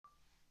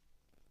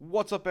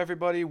What's up,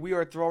 everybody? We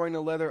are Throwing the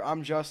Leather.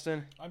 I'm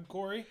Justin, I'm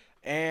Corey.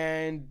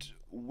 and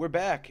we're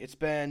back. It's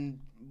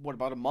been,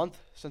 about a month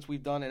since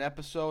we've done an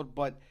episode,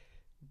 but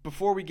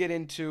before we get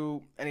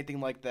into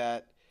anything like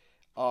that,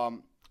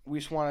 we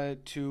just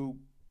wanted to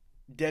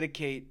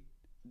dedicate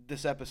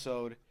this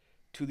episode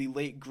to the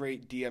late,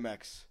 great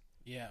DMX.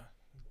 Yeah,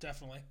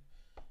 definitely.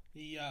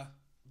 He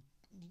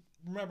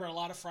remember a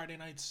lot of Friday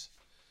nights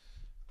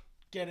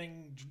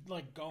getting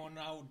going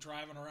out,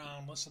 driving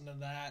around, listening to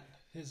that,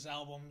 his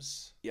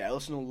albums. Yeah, I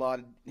listened to a lot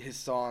of his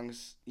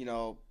songs,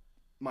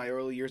 my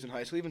early years in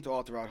high school, even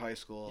all throughout high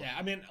school. Yeah,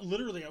 I mean,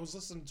 literally, I was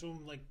listening to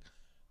him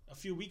a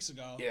few weeks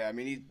ago. Yeah, I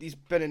mean, he's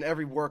been in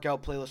every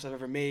workout playlist I've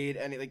ever made,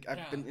 and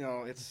I've been,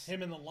 it's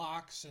him and the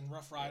Locks and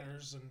Rough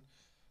Riders, and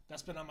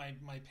that's been on my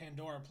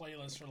Pandora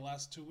playlist for the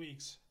last 2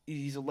 weeks.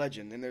 He's a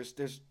legend, and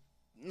there's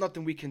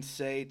nothing we can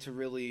say to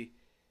really,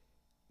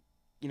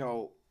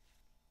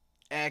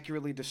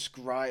 accurately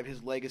describe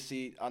his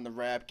legacy on the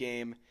rap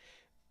game,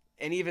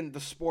 and even the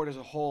sport as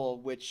a whole.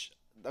 Which,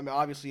 I mean,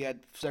 obviously he had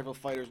several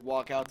fighters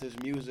walk out to his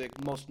music,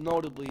 most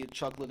notably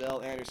Chuck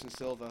Liddell, Anderson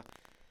Silva,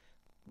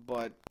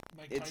 but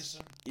Mike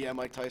Tyson. Yeah,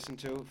 Mike Tyson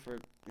too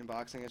in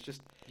boxing. It's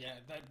just he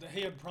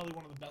had probably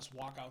one of the best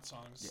walkout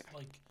songs. Yeah.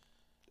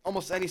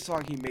 Almost any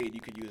song he made, you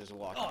could use as a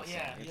walkout Oh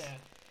song. yeah.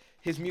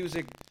 His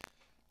music,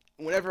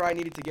 whenever I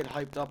needed to get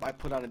hyped up, I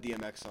put on a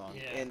DMX song,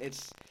 and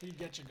he'd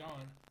get you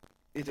going.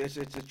 It's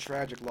a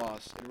tragic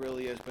loss. It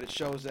really is, but it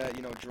shows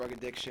that drug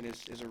addiction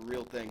is a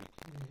real thing,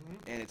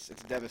 and it's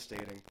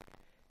devastating.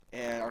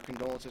 And our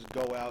condolences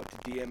go out to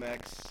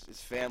DMX,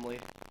 his family,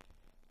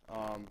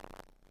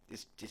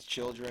 his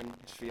children,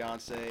 his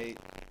fiance,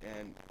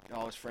 and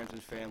all his friends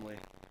and family.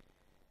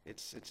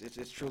 It's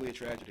truly a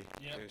tragedy.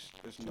 Yep.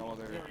 There's no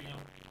other. Very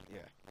young.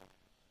 Yeah.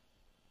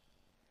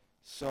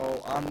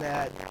 So on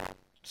that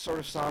sort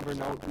of somber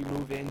note, we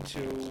move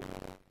into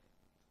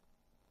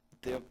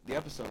the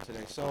episode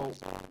today. So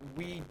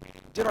we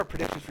did our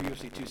predictions for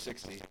UFC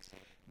 260,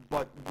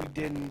 but we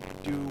didn't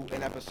do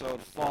an episode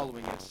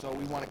following it. So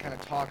we want to kind of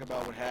talk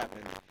about what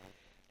happened.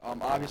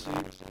 Obviously,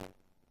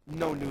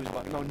 no new news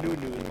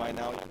by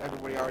now.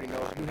 Everybody already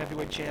knows. New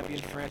heavyweight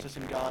champion Francis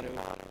Ngannou.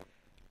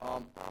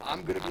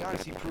 I'm gonna be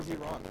honest. He proved me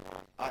wrong.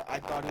 I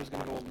thought it was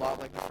gonna go a lot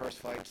like the first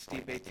fight.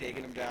 Stipe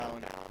taking him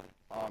down.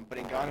 But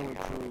Ngannou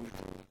improved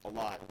a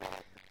lot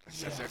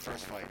since their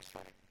first fight.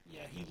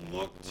 Yeah, he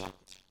looked.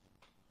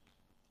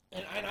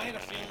 And I had a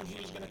feeling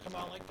he was going to come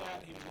out like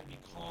that. He was going to be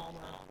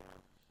calmer,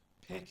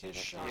 pick his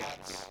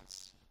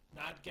shots,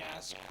 not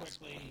gas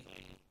quickly.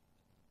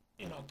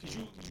 Because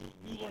you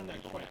learn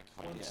that quick.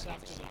 Once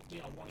after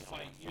one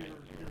fight, you're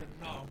going to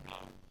know.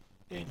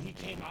 And he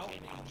came out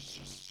and he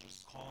was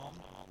just calm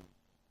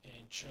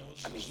and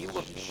chose. I mean, he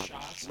looked his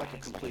shots like a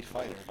complete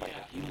fighter.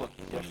 Yeah, He looked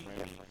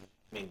different.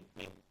 I mean,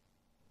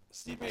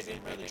 Stipe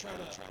didn't really try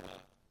to.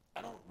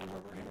 I don't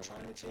remember him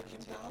trying to take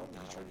him down.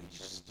 He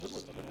just stood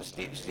with him.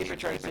 Steve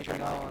tried to take him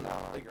down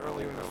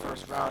earlier in the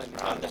first round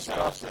and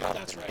discussed it.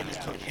 That's right. And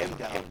just took him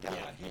down.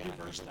 Yeah, he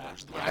reversed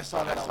that. Yeah, I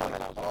saw that. I was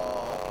like,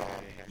 oh,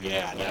 okay.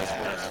 Yeah,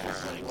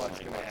 That's really what's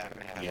going to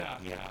happen. Yeah.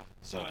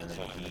 So, and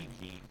then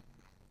he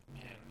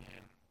man,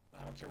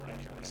 I don't care what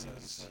anybody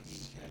says.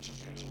 He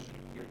catches you.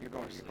 You're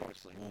going to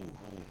sleep.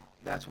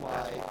 That's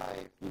why,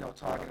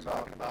 talking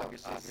about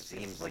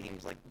obviously it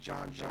seems like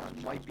John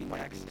might be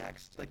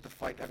next, like the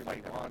fight everybody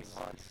wants.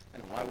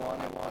 And I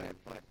want it,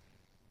 but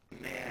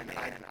man,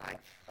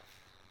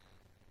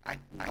 I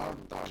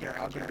don't care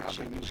how good of a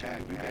chin you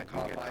have. You get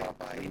caught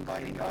by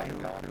inviting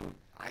Ngannou.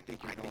 I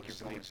think you're going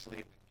to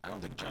sleep. I don't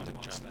think John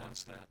wants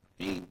that.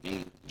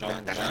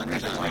 John, that's the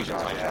reason why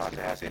John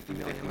has $50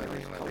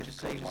 million. Coaches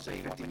say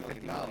 $50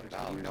 million. He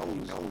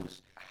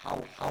knows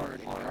how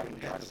hard it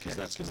is. Because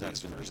that's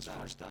the first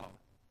out.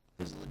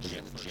 His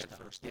legit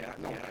first. Yeah,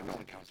 no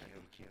one counts on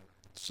him.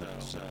 So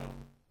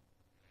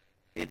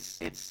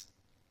it's.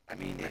 I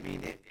mean,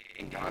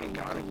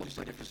 Ngannou looks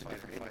like a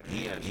different fighter.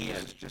 He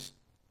has just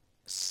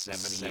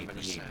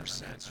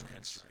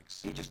 78%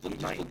 strikes. He just looked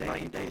night and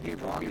day. He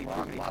wrong. A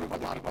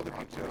lot of other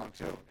people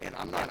too. And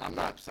I'm not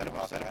upset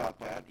about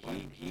that.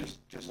 He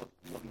just looked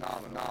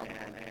phenomenal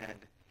and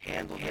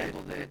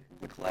handled it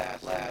with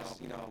class.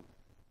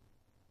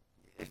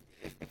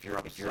 If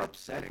you're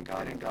upset and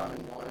got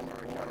one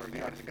or you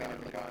got a fan,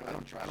 I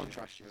don't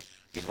trust you.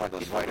 He's one of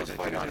those fighters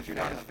that if you're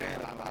not a fan,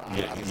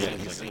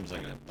 He seems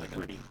like a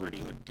pretty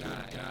good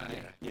guy.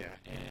 Yeah.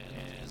 And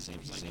it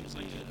seems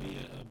like he'd be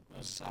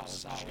a solid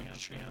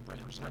champ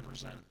represent.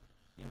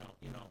 The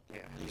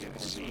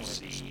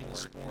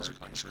sport,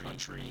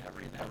 country,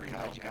 everything. I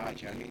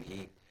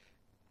mean,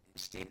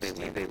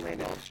 Stipe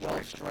landed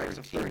 12 strikes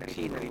of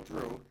 13 that he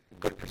threw.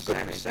 Good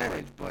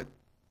percentage, but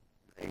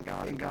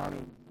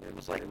Ngannou, it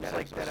was like that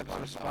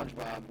episode of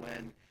SpongeBob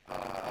when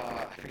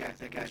I forget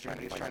that guy's trying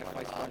to fight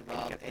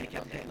SpongeBob and he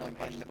kept hitting him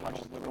and the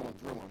punches were going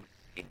through him.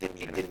 It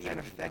didn't even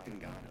affect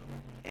Ngannou.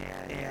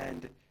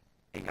 And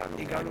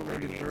Ngannou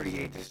landed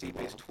 38 to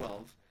Stipe's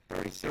 12.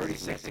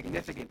 36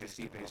 significant to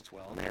Stipe's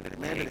 12.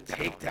 Landed a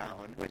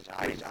takedown, which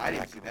I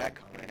didn't see that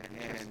coming,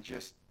 and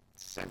just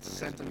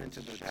sent him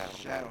into the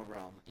shadow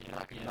realm,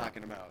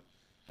 knocking him out.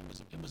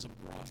 It was a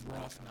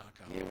rough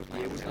knockout. It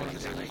was one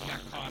of the He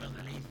got caught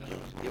underneath him.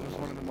 it was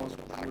one of the most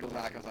brutal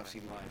knockouts I've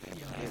seen live.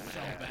 You know, he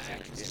fell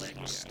back. His leg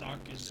was stuck.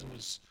 It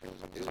was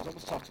It was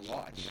almost tough to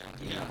watch.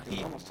 Yeah, It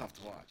was almost tough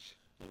to watch.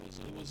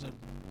 it was a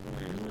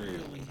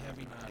really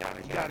heavy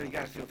knockout. You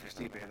gotta feel for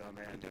Stipe though,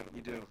 man.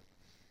 You do.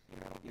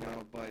 You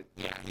know, but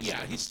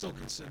Yeah, he's still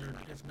considered,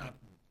 if not,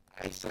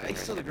 he's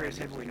still the greatest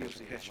heavyweight in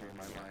UFC history in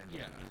my mind.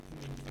 yeah.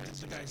 I mean,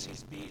 the guys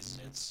he's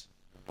beaten, it's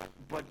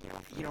But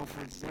you know,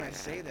 when I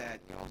say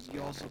that,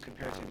 you also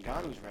compare it to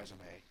Ngannou's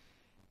resume.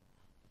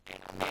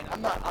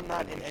 And I'm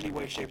not in any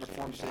way, shape, or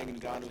form saying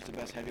Ngannou's the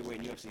best heavyweight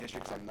in UFC history,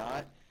 because I'm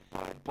not.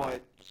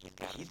 But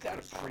he's got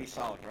a pretty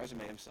solid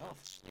resume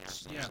himself.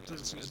 yeah,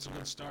 it's a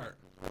good start.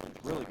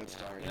 Really good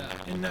start. Yeah,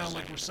 and now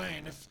like we're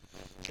saying, if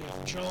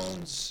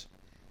Jones,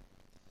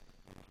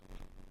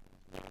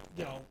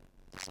 you know,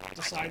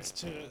 decides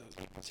to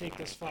take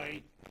this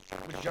fight,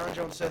 But John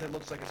Jones said it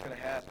looks like it's going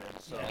to happen.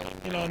 So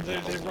you know, and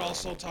they've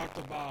also talked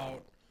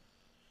about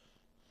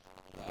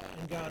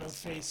Ngannou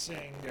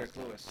facing. Derek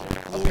Lewis.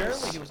 Lewis.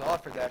 Apparently he was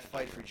offered that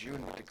fight for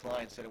June, but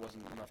declined. Said it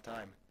wasn't enough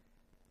time.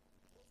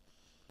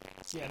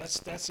 Yeah,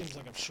 that seems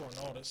like a short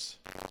notice.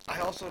 I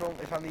also don't.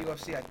 If I'm the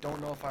UFC, I don't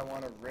know if I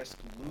want to risk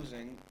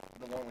losing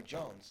the one with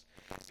Jones,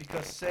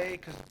 because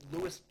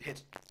Lewis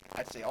hits,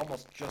 I'd say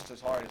almost just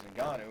as hard as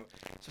Ngannou.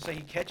 So say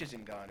he catches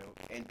Ngannou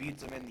and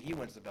beats him and he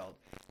wins the belt.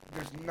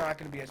 There's not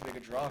going to be as big a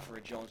draw for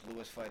a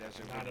Jones-Lewis fight as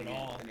there Not would at be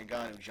all. an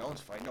Ngannou-Jones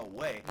fight. No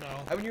way. No.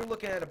 I mean, you're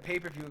looking at a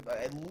pay-per-view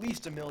at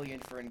least $1 million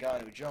for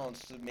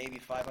Ngannou-Jones, to maybe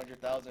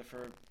 $500,000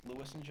 for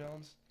Lewis and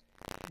Jones.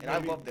 And I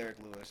Maybe. love Derek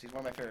Lewis. He's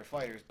one of my favorite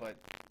fighters, but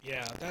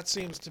Yeah, that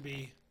seems to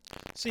be.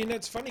 See, and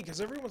it's funny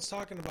because everyone's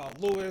talking about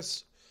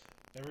Lewis,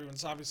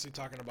 everyone's obviously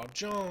talking about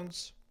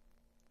Jones,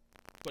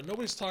 but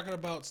nobody's talking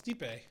about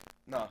Stipe.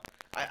 no.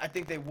 I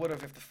think they would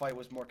have if the fight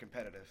was more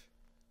competitive.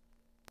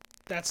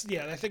 I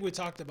think we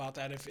talked about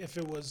that. If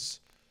it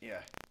was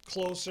Yeah.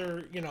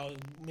 closer, you know,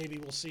 maybe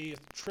we'll see a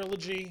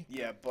trilogy.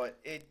 Yeah, but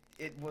it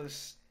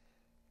was.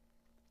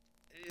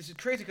 It's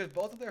crazy because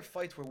both of their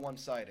fights were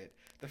one-sided.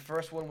 The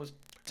first one was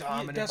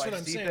dominant that's by what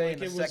I'm Stipe, saying, like,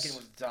 and the it second was-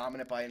 was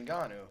dominant by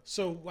Ngannou.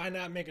 So why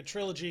not make a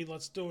trilogy?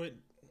 Let's do it.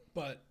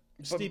 But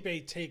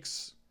Stipe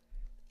takes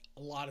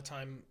a lot of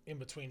time in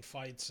between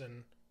fights,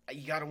 and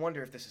You gotta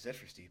wonder if this is it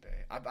for Stipe.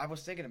 I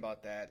was thinking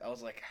about that. I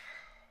was like,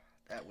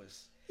 that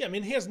was yeah, I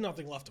mean he has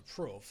nothing left to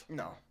prove.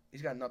 no.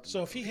 He's got nothing.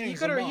 So if he hangs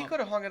could them he up- could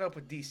have hung it up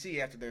with DC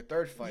after their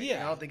third fight. Yeah.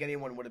 And I don't think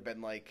anyone would have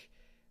been like,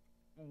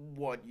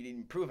 "What? You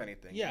didn't prove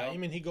anything." Yeah, you know? I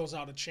mean he goes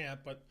out a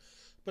champ, but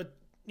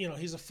you know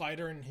he's a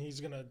fighter and he's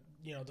gonna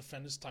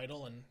defend his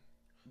title and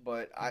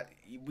But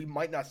we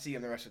might not see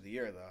him the rest of the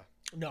year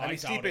though. no, I mean,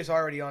 doubt Stipe's it.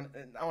 already on.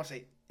 I won't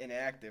say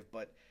inactive,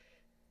 but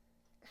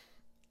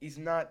he's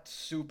not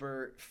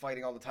super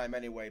fighting all the time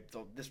anyway.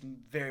 So this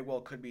very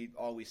well could be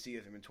all we see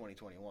of him in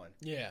 2021.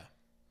 Yeah,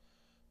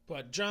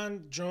 but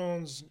John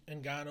Jones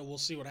and Ngannou, we'll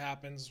see what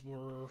happens.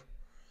 We're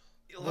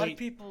A lot of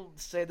people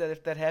say that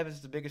if that happens,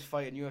 it's the biggest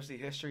fight in UFC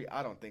history.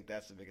 I don't think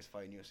that's the biggest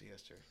fight in UFC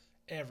history.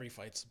 every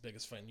fight's the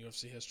biggest fight in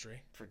UFC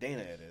history. For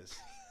Dana, it is.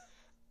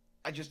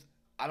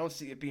 I don't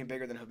see it being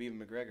bigger than Khabib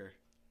and McGregor.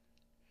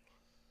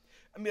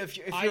 I mean, if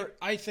you're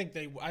I think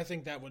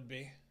that would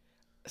be.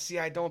 see,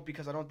 I don't,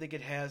 because I don't think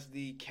it has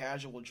the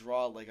casual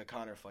draw like a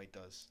Conor fight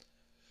does.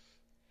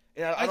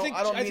 And I don't mean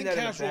think that in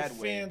a casual bad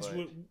way, fans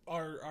but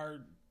are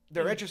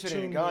they're interested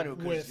in tune Ngannou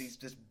because with- he's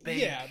this big.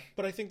 Yeah,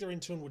 but I think they're in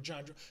tune with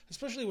John,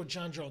 especially with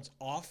John Jones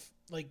out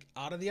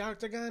of the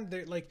octagon.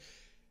 They're like,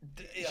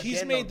 he's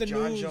Again, made though, the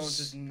John news. Jones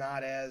is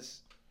not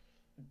as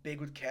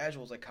big with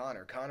casuals like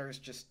Conor. Conor is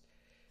just,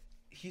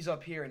 he's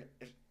up here and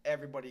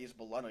everybody is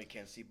below. I know you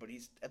can't see, but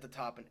he's at the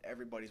top and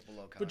everybody's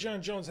below Conor. But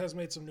John Jones has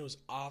made some news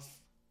off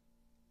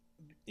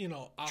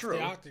True.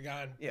 the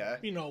octagon. Yeah.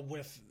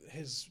 With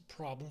his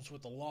problems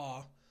with the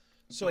law.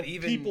 So But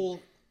even-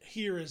 people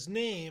hear his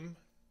name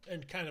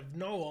and kind of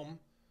know him.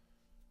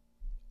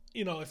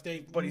 If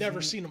they've But he's never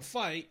n- seen him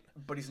fight.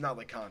 But he's not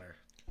like Conor.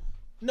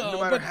 No, No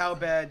matter but how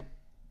bad,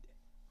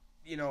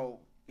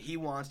 he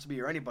wants to be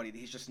or anybody,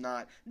 he's just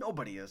not.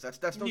 Nobody is. That's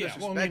no Yeah,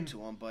 disrespect well, I mean-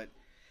 to him, but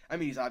I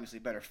mean he's obviously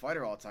a better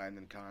fighter all time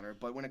than Conor.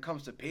 But when it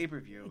comes to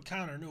pay-per-view,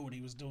 Conor knew what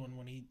he was doing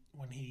when he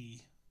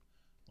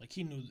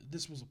he knew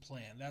this was a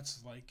plan.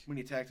 That's like when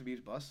he attacked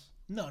Khabib's bus,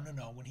 no.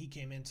 When he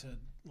came into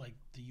the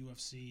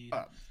UFC,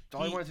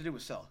 all he wanted to do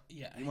was sell.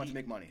 yeah, He wanted to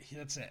make money.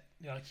 That's it.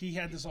 He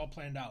had this all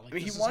planned out. Like I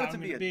mean, this he is how wanted to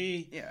I'm be gonna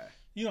be. yeah.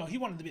 He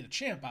wanted to be the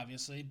champ,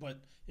 obviously, but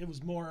it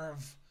was more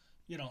of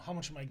how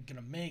much am I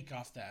gonna make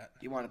off that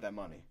He wanted that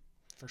money.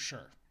 for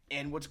sure.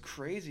 And what's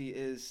crazy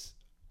is,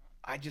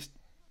 I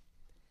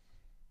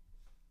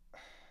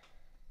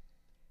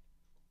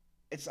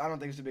don't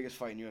think it's the biggest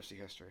fight in UFC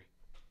history.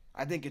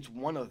 I think it's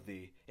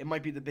it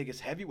might be the biggest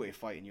heavyweight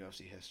fight in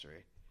UFC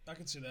history. I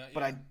can see that.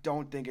 But yeah. I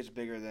don't think it's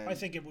bigger than. I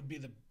think it would be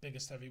the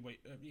biggest heavyweight,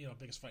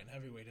 biggest fight in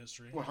heavyweight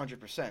history.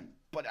 100%.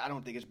 But I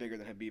don't think it's bigger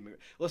than Khabib.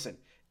 Listen,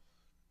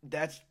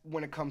 that's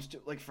when it comes to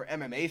for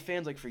MMA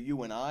fans, like for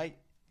you and I,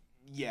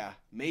 yeah,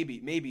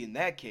 maybe in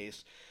that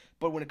case.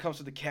 But when it comes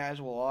to the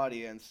casual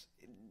audience,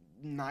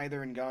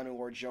 neither Ngannou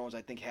or Jones,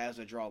 I think, has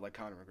a draw like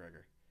Conor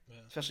McGregor, Yeah.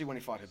 especially when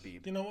he fought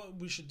Habib. You know what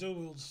we should do?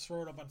 We'll just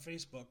throw it up on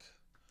Facebook.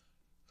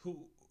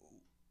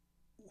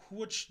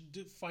 Which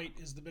fight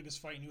is the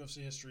biggest fight in UFC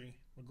history?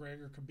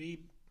 McGregor, Khabib,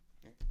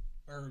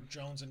 or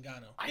Jones and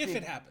Ngannou? If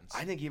it happens.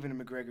 I think even a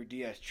McGregor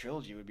Diaz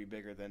trilogy would be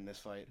bigger than this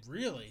fight.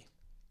 Really?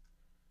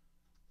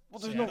 Well,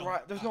 See,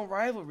 there's no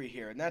rivalry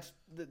here, and that's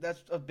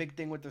a big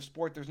thing with the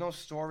sport. There's no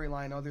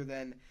storyline other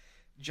than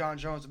John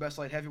Jones, the best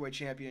light heavyweight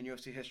champion in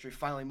UFC history,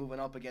 finally moving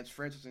up against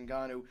Francis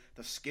Ngannou,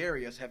 the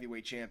scariest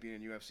heavyweight champion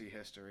in UFC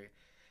history,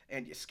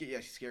 and he's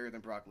scarier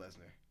than Brock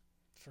Lesnar.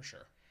 For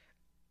sure.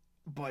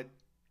 But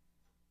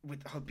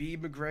with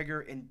Habib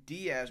McGregor and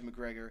Diaz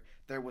McGregor,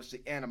 there was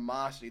the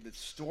animosity, the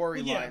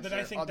storylines, but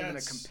I think other than a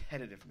that's-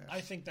 competitiveness.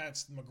 I think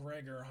that's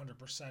McGregor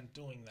 100%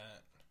 doing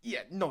that.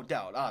 Yeah, no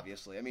doubt,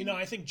 obviously. I mean,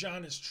 I think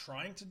John is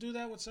trying to do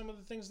that with some of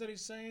the things that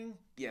he's saying.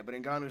 yeah, but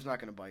Ngannou's not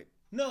going to bite.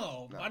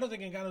 No, I don't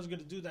think Ngannou's going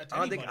to do that to I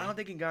don't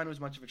anybody. think Ngannou is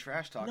much of a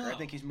trash talker. I No.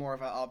 think he's more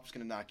of a, I'm just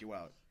going to knock you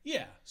out.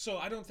 Yeah, so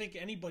I don't think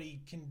anybody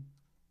can,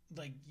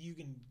 you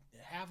can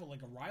have a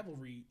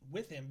rivalry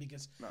with him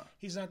because No.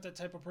 he's not that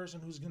type of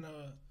person who's going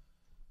to,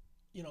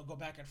 go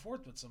back and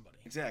forth with somebody.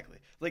 Exactly.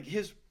 Like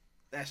his,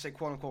 I say,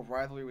 quote unquote,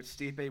 rivalry with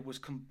Stipe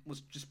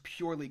was just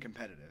purely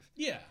competitive.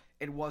 Yeah.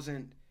 It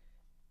wasn't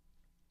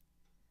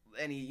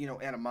any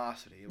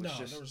animosity. It was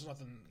just there was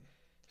nothing.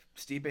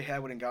 Stipe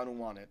had what Ngannou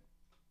wanted.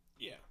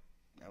 Yeah.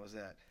 That was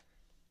that.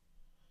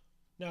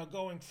 Now,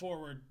 going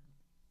forward,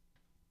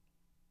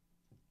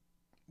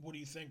 what do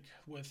you think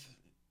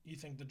you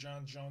think the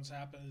John Jones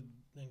happened,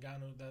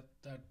 Ngannou,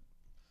 that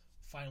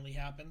finally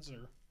happens,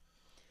 or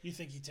you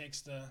think he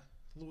takes the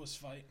Lewis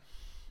fight?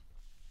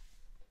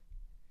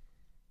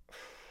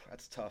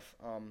 That's tough.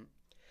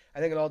 I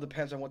think it all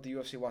depends on what the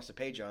UFC wants to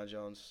pay John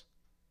Jones.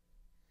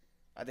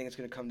 I think it's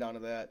going to come down to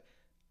that.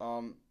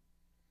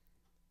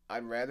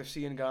 I'd rather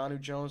see Ngannou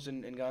Jones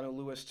than Ngannou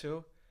Lewis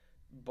too,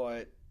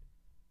 but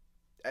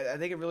I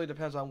think it really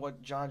depends on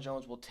what John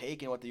Jones will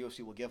take and what the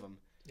UFC will give him.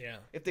 Yeah.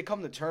 If they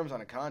come to terms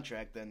on a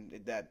contract, then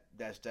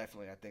that's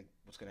definitely, I think,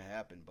 what's going to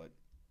happen. But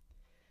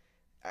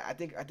I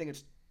think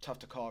it's tough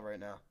to call right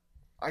now.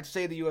 I'd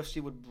say the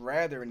UFC would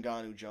rather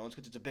Ngannou Jones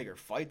because it's a bigger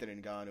fight than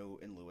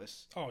Ngannou and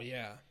Lewis. Oh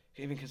yeah.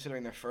 Even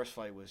considering their first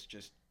fight was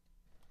just.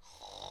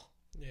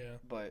 Yeah.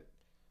 But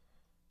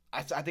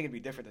I think it'd be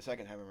different the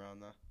second time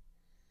around, though.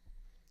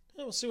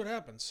 Yeah, we'll see what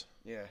happens.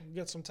 Yeah. We've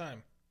got some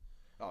time.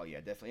 Oh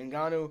yeah, definitely.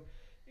 Ngannou.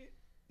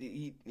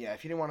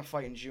 If he didn't want to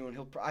fight in June,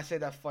 I say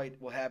that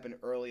fight will happen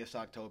earliest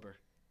October.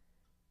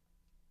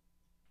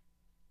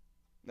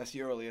 That's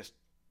the earliest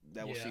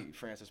that we'll see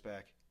Francis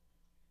back.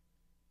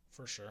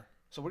 For sure.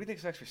 So what do you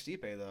think's next for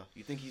Stipe, though?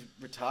 You think he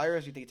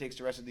retires? You think he takes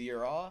the rest of the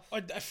year off?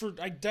 I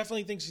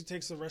definitely think he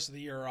takes the rest of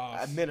the year off.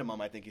 At minimum,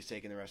 I think he's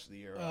taking the rest of the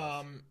year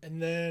off.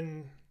 And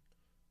then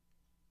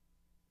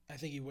I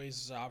think he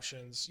weighs his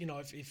options.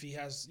 If he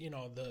has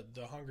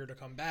the hunger to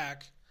come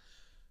back,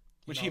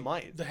 Which he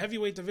might. The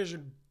heavyweight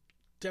division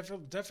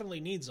definitely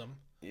needs him.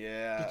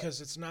 Yeah. Because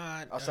it's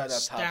not Outside a that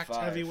top stacked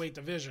 5. heavyweight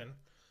division.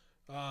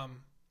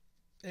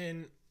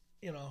 And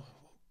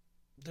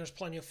there's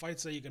plenty of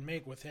fights that you can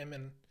make with him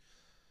and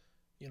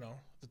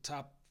the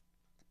top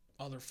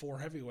other 4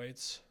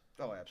 heavyweights.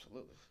 Oh,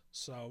 absolutely.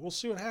 So we'll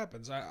see what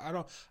happens.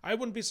 I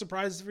wouldn't be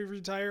surprised if he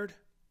retired,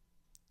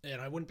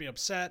 and I wouldn't be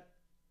upset.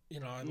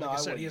 Like I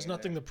said, he has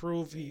nothing to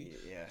prove. He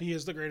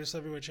is the greatest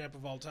heavyweight champ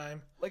of all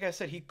time. Like I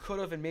said, he could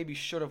have and maybe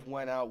should have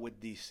went out with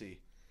DC.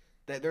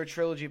 That their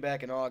trilogy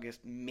back in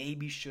August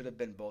maybe should have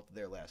been both of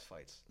their last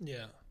fights.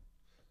 Yeah,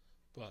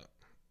 but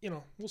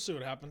we'll see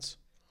what happens.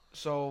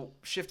 So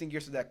shifting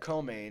gears to that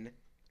co-main,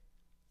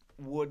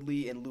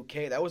 Woodley and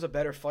Luque, that was a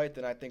better fight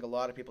than I think a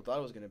lot of people thought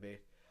it was going to be.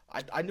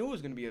 I knew it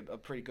was going to be a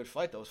pretty good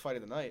fight, though. It was fight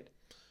of the night.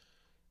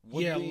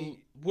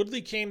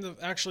 Woodley came to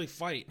actually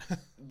fight.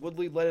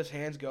 Woodley let his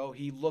hands go.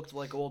 He looked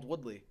like old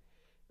Woodley,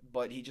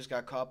 but he just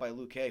got caught by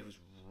Luque, who's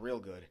real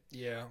good.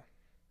 Yeah.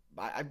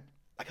 I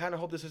kind of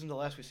hope this isn't the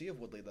last we see of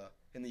Woodley, though,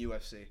 in the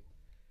UFC,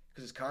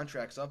 because his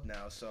contract's up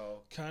now.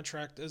 So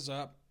contract is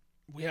up.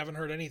 We haven't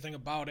heard anything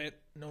about it.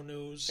 No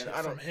news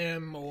from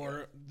him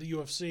or the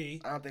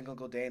UFC. I don't think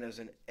Uncle Dana's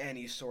in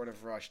any sort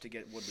of rush to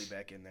get Woodley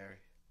back in there.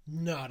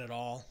 Not at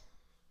all.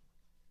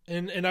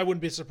 And I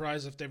wouldn't be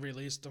surprised if they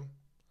released him.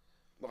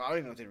 Well, I don't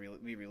even know if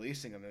they'd be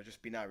releasing him. They'll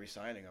just be not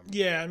re-signing him.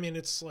 Yeah, I mean,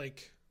 it's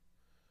like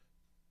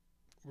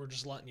we're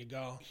just letting you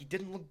go. He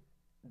didn't look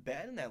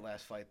bad in that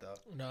last fight, though.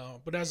 No,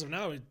 but as of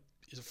now,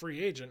 he's a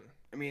free agent.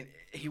 I mean,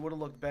 he would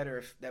have looked better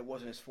if that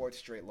wasn't his 4th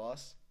straight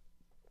loss.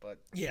 But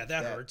yeah,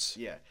 that hurts.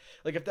 Yeah.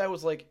 Like, if that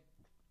was, like,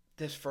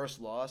 his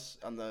first loss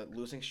on the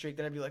losing streak,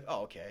 then I'd be like,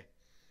 oh, okay.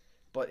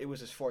 But it was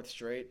his 4th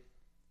straight.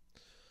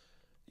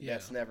 Yeah.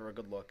 That's never a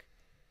good look.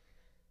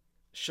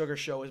 Sugar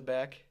Show is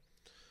back.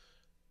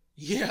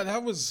 Yeah,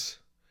 that was...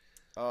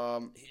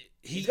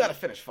 He's got to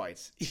finish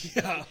fights.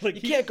 Yeah, like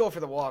You can't go for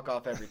the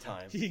walk-off every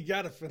time. he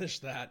got to finish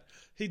that.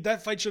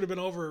 That fight should have been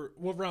over.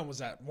 What round was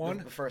that? One?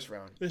 The first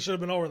round. It should have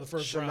been over the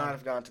first Should round. not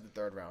have gone to the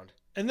third round.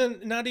 And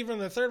then not even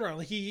the third round.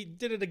 Like, he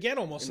did it again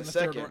almost in the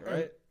third second, round.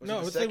 right? Was No, it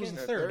the it was second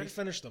the or third. third? He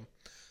finished him.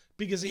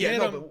 Because he Yeah, hit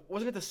no, him. but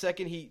wasn't it the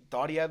second he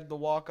thought he had the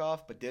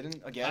walk-off but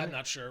didn't again? I'm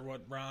not sure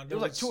what round. It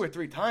was like 2 or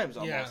 3 times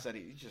almost Yeah. that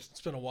he just...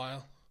 It's been a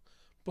while.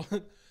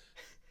 But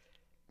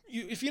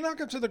if you knock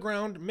him to the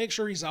ground, make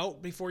sure he's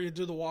out before you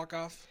do the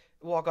walk-off.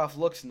 Walk-off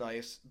looks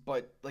nice,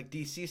 but like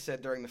DC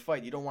said during the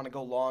fight, you don't want to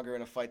go longer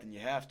in a fight than you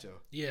have to.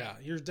 Yeah,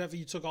 you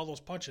took all those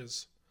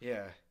punches.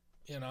 Yeah.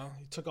 You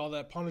took all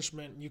that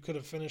punishment. You could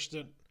have finished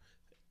it,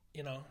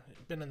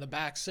 been in the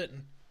back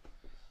sitting.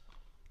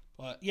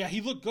 But, yeah, he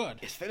looked good.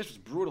 His finish was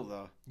brutal,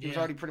 though. He was Yeah.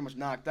 already pretty much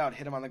knocked out,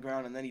 hit him on the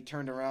ground, and then he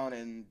turned around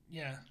and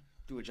Yeah,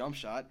 threw a jump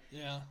shot.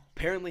 yeah.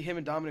 Apparently him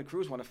and Dominic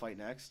Cruz want to fight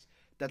next.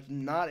 That's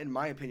not, in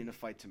my opinion, a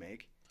fight to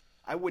make.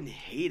 I wouldn't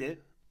hate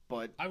it,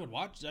 but I would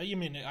watch. I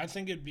mean, I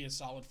think it'd be a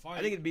solid fight.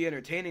 I think it'd be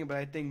entertaining, but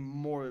I think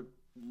more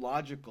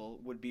logical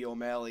would be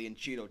O'Malley and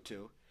Cheeto,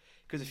 too.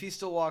 Because if he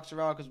still walks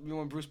around, because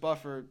when Bruce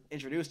Buffer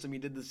introduced him, he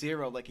did the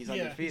 0 like he's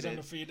undefeated. He's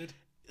undefeated.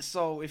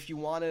 So if you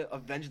want to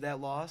avenge that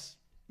loss,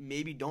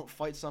 maybe don't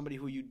fight somebody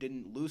who you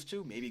didn't lose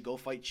to. Maybe go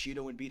fight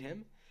Cheeto and beat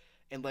him.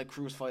 And let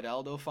Cruz fight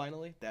Aldo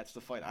finally. That's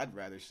the fight I'd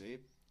rather see.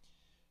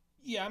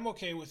 Yeah, I'm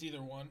okay with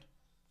either one.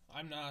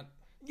 I'm not.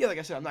 Yeah, like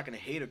I said, I'm not going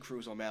to hate a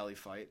Cruz O'Malley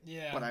fight.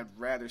 Yeah. But I'd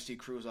rather see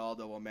Cruz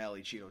Aldo,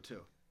 O'Malley, Cheeto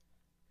too.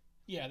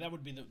 Yeah,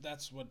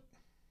 that's what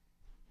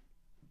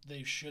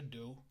they should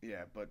do.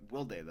 Yeah, but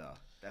will they though?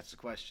 That's the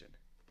question.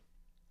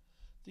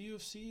 The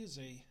UFC is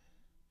a.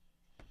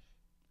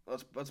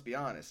 Let's be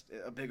honest.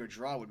 A bigger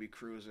draw would be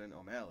Cruz and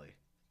O'Malley.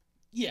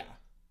 Yeah.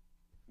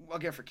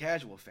 Again, for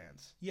casual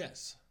fans.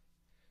 Yes.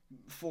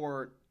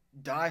 For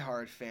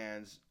diehard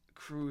fans,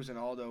 Cruz and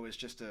Aldo is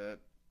just a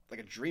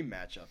dream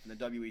matchup in the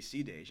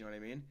WEC days. You know what I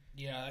mean?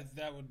 Yeah,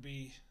 that would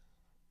be.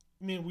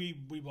 I mean, we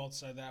both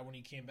said that when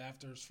he came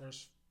after his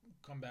first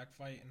comeback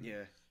fight, and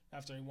Yeah.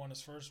 after he won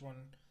his first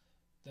one,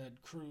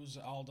 that Cruz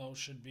Aldo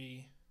should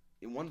be.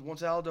 And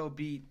once Aldo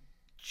beat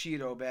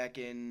Cheeto back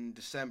in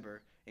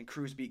December and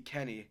Cruz beat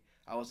Kenny,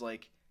 I was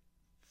like,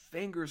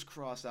 fingers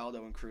crossed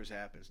Aldo and Cruz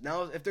happens.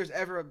 Now, if there's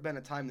ever been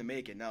a time to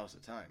make it, now's the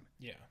time.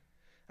 Yeah.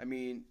 I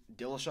mean,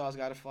 Dillashaw's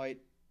got a fight.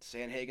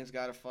 Sanhagen's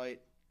got a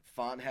fight.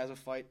 Font has a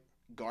fight.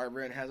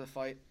 Garbrandt has a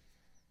fight.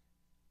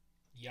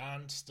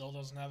 Jan still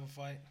doesn't have a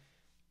fight.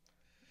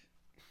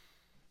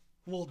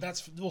 Well,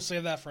 we'll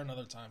save that for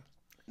another time.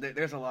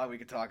 There's a lot we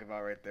could talk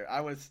about right there. I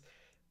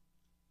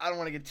don't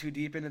want to get too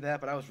deep into that,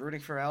 but I was rooting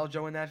for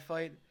Aljo in that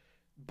fight.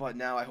 But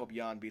now I hope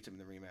Jan beats him in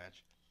the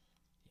rematch.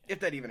 If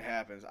that even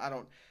happens. I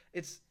don't...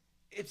 It's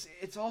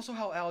also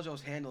how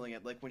Aljo's handling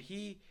it. Like, when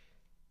he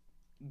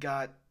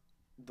got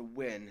the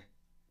win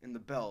in the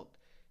belt,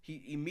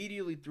 he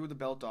immediately threw the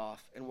belt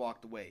off and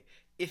walked away.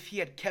 If he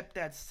had kept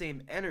that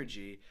same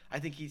energy, I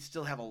think he'd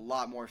still have a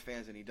lot more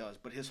fans than he does.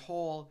 But his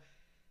whole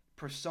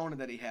persona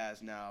that he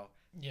has now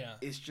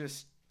is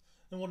just...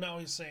 And well, now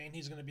he's saying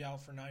he's going to be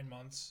out for 9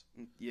 months.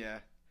 Yeah.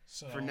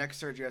 So For neck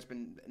surgery, that's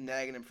been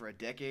nagging him for a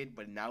decade,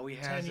 but now he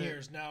has 10 it.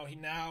 years. Now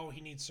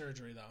he needs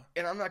surgery, though.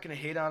 And I'm not going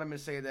to hate on him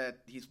and say that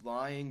he's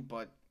lying,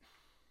 but...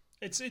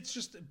 It's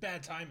just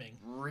bad timing.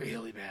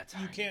 Really bad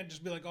timing. You can't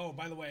just be like, oh,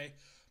 by the way,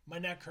 my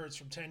neck hurts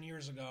from 10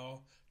 years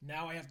ago.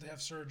 Now I have to have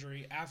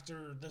surgery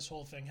after this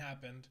whole thing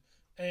happened.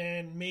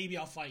 And maybe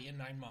I'll fight in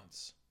 9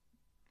 months.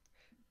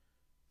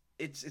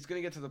 It's going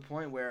to get to the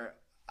point where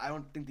I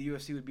don't think the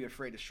UFC would be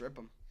afraid to strip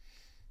him.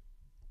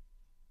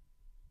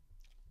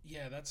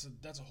 Yeah, that's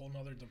a whole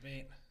nother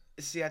debate.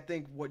 See, I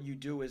think what you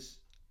do is...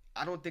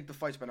 I don't think the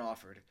fight's been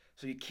offered,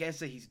 so you can't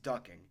say he's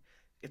ducking.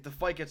 If the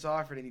fight gets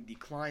offered and he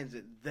declines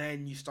it,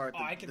 then you start the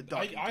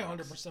ducking I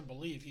talks. 100%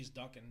 believe he's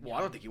ducking. Well,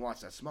 I don't think he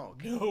wants that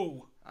smoke.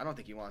 No. I don't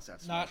think he wants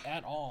that smoke. Not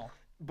at all.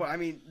 But, I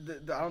mean,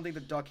 I don't think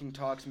the ducking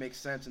talks make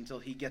sense until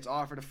he gets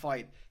offered a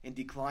fight and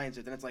declines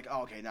it. Then it's like,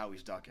 oh, okay, now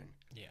he's ducking.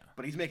 Yeah.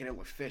 But he's making it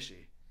look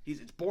fishy.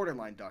 It's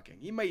borderline ducking.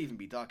 He may even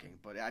be ducking.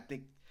 But I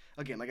think,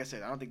 again, like I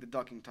said, I don't think the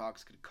ducking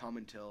talks could come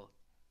until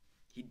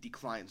he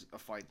declines a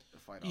fight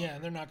Yeah, offer.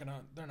 and they're not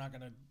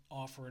gonna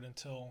offer it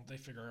until they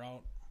figure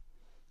out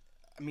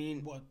I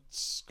mean,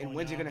 what's going and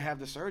when's he on. going to have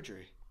the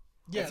surgery?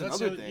 Yeah, that's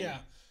another it, thing. Yeah,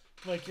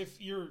 like if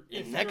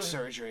Neck you're,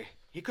 surgery.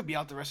 He could be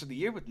out the rest of the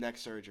year with neck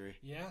surgery.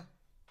 Yeah.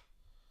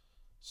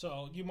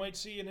 So you might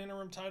see an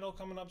interim title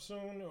coming up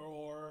soon,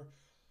 or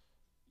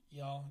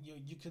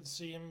you could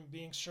see him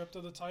being stripped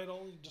of the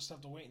title. You just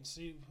have to wait and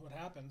see what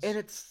happens. And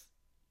it's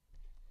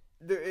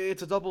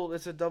a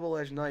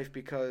double-edged knife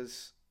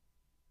because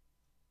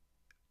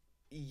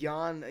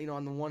Jan,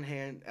 on the one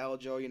hand,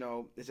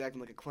 Aljo, is acting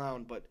like a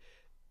clown, but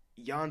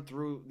Jan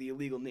threw the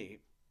illegal knee.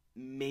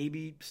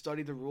 Maybe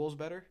study the rules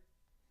better.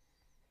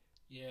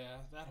 Yeah,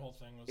 that whole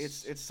thing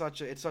was. It's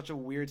such a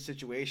weird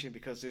situation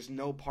because there's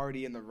no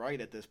party in the right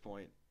at this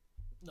point.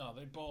 No,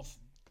 they both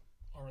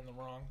are in the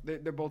wrong.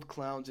 They're both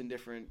clowns in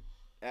different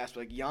aspect.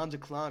 Like, Jan's a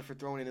clown for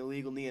throwing an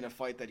illegal knee in a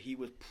fight that he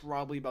was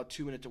probably about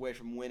 2 minutes away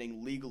from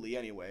winning legally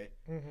anyway.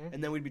 Mm-hmm.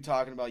 And then we'd be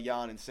talking about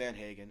Jan and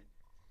Sandhagen.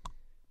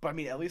 But, I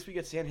mean, at least we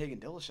get Sandhagen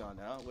Dillashaw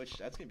now, which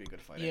that's going to be a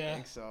good fight, Yeah. I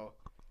think. So,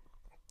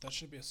 That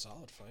should be a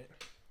solid fight.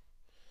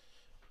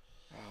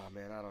 oh,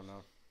 man, I don't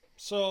know.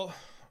 So,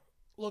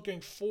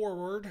 looking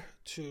forward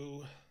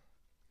to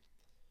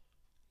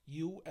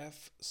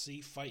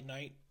UFC Fight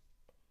Night,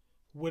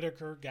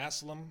 Whitaker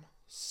Gastelum,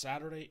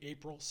 Saturday,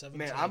 April 17th.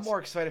 Man, I'm more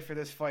excited for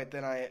this fight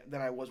than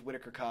I was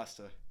Whitaker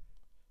Costa.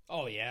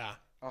 Oh yeah,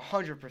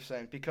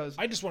 100%, because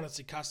I just want to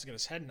see Costa get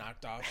his head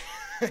knocked off.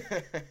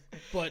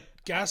 But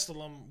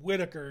Gastelum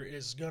Whitaker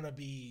is gonna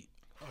be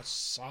a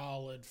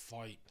solid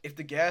fight. if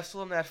the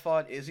Gastelum that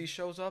fought Izzy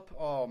shows up,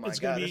 oh my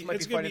god, this might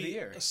be fight of the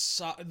year.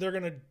 They're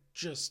gonna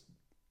just,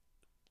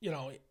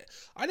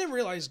 I didn't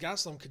realize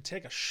Gastelum could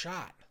take a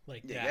shot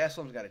like Yeah, that.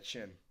 Gastelum's got a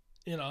chin.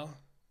 You know,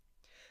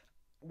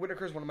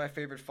 Whitaker's one of my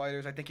favorite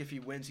fighters. I think if he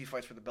wins, he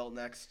fights for the belt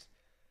next.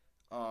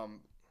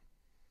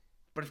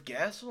 But if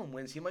Gastelum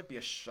wins, he might be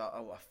a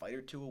fight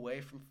or two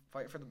away from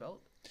fighting for the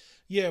belt.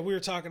 yeah, we were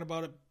talking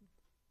about it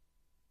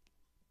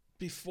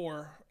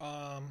before.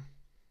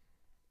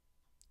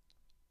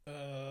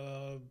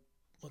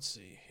 Let's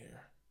see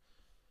here.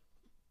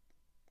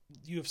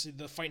 UFC,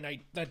 the fight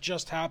night that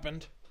just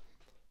happened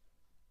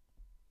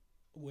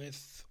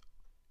with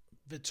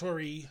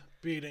Vittori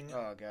beating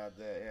Oh god,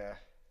 yeah.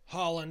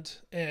 Holland,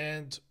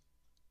 and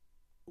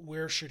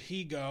where should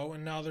he go?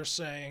 And now they're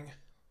saying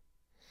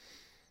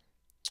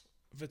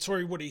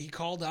Vittori Woody, he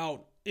called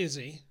out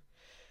Izzy.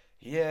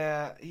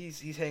 Yeah, he's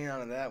hanging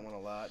on to that one a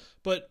lot.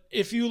 But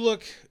if you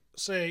look,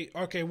 say,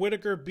 okay,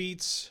 Whitaker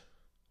beats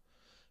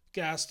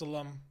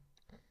Gastelum,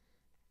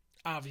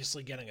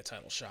 obviously getting a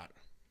title shot.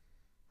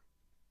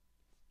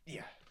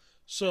 Yeah.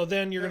 So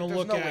then you're going to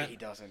There's look no way at he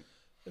doesn't.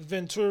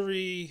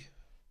 Venturi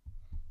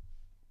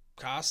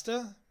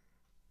Costa.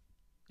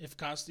 If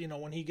Costa,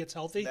 when he gets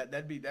healthy,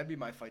 That'd be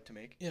my fight to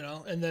make.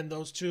 and then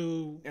those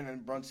two, And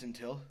then Brunson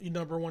Till.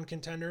 number one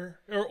contender,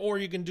 or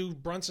you can do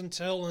Brunson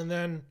Till and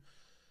then,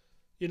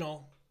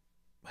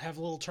 have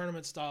a little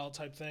tournament style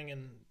type thing,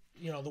 and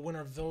the winner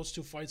of those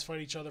two fights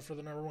fight each other for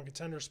the number one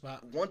contender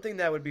spot. One thing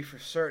that would be for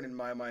certain in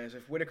my mind is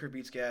if Whitaker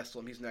beats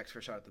Gastelum, he's next for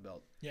a shot at the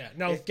belt. Yeah.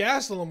 Now if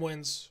Gastelum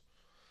wins,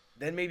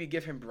 Then maybe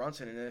give him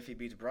Brunson, and then if he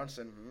beats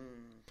Brunson,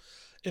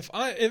 if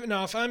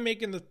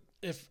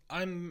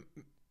I'm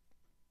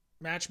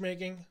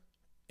matchmaking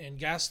and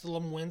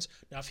Gastelum wins,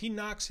 now if he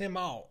knocks him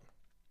out,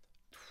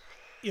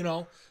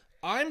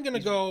 I'm gonna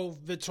go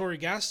Vittori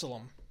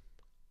Gastelum.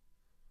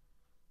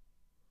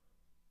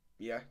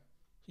 yeah,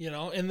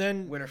 And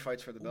then winner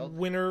fights for the belt.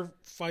 winner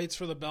fights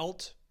for the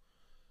belt.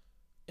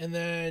 And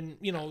then,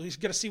 he's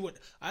got to see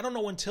I don't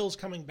know when Till's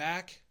coming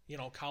back.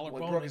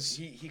 Collarbone is.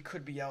 He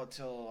could be out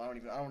till I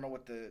don't know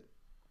what the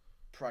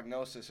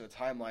prognosis or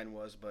timeline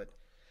was, but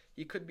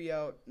he could be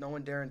out. No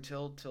one Darren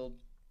Till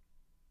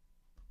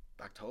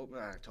not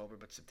October,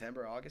 but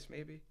September, August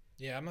maybe.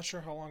 Yeah, I'm not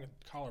sure how long a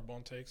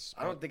collarbone takes.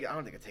 I don't think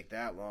it'd take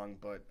that long,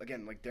 but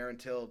again, like Darren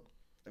Till,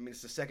 I mean,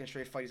 it's the second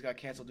straight fight he's got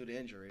canceled due to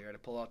injury, or had to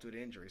pull out due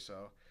to injury.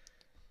 So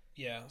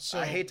Yeah, so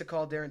I hate to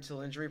call Darren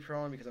Till injury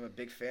prone because I'm a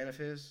big fan of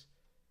his,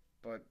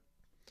 but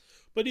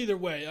either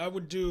way, I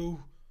would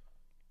do,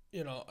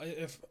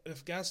 if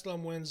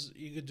Gastelum wins,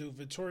 you could do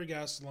Vittori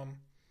Gastelum,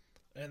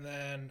 and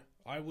then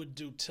I would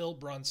do Till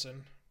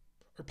Brunson,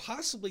 or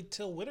possibly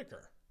Till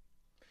Whitaker.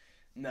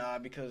 nah,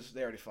 because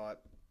they already fought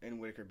and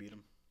Whitaker beat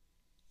him.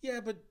 Yeah,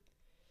 but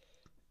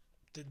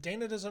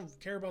Dana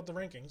doesn't care about the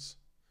rankings.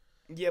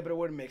 Yeah, but it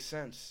wouldn't make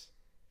sense.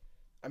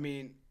 I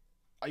mean,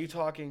 are you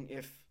talking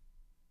if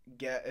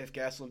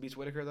Gastelum beats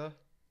Whitaker though?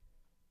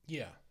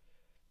 Yeah.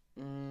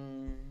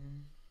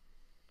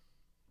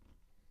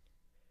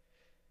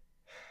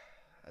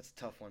 That's a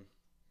tough one.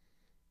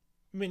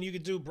 I mean, you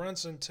could do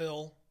Brunson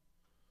Till,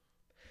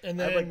 and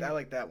then I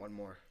like that one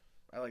more.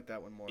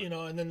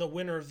 and then the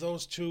winner of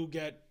those two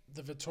get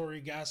the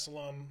Vittori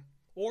Gastelum.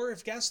 Or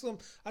if Gastelum,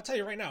 I'll tell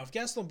you right now, if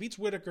Gastelum beats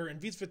Whitaker and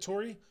beats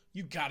Vittori,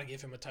 you got to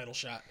give him a title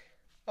shot.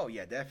 Oh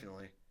yeah,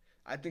 definitely.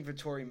 I think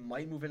Vittori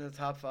might move into the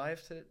top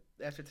 5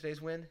 after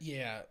today's win.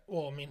 Yeah,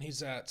 well, I mean,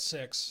 he's at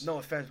 6. No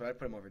offense, but I'd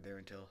put him over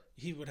Darren Till.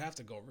 He would have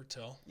to go over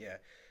Till. Yeah.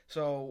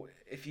 So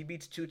if he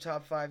beats 2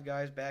 top 5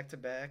 guys back to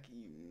back,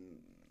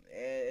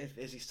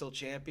 is he still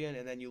champion?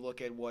 And then you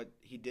look at what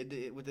he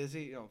did with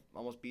Izzy,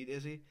 almost beat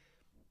Izzy.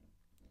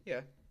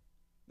 Yeah,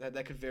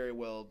 that could very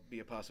well be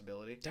a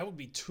possibility. That would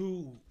be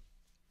 2,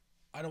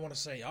 I don't want to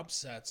say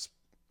upsets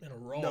in a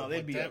row. No,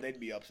 they'd but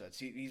be upsets.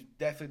 He's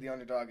definitely the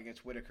underdog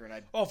against Whitaker, and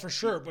I'd for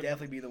sure, but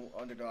definitely be the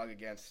underdog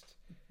against.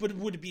 But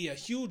would it be a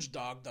huge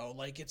dog though?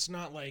 Like it's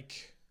not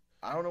like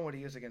I don't know what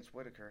he is against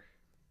Whitaker.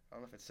 I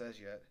don't know if it says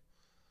yet.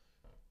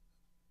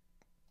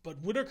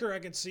 But Whitaker, I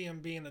could see him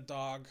being a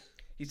dog.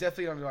 He's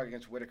definitely an underdog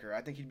against Whitaker.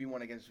 I think he'd be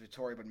one against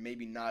Vittori, but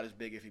maybe not as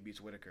big if he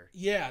beats Whitaker.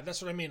 Yeah,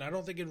 that's what I mean. I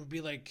don't think it would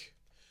be like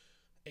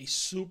a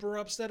super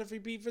upset if he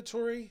beat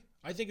Vittori.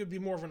 I think it would be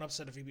more of an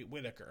upset if he beat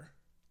Whitaker.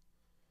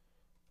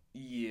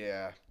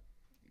 Yeah.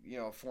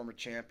 Former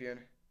champion.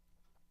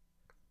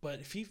 But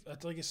if he,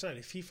 like I said,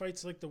 if he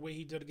fights like the way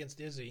he did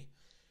against Izzy,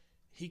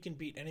 he can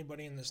beat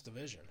anybody in this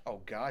division.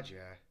 Oh God,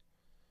 yeah.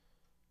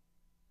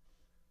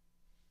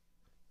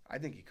 I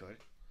think he could.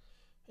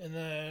 And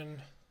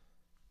then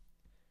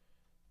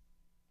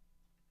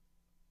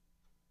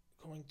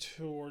going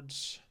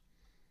towards,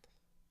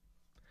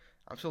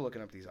 I'm still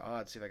looking up these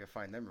odds, see if I can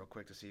find them real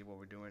quick to see what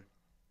we're doing.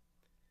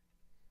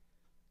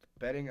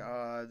 Betting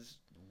odds,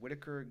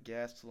 Whittaker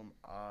Gastelum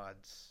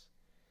odds.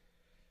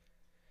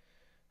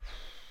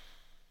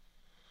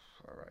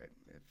 All right,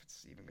 if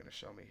it's even going to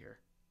show me here.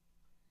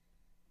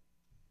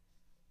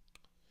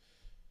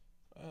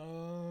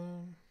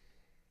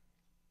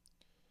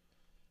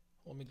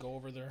 Let me go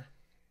over there.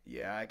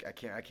 Yeah, I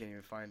can't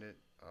even find it.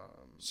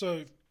 So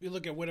if you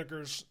look at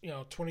Whittaker's,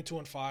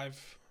 22-5,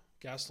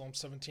 Gastelum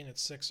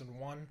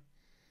 17-6-1,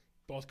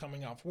 both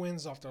coming off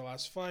wins off their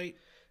last fight.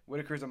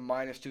 Whittaker's a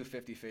minus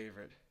 250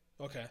 favorite.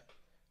 Okay.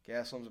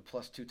 Gastelum's a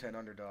plus 210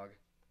 underdog.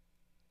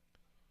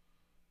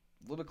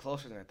 A little bit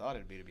closer than I thought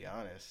it'd be, to be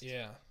honest.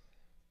 Yeah.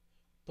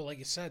 But like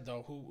you said,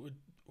 though,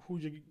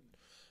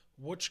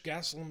 which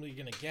Gastelum are you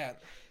gonna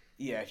get?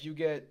 Yeah, if you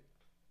get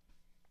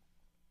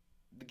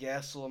the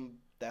Gastelum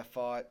that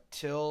fought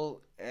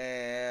Till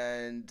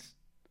and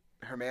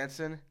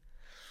Hermanson,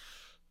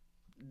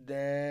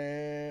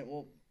 then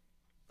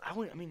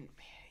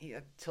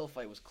that Till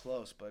fight was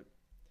close, but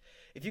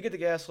if you get the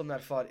Gastelum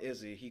that fought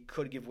Izzy, he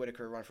could give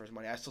Whittaker a run for his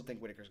money. I still think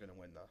Whittaker's gonna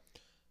win though.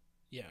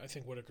 Yeah, I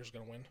think Whittaker's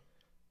gonna win.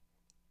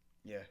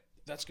 Yeah,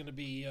 that's gonna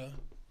be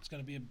it's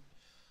gonna be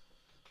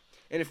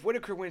and if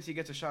Whittaker wins, he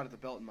gets a shot at the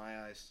belt in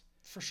my eyes.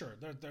 For sure,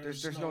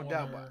 there's no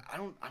doubt. But I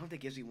don't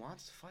think Izzy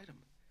wants to fight him.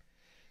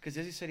 Because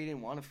Izzy said he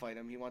didn't want to fight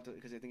him. He wanted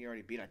because I think he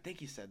already beat him. I think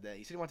he said that.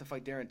 He said he wanted to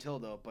fight Darren Till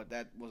though, but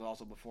that was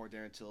also before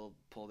Darren Till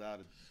pulled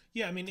out.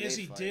 Yeah, I mean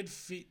Izzy did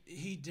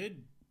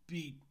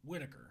beat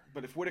Whittaker.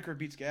 But if Whittaker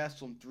beats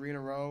Gastelum 3 in a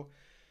row,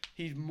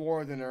 he's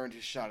more than earned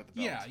his shot at the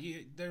belt. Yeah,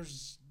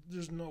 there's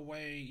no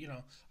way.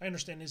 I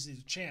understand Izzy's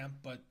the champ,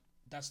 but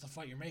that's the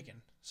fight you're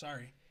making.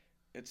 Sorry.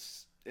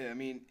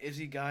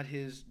 Izzy got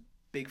his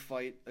big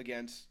fight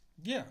against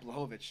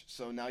Blachowicz,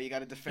 so now you got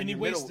to defend. And he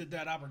your wasted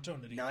that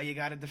opportunity. Now you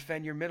got to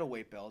defend your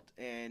middleweight belt,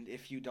 and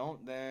if you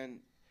don't,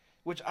 then,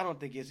 which I don't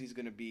think Izzy's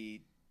going to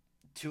be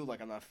too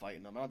I'm not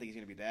fighting him. I don't think he's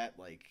going to be that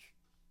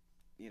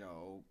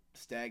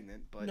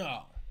stagnant. But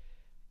no.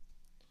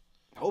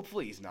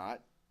 Hopefully he's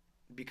not,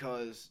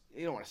 because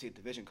you don't want to see a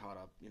division caught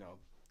up.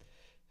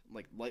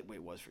 Like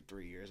lightweight was for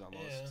 3 years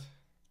almost. Yeah.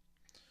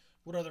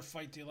 What other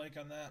fight do you like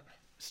on that?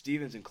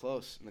 Stevens and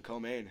Close in the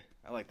co-main.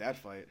 I like that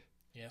fight.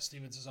 Yeah,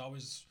 Stevens is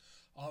always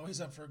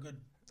up for a good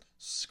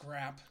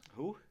scrap.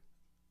 Who?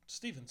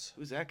 Stevens.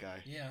 Who's that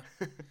guy? Yeah.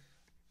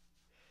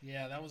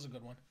 Yeah, that was a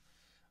good one.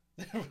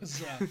 There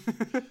was.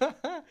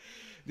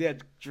 Yeah,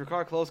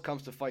 Drakkar Close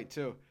comes to fight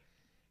too,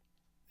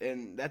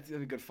 and that's a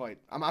good fight.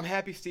 I'm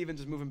happy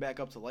Stevens is moving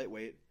back up to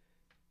lightweight,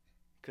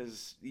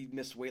 because he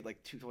missed weight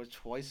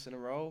twice in a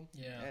row.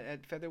 Yeah.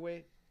 At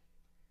featherweight.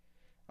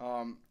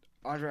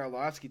 Andrei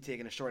Arlovsky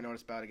taking a short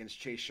notice bout against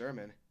Chase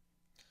Sherman.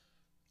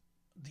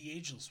 The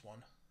ageless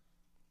one.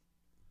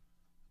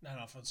 I don't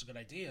know if that's a good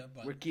idea,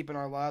 but we're keeping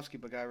Arlovsky,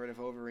 but got rid of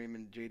Overeem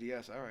and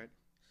JDS. All right.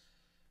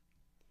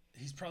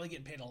 He's probably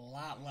getting paid a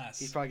lot less.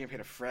 He's probably getting paid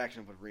a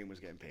fraction of what Reem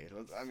was getting paid.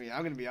 I'm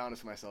going to be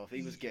honest with myself.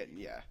 He was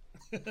getting,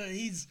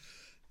 he's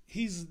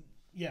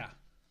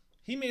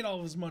he made all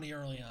of his money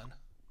early on.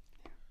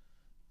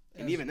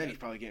 And even then, he's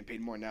probably getting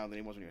paid more now than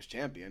he was when he was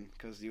champion,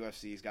 because the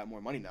UFC's got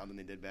more money now than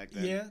they did back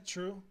then. Yeah,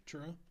 true.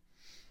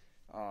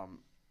 Yeah,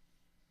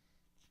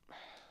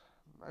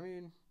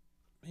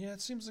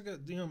 it seems like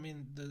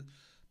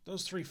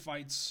those 3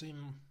 fights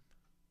seem.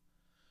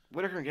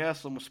 Whittaker and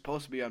Gastelum was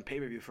supposed to be on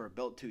pay-per-view for a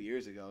belt 2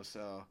 years ago,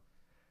 so.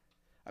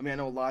 I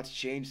know a lot's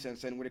changed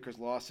since then. Whittaker's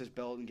lost his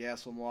belt and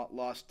Gastelum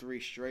lost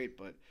 3 straight,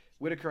 but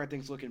Whittaker, I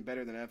think, is looking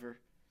better than ever.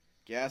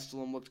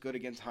 Gastelum looked good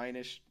against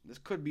Heinisch. This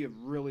could be a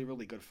really,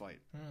 really good fight.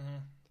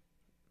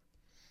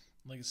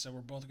 Mm-hmm. Like I said,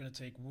 we're both going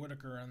to take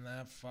Whittaker on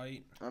that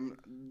fight.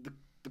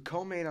 The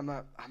co-main, I don't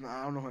know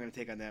who I'm going to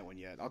take on that one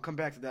yet. I'll come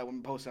back to that one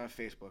and post it on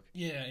Facebook.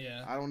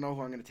 Yeah. I don't know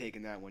who I'm going to take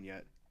in that one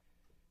yet.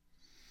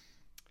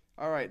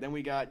 All right, then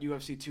we got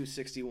UFC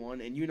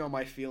 261, and you know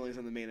my feelings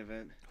on the main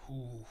event.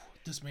 Ooh,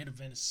 this main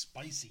event is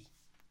spicy.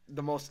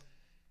 The most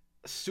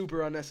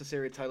super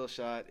unnecessary title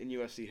shot in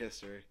UFC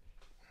history.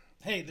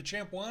 Hey, the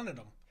champ wanted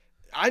him.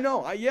 I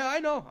know. I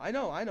know.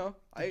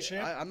 I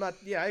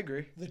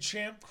agree. The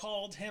champ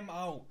called him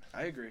out.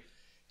 I agree.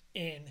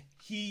 And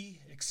he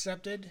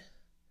accepted,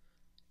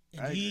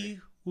 and he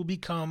will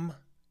become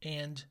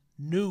and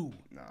new.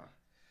 Nah.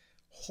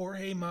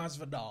 Jorge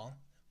Masvidal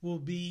will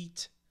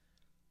beat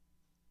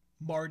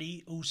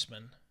Marty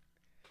Usman.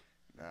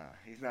 Nah,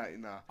 he's not.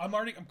 Nah. I'm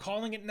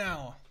calling it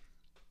now.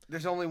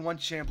 There's only one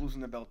champ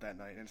losing the belt that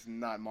night, and it's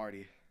not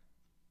Marty.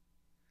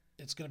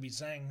 It's going to be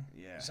Zhang.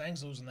 Yeah.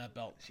 Zhang's losing that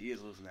belt. She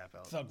is losing that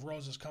belt. Thug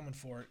Rose is coming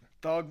for it.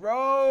 Thug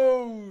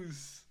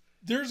Rose!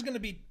 There's going to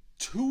be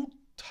 2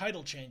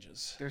 title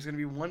changes. There's going to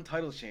be 1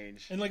 title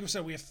change. And like we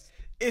said, we have...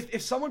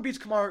 If someone beats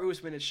Kamaru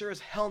Usman, it's sure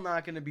as hell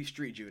not going to be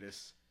Street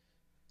Judas.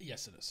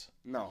 Yes, it is.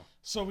 No.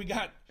 So we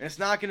got And it's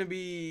not going to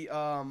be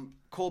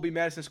Colby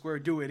Madison Square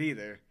Do It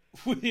either.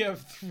 we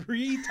have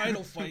 3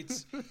 title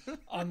fights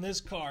on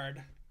this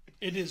card.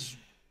 It is.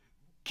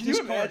 Can this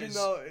you card imagine, is-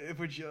 though, if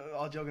we're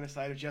all joking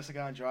aside, if Jessica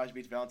Andrade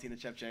beats Valentina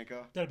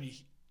Shevchenko? That'd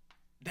be.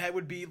 That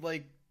would be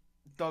like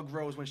Doug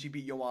Rose when she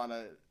beat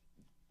Joanna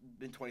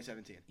in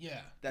 2017.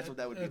 Yeah. That's what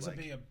that would be That's like.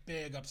 be a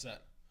big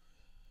upset.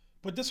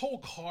 But this whole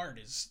card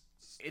is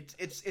It's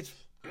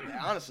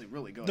honestly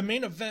really good. the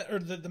main event or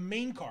the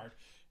main card.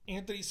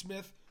 Anthony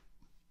Smith,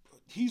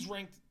 he's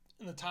ranked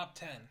in the top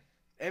 10.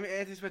 I mean,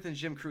 Anthony Smith and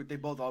Jim Crute, they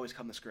both always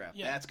come to scrap.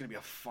 Yeah. That's going to be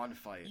a fun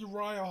fight.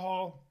 Uriah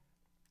Hall,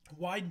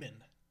 Weidman,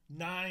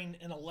 9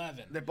 and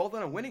 11. They're both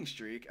on a winning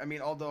streak. I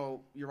mean,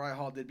 although Uriah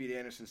Hall did beat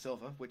Anderson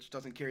Silva, which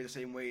doesn't carry the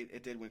same weight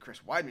it did when Chris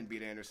Weidman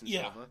beat Anderson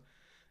Yeah. Silva.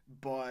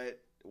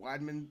 But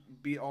Weidman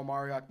beat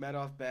Omari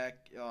Akhmedov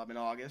back in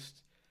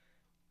August.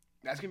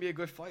 That's going to be a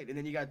good fight. And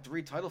then you got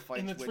 3 title fights.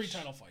 In the 3 which,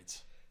 title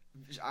fights.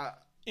 I,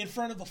 In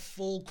front of the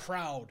full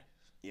crowd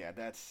yeah,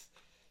 that's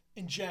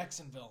in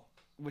Jacksonville.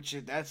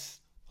 that's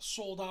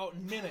Sold out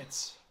in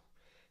minutes.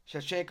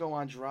 Shevchenko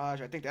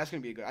Andrade. I think that's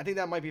going to be good. I think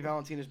that might be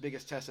Valentina's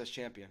biggest test as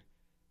champion.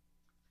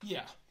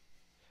 Yeah.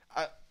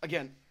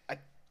 Again, I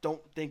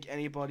don't think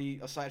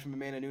anybody aside from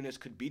Amanda Nunes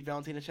could beat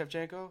Valentina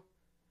Shevchenko,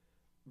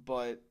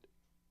 but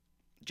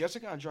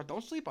Jessica Andrade,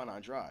 don't sleep on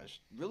Andrade.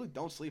 Really,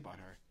 don't sleep on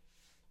her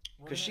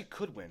because she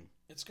could win.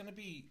 It's going to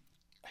be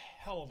a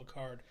hell of a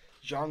card.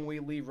 Zhang Wei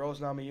Li, Rose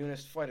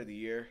Namajunas, fight of the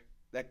year.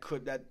 That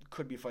could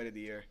be fight of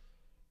the year.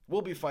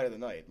 Will be fight of the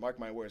night. Mark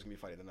my words, gonna be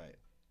fight of the night.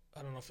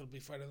 I don't know if it'll be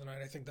fight of the night.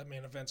 I think that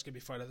main event's going to be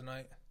fight of the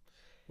night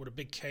with a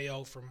big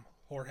KO from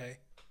Jorge.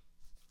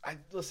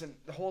 Listen.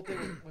 The whole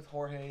thing with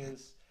Jorge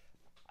is,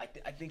 I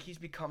think he's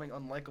becoming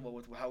unlikable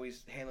with how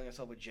he's handling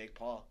himself with Jake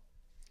Paul.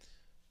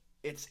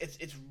 It's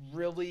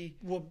really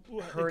Well,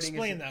 hurting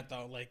explain his- that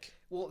though. Like,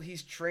 well.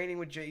 He's training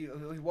with He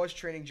was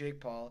training Jake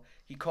Paul.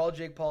 He called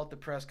Jake Paul at the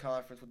press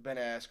conference with Ben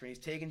Askren. He's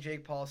taking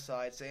Jake Paul's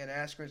side, saying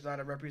Askren's not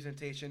a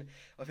representation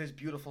of his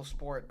beautiful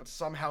sport, but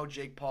somehow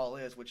Jake Paul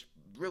is, which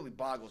really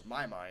boggles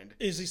my mind.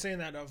 is he saying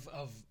that of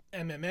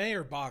MMA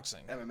or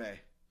boxing? MMA.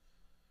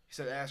 He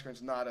said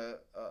Askren's not a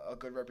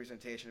good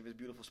representation of his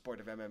beautiful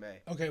sport of MMA.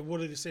 Okay, what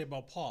did he say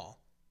about Paul?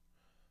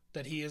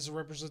 That he is a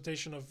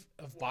representation of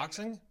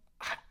boxing?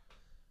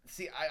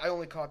 See, I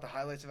only caught the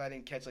highlights of it. I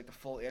didn't catch like the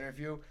full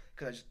interview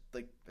because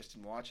I just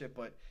didn't watch it.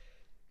 But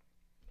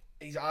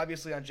he's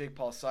obviously on Jake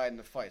Paul's side in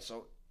the fight.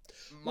 So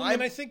Well,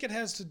 and I think it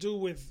has to do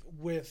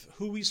with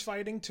who he's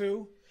fighting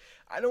too.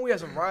 I know he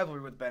has a rivalry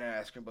with Ben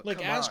Askren, but Like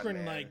come on, Askren,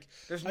 man. like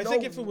There's I no,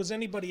 think if it was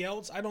anybody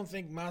else, I don't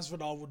think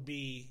Masvidal would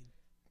be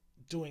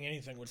doing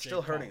anything with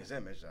still Jake hurting Paul. his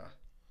image though.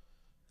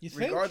 You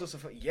think? Regardless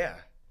of yeah.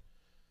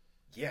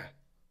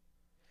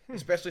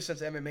 Especially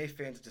since MMA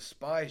fans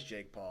despise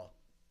Jake Paul.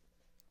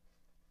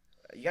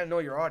 You gotta know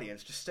your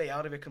audience. Just stay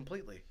out of it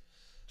completely.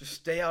 Just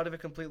stay out of it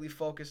completely.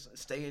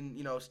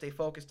 Stay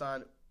focused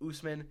on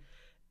Usman,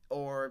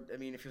 or I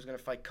mean, if he was gonna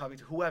fight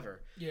Covington,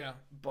 whoever. Yeah.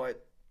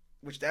 But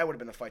which that would have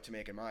been the fight to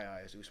make in my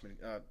eyes, Usman,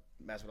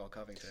 Masvidal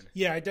Covington.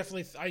 Yeah, I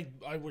definitely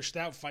I wish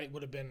that fight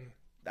would have been,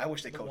 I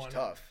wish they The coached one.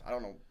 Tough. I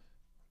don't know,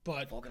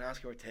 but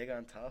Volkanovski Ortega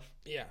on Tough.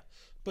 yeah.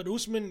 But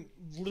Usman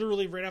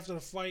literally right after the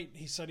fight,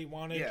 he said he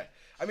wanted. Yeah,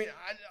 I mean,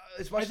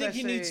 as much I think as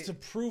he say, needs to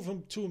prove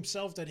to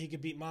himself that he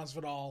could beat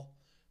Masvidal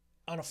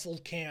on a full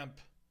camp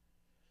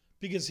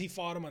because he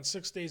fought him on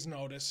 6 days'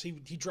 notice. He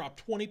dropped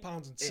 20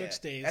 pounds in 6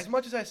 days, As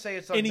much as I say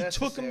it's and he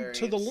unnecessary, took him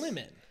to the it's-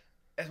 limit.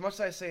 As much as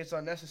I say it's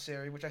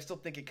unnecessary, which I still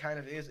think it kind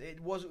of is, it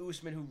was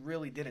Usman who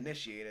really did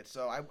initiate it.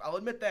 So I'll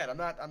admit that. I'm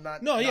not.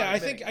 No, not yeah, I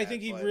admitting think that,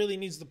 he but- really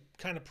needs to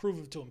kind of prove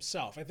it to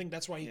himself. I think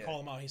that's why he Yeah.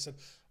 called him out. He said,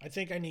 "I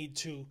think I need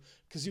to,"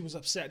 because he was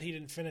upset he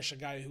didn't finish a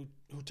guy who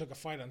took a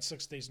fight on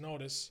 6 days'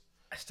 notice.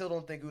 I still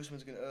don't think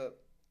Usman's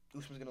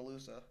gonna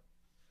lose though.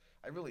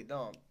 I really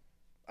don't.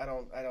 I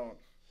don't. I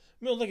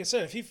mean, like I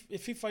said,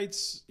 if he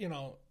fights,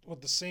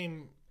 with the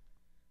same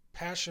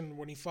passion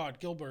when he fought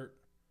Gilbert,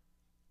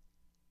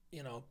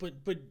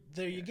 but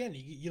there again,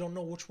 you don't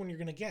know which one you're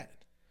gonna get.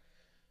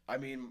 I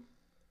mean,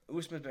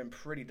 Usman's been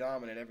pretty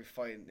dominant every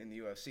fight in the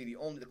UFC.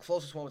 The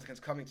closest one was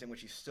against Covington,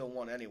 which he still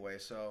won anyway.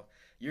 So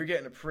you're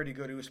getting a pretty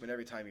good Usman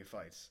every time he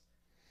fights.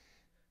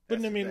 But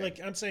That's I the mean, thing. like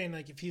I'm saying,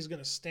 like if he's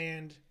gonna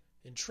stand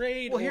and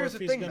trade, Well, or here's if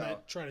the he's thing, gonna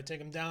though. try to take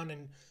him down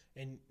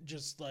and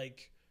just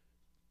like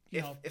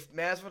If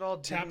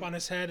Masvidal tap didn't- on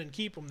his head and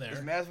keep him If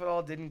there.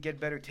 Masvidal didn't get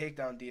better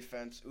takedown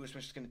defense,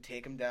 Usman's just going to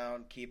take him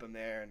down, keep him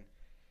there, and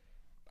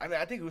I mean,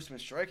 I think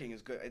Usman's striking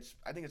is good.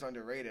 I think it's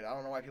underrated. I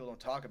don't know why people don't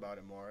talk about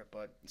it more,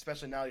 but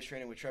especially now he's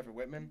training with Trevor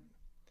Whitman.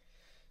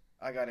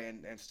 I got to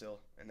end still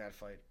in that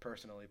fight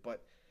personally,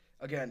 but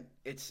again,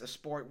 it's a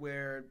sport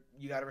where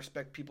you got to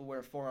respect people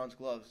wearing 4-ounce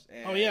gloves.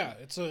 And Oh yeah,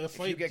 it's a if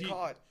fight. you get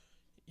caught,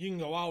 You can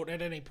go out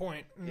at any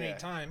point, any Yeah.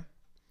 time.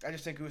 I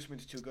just think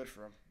Usman's too good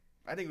for him.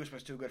 I think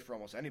Usman's too good for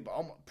almost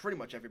anybody, pretty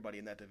much everybody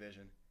in that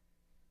division.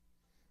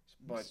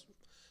 But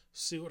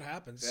See what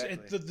happens.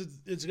 Exactly.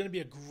 It's going to be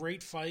a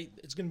great fight.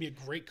 It's going to be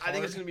a great card. I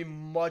think it's going to be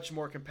much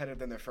more competitive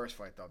than their first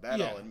fight, though. That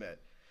Yeah. I'll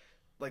admit.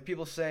 like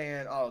people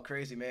saying, "Oh,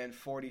 crazy man,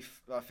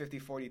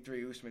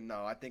 50-43 Usman."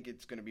 No, I think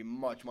it's going to be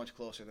much much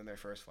closer than their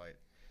first fight.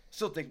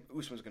 Still think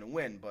Usman's going to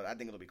win, but I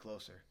think it'll be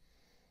closer.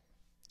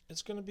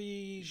 It's gonna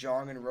be.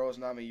 Zhang and Rose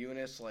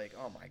Namajunas, like,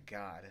 oh my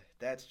god,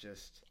 that's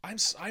just. I'm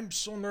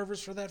so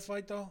nervous for that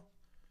fight though.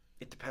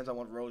 It depends on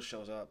what Rose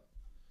shows up.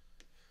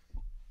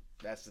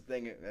 That's the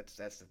thing. That's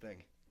the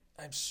thing.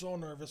 I'm so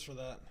nervous for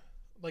that.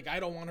 Like, I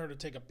don't want her to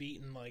take a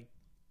beating. Like,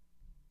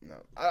 No,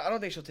 I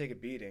don't think she'll take a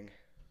beating.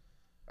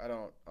 I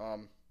don't.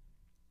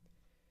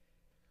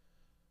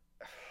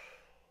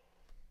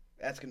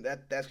 That's gonna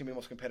be the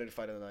most competitive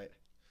fight of the night.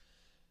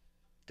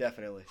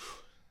 Definitely.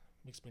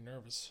 makes me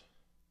nervous.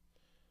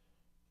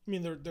 I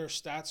mean, their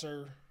stats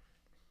are.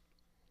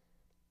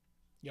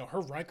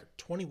 Her record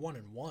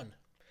 21-1.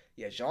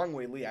 Yeah, Zhang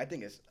Wei Li, I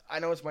think is. I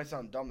know it might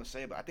sound dumb to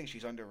say, but I think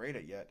she's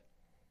underrated yet.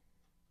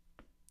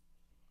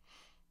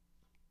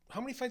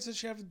 How many fights does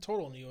she have in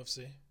total in the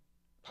UFC?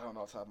 I don't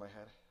know off the top of my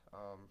head.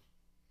 Let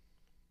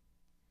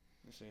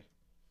me see.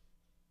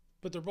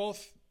 But they're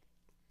both.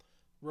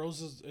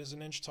 Rose is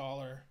an inch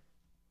taller.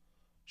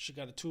 She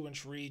got a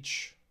 2-inch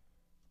reach.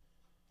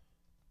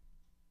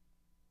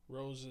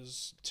 Rose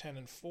is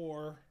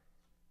 10-4.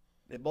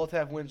 They both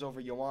have wins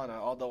over Joanna,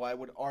 although I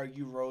would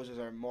argue Rose's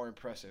are more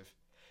impressive.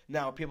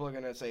 Now, people are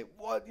going to say,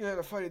 what? You had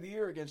a fight of the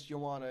year against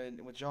Joanna and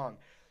with Zhang.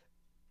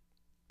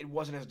 It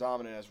wasn't as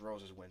dominant as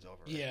Rose's wins over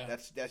her. Yeah.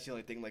 That's the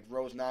only thing. Like,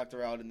 Rose knocked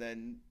her out and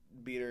then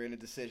beat her in a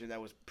decision that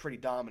was pretty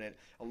dominant.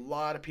 A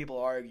lot of people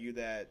argue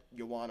that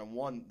Joanna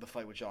won the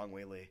fight with Zhang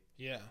Wei Li.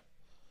 Yeah.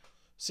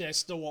 See, I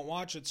still won't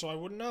watch it, so I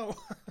wouldn't know.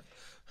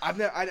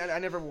 I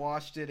never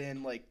watched it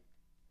and, like,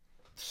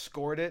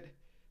 scored it,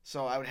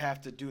 so I would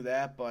have to do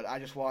that, but I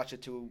just watched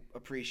it to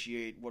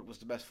appreciate what was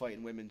the best fight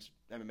in women's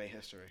MMA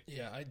history.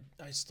 Yeah,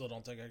 I still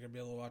don't think I could be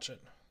able to watch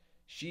it.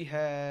 She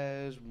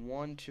has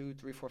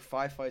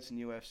 5 fights in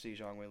the UFC,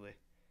 Zhang Wei Li.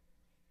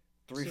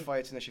 3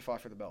 fights, and then she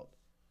fought for the belt.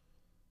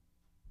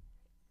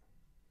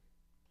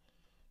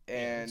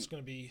 And it's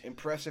going to be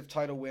impressive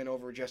title win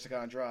over Jessica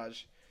Andrade,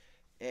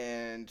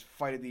 and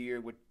fight of the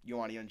year with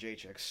Joanna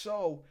Jędrzejczyk.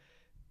 So,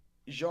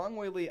 Zhang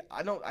Wei Li,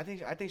 I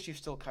think she's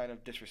still kind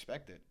of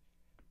disrespected.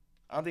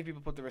 I don't think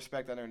people put the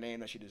respect on her name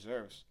that she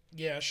deserves.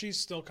 Yeah, she's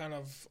still kind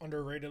of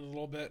underrated a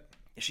little bit.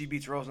 If she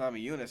beats Rose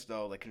Namajunas,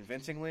 though, like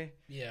convincingly,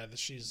 Yeah,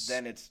 she's.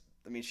 then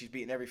she's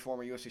beaten every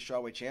former UFC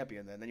strawweight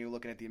champion. Then you're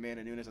looking at the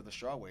Amanda Nunes of the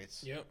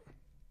strawweights. Yep.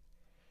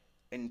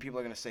 And people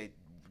are going to say,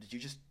 did you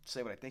just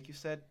say what I think you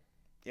said?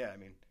 Yeah, I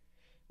mean,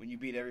 when you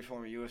beat every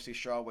former UFC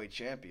strawweight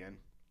champion,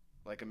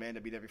 like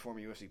Amanda beat every former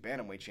UFC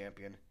bantamweight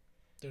champion.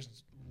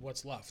 There's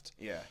what's left.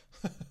 Yeah.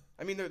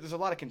 I mean, there's a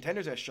lot of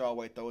contenders at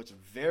strawweight, though. It's a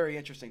very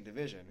interesting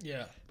division.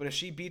 Yeah. But if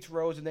she beats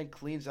Rose and then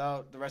cleans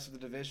out the rest of the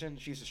division,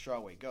 she's a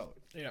strawweight GOAT.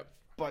 Yep.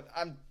 But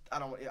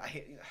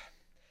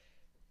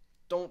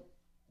don't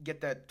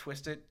get that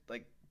twisted,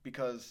 like,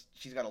 because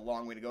she's got a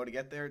long way to go to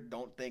get there.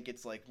 Don't think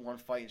it's like one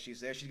fight and she's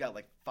there. She's got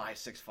like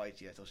 5-6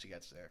 fights yet till she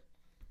gets there.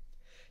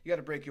 You got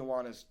to break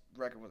Joanna's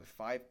record with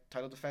 5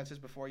 title defenses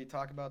before you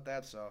talk about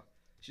that. So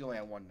she's only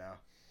at 1 now.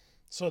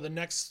 So the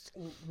next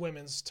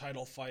women's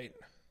title fight.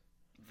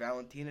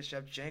 Valentina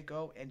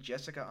Shevchenko and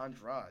Jessica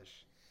Andrade.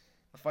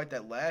 A fight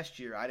that last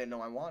year I didn't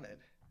know I wanted.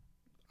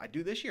 I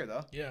do this year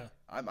though. Yeah.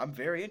 I'm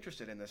very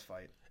interested in this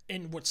fight.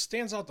 And what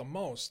stands out the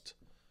most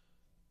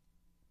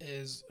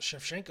is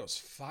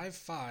Shevchenko's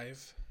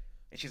 5'5",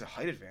 And she's a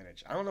height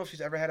advantage. I don't know if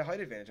she's ever had a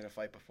height advantage in a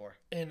fight before.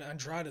 and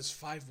Andrade is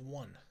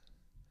 5'1".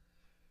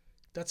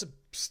 That's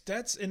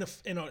in an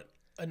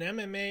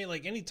MMA,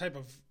 like any type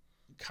of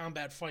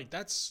combat fight.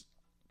 That's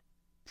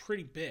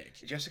pretty big.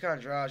 Jessica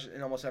Andrade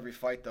in almost every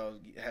fight though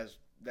has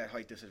that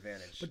height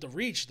disadvantage. But the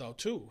reach though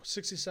too,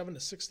 67 to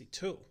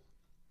 62.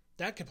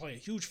 That can play a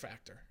huge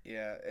factor.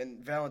 Yeah, and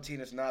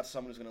Valentina's not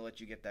someone who's going to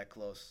let you get that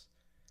close.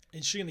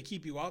 Is she going to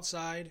keep you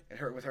outside?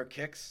 And with her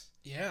kicks,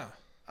 Yeah.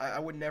 I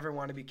would never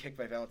want to be kicked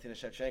by Valentina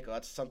Shevchenko.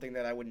 That's something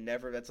that I would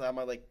never. That's on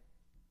my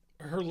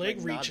Her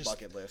leg reach is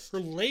non-bucket list. Her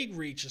leg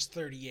reach is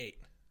 38.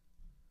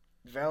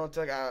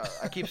 Valentina,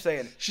 I keep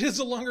saying. She has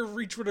a longer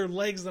reach with her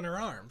legs than her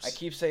arms. I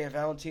keep saying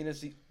Valentina's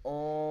the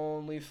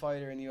only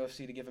fighter in the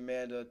UFC to give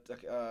Amanda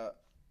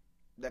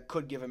that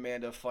could give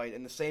Amanda a fight,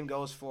 and the same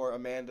goes for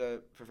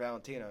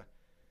Valentina.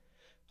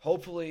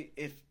 Hopefully,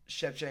 if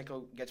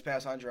Shevchenko gets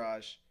past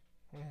Andrade,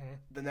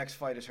 the next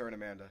fight is her and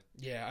Amanda.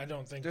 Yeah, I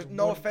don't think. There's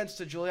no offense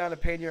to Juliana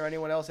Pena or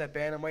anyone else at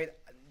bantamweight.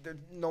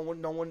 No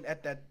one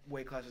at that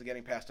weight class is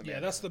getting past Amanda. Yeah,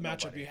 that's the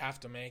matchup Nobody. you have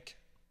to make.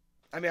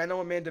 I mean, I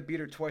know Amanda beat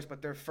her twice,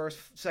 but their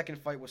second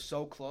fight was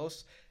so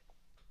close,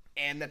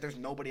 and that there's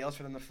nobody else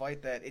for them to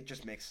fight that it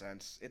just makes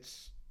sense.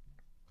 It's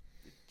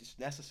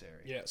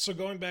necessary. Yeah. So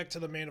going back to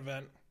the main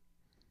event,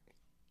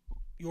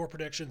 your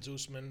predictions,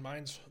 Usman.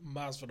 Mine's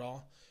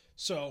Masvidal.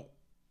 So,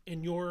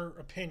 in your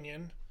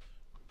opinion,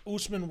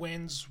 Usman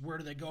wins. Where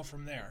do they go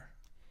from there?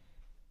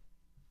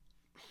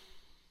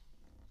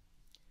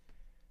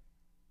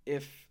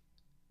 If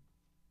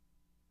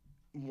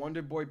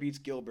Wonder Boy beats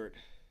Gilbert,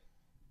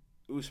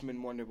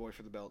 Usman Wonder Boy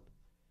for the belt.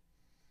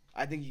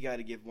 I think you got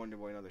to give Wonder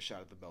Boy another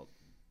shot at the belt.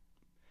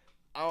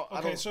 I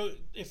Okay, don't, so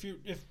if you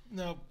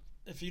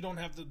don't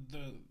have the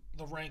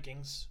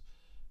rankings,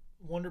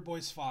 Wonder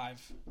Boy's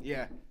 5.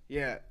 yeah,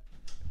 yeah,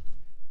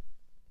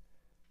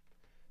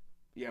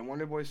 yeah.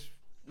 Wonder Boy's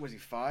was he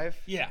 5?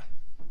 Yeah.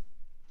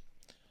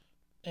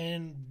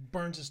 And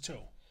Burns is 2.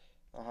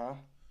 Uh huh.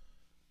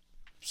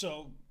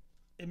 So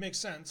it makes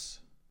sense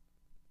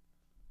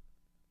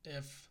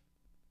if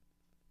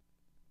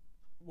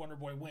Wonder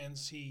Boy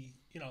wins.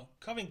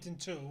 Covington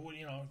too.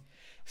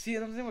 See,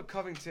 another thing with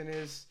Covington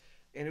is,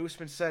 and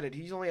Usman said it,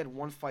 he's only had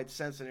one fight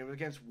since, and it was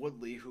against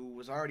Woodley, who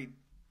was already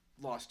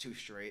lost 2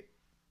 straight.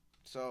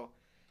 So,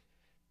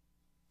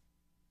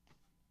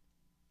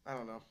 I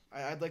don't know.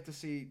 I'd like to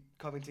see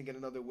Covington get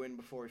another win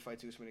before he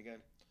fights Usman again.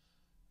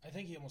 I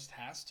think he almost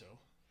has to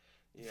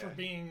Yeah. for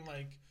being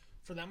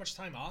for that much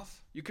time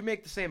off. You can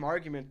make the same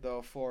argument,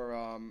 though, for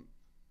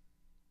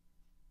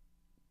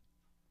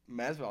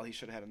Masvidal. He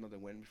should have had another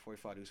win before he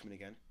fought Usman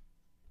again.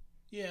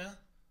 Yeah,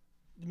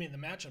 I mean the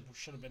matchup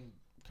should have been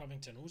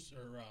Covington or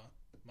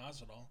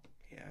Masvidal.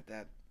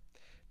 Yeah,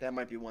 that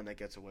might be one that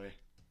gets away.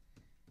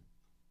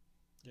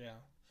 Yeah,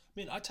 I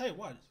mean I tell you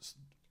what,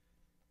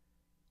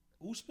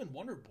 Usman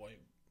Wonder Boy,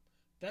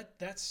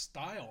 that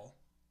style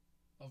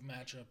of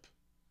matchup.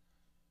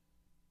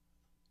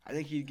 I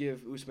think he'd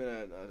give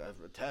Usman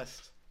a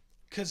test.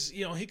 Because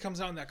he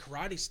comes out in that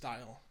karate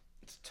style,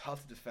 It's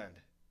tough to defend.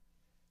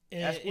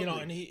 and That's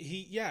Woodley. and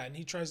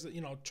he tries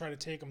to try to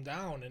take him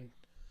down, and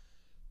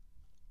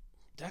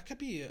that could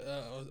be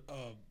a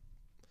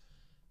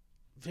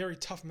very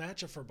tough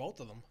matchup for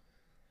both of them.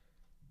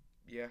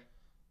 Yeah,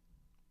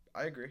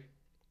 I agree.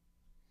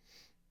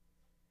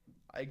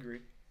 I like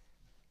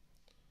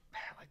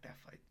that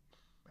fight.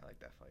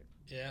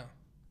 Yeah,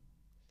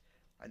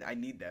 I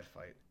need that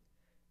fight.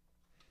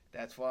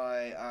 That's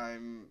why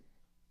I'm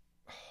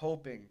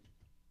hoping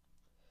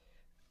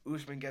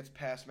Usman gets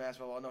past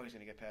Masvidal. I know he's going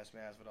to get past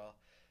Masvidal.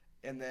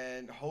 And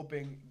then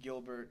hoping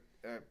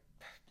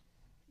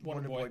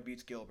Wonder Boy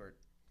beats Gilbert.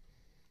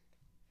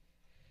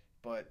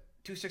 But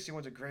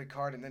 261's a great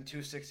card, and then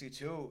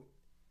 262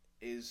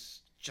 is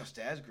just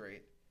as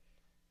great.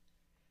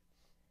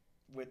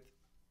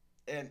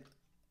 And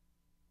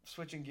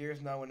switching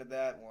gears now into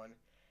that one,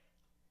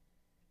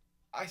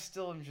 I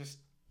still am just,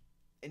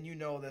 and you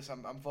know this,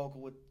 I'm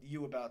vocal with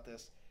you about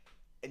this,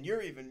 and you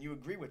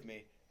agree with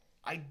me.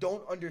 I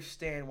don't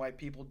understand why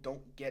people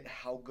don't get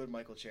how good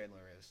Michael Chandler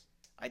is.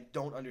 I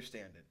don't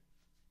understand it.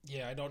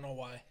 yeah, I don't know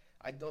why.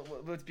 I don't.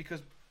 Well, it's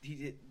because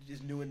he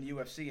is new in the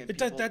UFC, and It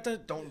people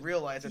that don't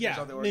realize that Yeah, there's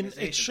other I mean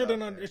organizations. out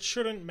there. it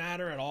shouldn't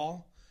matter at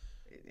all.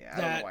 Yeah,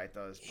 I don't know why it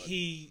does. But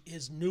He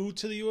is new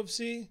to the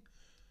UFC,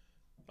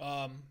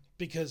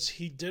 because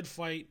he did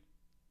fight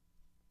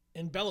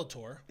in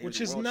Bellator, He was which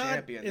a is world not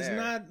champion there.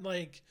 not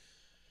like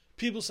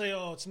people say.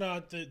 Oh, it's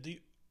not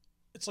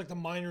it's like the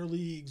minor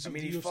leagues. I Of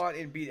mean, the he UFC. fought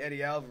and beat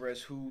Eddie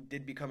Alvarez, who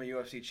did become a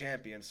UFC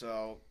champion.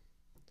 So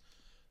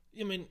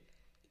I mean,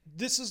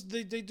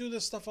 they do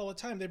this stuff all the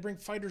time. They bring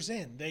fighters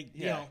in.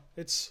 Yeah.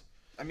 It's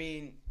I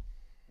mean,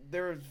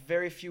 there are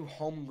very few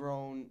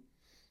homegrown.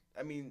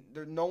 I mean,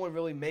 no one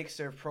really makes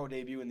their pro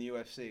debut in the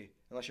UFC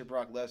unless you're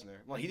Brock Lesnar.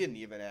 Well, he didn't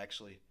even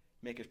actually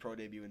make his pro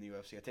debut in the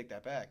UFC. I take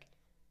that back.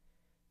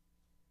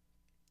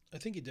 I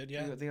think he did. I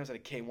Yeah. think it was at a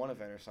K1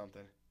 event or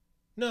something.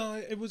 No,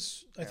 it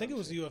was. I Yeah, think it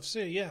was let's the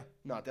UFC. Yeah.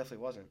 No, it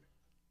definitely wasn't.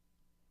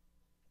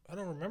 I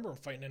don't remember him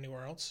fighting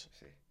anywhere else. Let's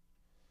see.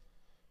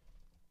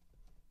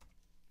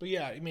 But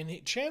yeah, I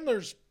mean,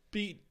 Chandler's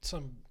beat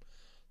some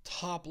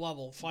top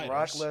level fighters.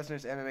 Brock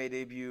Lesnar's MMA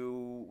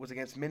debut was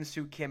against Min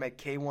Soo Kim at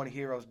K1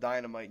 Heroes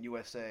Dynamite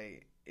USA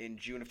in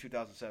June of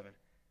 2007.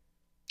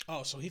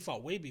 Oh, so he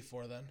fought way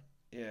before then.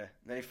 Yeah.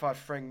 Then he fought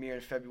Frank Mir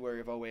in February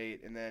of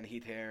 2008, and then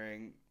Heath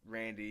Herring,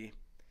 Randy,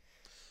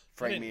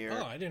 Frank Mir.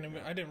 I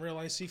didn't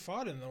realize he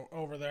fought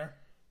over there.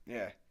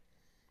 Yeah.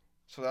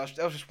 So that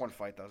was just one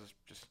fight. That was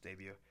just his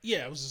debut.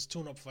 Yeah, it was his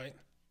tune-up fight.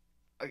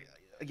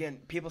 Again,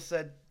 people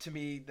said to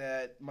me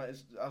that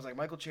I was like,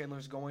 Michael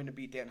Chandler's going to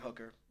beat Dan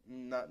Hooker.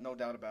 No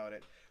doubt about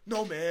it.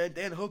 No, man,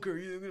 Dan Hooker.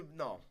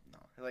 No.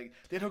 Like,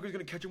 Dan Hooker's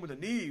going to catch him with a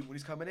knee when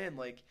he's coming in.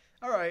 Like,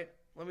 all right,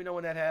 let me know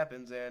when that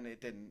happens. And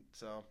it didn't.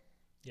 So.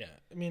 Yeah,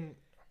 I mean.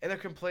 And they're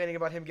complaining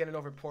about him getting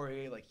over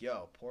Poirier. Like,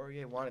 yo,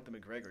 Poirier wanted the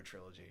McGregor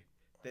trilogy.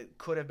 That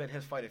could have been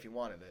his fight if he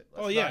wanted it.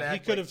 Let's not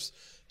act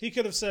He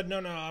could have said no.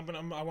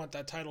 I want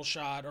that title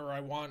shot, or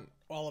I want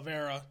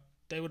Oliveira.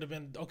 They would have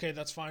been okay.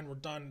 That's fine. We're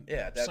done.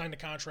 Yeah, sign the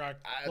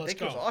contract. I think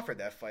he was offered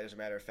that fight, as a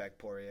matter of fact,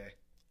 Poirier.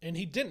 And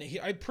he didn't.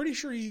 I'm pretty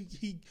sure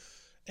he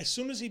as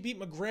soon as he beat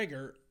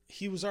McGregor,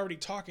 he was already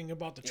talking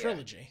about the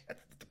trilogy. At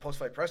the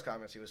post-fight press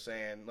conference, he was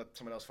saying, let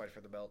someone else fight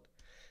for the belt.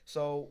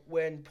 So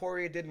when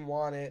Poirier didn't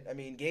want it, I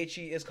mean,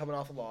 Gaethje is coming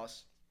off a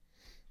loss.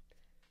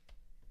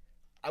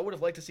 I would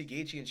have liked to see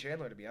Gaethje and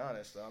Chandler, to be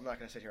honest. Though. I'm not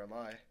going to sit here and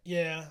lie.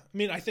 Yeah, I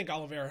mean, I think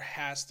Oliveira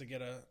has to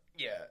get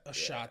a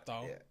shot,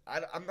 though. Yeah.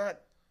 I'm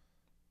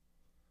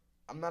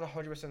not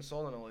 100%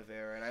 sold on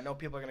Oliveira, and I know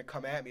people are going to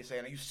come at me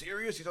saying, are you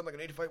serious? He's on like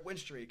an 80-fight win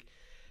streak.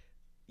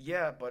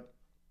 Yeah, but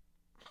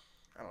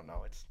I don't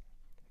know.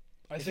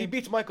 If he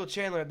beats Michael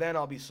Chandler, then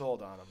I'll be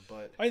sold on him.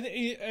 But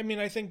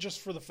I think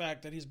just for the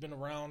fact that he's been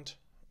around.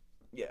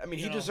 yeah, I mean,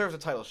 he deserves a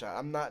title shot.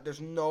 I'm not.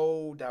 There's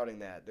no doubting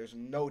that. There's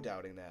no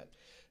doubting that.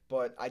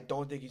 But I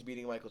don't think he's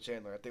beating Michael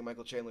Chandler. I think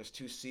Michael Chandler's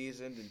too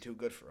seasoned and too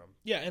good for him.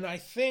 Yeah, and I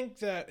think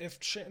that if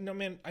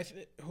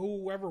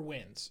whoever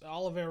wins,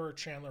 Oliveira or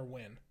Chandler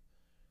win,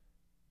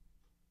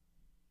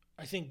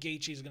 I think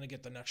Gaethje's going to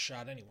get the next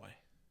shot anyway.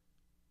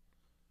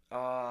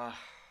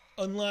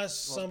 Unless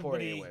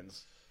somebody Poirier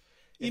wins.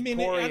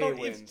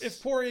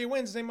 If Poirier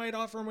wins, they might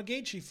offer him a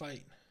Gaethje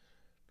fight.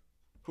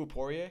 Who,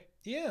 Poirier?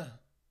 Yeah.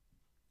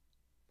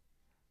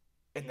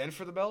 And then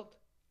for the belt?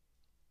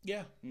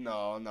 Yeah.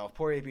 No. If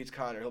Poirier beats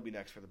Conor, he'll be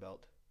next for the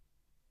belt.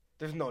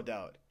 There's no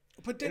doubt.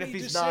 But then if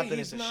he's not, then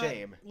it's a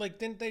shame. Like,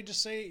 didn't they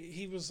just say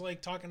he was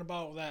like talking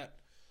about that?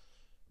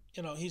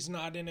 He's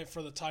not in it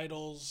for the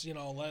titles.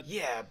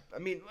 Yeah, I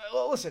mean,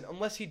 well, listen.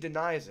 Unless he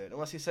denies it,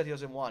 unless he said he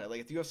doesn't want it.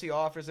 Like if the UFC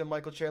offers him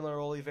Michael Chandler or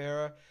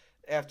Oliveira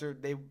after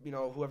they,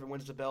 whoever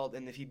wins the belt,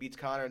 and if he beats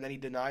Conor and then he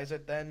denies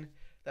it, then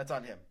that's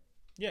on him.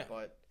 Yeah.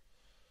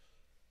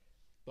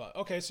 But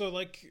okay, so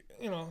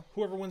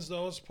whoever wins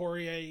those,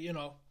 Poirier,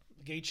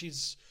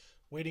 Gaethje's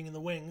waiting in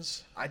the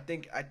wings. I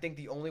think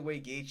the only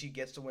way Gaethje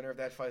gets the winner of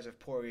that fight is if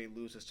Poirier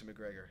loses to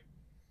McGregor.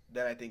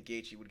 Then I think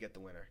Gaethje would get the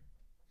winner.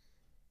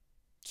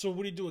 So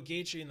what do you do with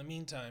Gaethje in the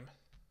meantime?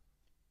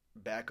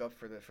 Back up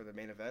for the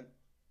main event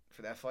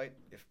for that fight.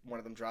 If one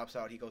of them drops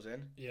out, he goes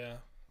in. Yeah,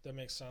 that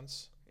makes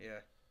sense. Yeah.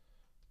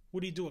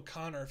 What do you do with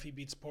Conor if he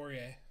beats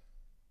Poirier?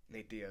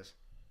 Nate Diaz.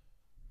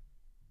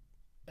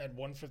 At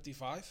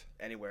 155?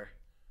 Anywhere.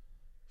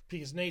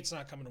 Because Nate's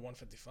not coming to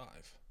 155.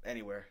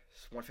 Anywhere.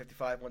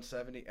 155,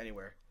 170,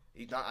 anywhere.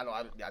 He's not.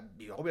 I hope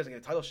he doesn't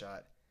get a title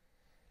shot.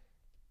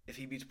 If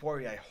he beats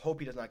Poirier, I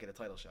hope he does not get a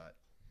title shot.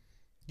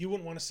 You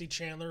wouldn't want to see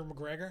Chandler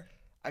McGregor?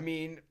 I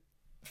mean,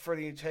 for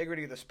the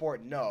integrity of the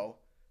sport, no.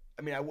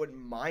 I mean, I wouldn't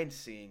mind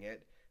seeing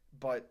it,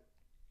 but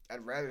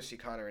I'd rather see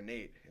Conor and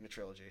Nate in the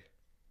trilogy.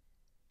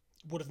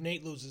 What if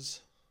Nate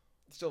loses?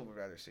 Still would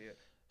rather see it,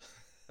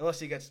 unless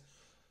he gets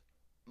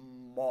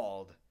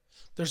mauled.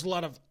 There's a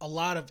lot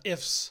of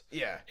ifs.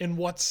 Yeah. In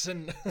what's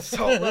and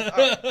So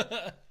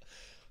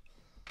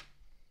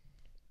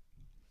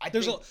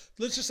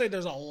let's just say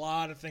there's a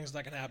lot of things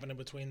that can happen in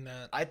between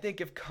that. I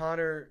think if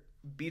Conor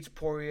beats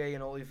Poirier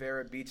and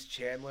Oliveira beats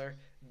Chandler,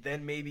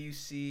 then maybe you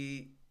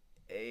see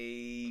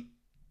a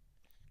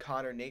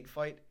Conor Nate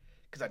fight.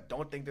 Because I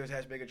don't think there's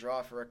as big a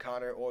draw for a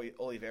Conor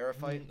Oliveira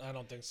fight. I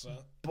don't think so.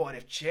 But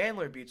if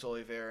Chandler beats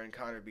Oliveira and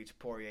Conor beats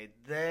Poirier,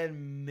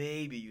 then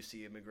maybe you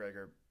see a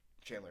McGregor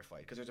Chandler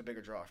fight because there's a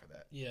bigger draw for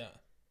that. Yeah.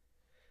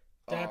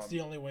 That's the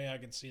only way I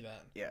can see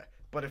that. Yeah.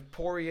 But if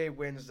Poirier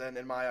wins, then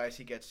in my eyes,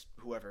 he gets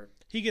whoever.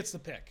 He gets the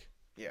pick.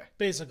 Yeah.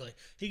 Basically.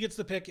 He gets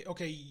the pick.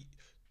 Okay,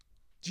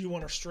 do you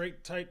want a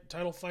straight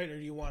title fight or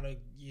do you want a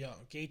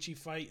Gaethje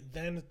fight?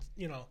 Then,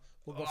 we'll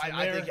go from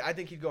there. I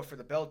think he'd go for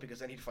the belt because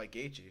then he'd fight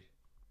Gaethje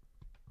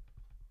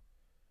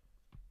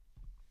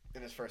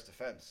in his first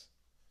defense.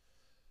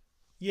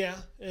 Yeah.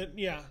 I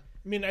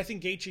mean, I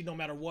think Gaethje, no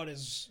matter what,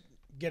 is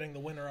getting the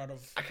winner out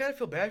of... I kind of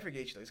feel bad for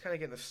Gaethje, though. He's kind of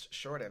getting the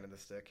short end of the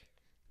stick.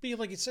 But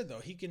like you said, though,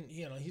 he can,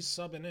 he's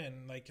subbing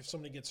in. Like, if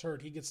somebody gets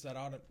hurt, he gets that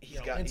out of,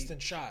 instant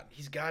shot.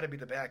 He's got to be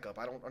the backup.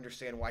 I don't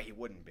understand why he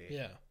wouldn't be.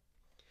 Yeah.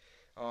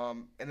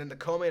 And then the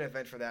co-main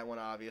event for that one,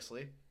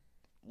 obviously,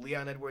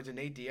 Leon Edwards and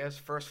Nate Diaz,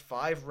 first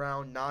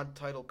 5-round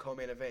non-title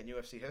co-main event in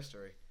UFC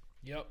history.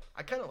 Yep.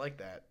 I kind of like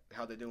that,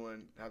 how they're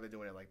doing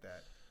it like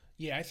that.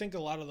 Yeah, I think a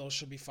lot of those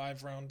should be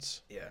 5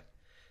 rounds. Yeah,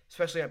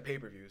 especially on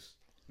pay-per-views.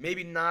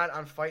 Maybe not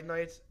on fight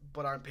nights,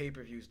 but on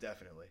pay-per-views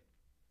definitely.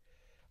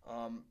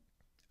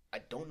 I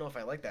don't know if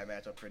I like that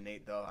matchup for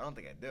Nate, though. I don't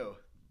think I do.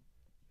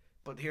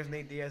 But here's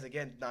Nate Diaz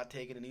again, not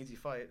taking an easy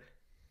fight.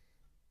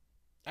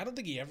 I don't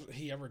think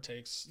he ever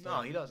takes.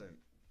 No, he doesn't.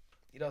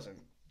 He doesn't.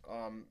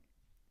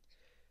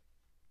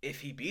 If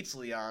he beats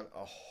Leon,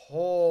 a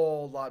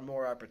whole lot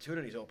more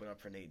opportunities open up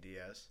for Nate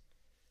Diaz.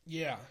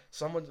 Yeah.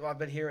 I've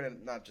been hearing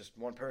it, not just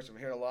one person, I'm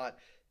hearing a lot.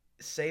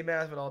 Say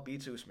Masvidal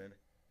beats Usman,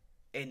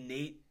 and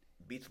Nate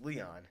beats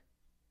Leon.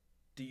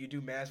 Do you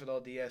do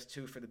Masvidal Diaz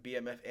 2 for the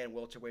BMF and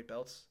welterweight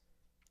belts?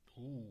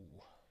 Ooh.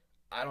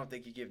 I don't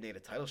think you give Nate a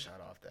title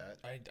shot off that.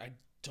 I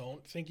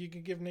don't think you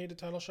could give Nate a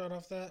title shot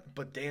off that.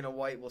 But Dana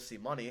White will see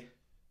money,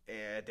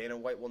 and Dana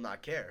White will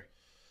not care.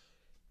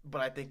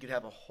 But I think you'd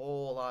have a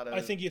whole lot of...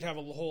 I think you'd have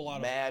a whole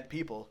lot mad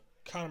people.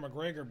 Conor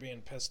McGregor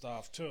being pissed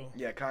off, too.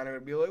 Yeah, Conor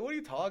would be like, what are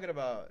you talking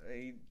about?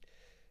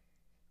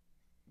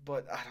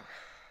 But I don't...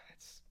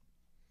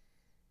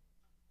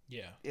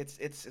 Yeah.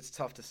 It's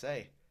tough to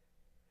say.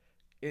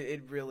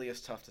 It really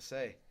is tough to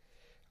say.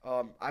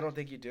 I don't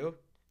think you do.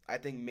 I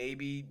think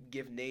maybe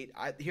give Nate...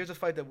 Here's a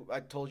fight that I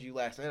told you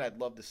last night I'd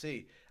love to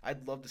see.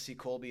 I'd love to see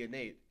Colby and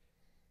Nate.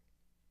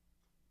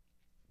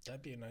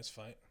 That'd be a nice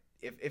fight.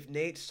 If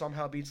Nate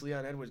somehow beats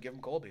Leon Edwards, give him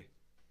Colby.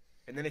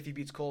 And then if he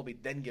beats Colby,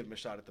 then give him a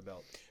shot at the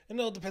belt. And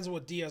it all depends on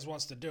what Diaz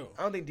wants to do.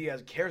 I don't think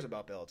Diaz cares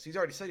about belts. He's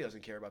already said he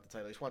doesn't care about the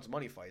title. He just wants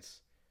money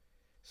fights.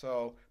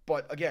 So,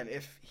 but again,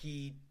 if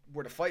he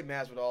were to fight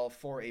Masvidal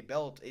for a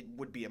belt, it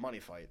would be a money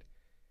fight.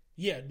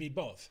 Yeah, it'd be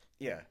both.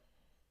 Yeah.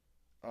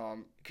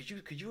 Could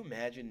you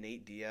imagine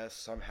Nate Diaz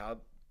somehow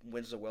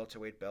wins the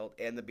welterweight belt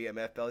and the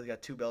BMF belt? He's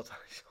got 2 belts on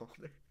his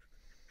shoulder.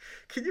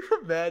 Can you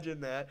imagine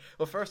that?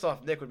 Well, first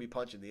off, Nick would be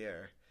punching the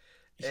air,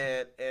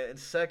 and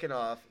second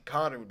off,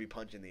 Conor would be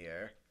punching the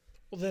air.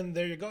 Well, then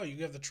there you go.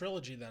 You have the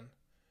trilogy then.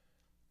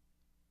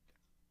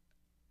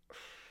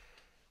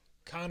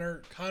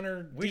 Conor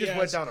We Diaz. just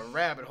went down a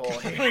rabbit hole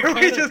here.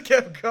 We just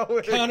kept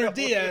going. Conor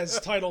Diaz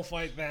title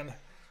fight then.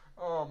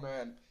 Oh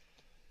man,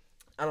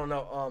 I don't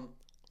know.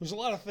 There's a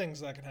lot of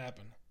things that can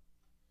happen.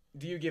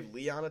 Do you give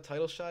Leon a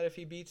title shot if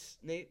he beats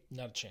Nate?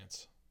 Not a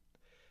chance.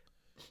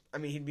 I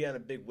mean, he'd be on a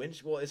big win.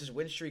 Well, is his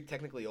win streak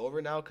technically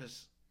over now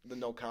because the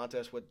no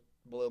contest with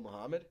Belal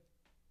Muhammad?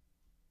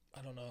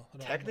 I don't know.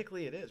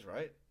 Technically, it is,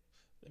 right?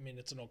 I mean,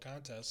 it's a no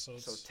contest, so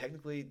So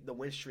technically, the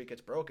win streak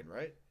gets broken,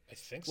 right? I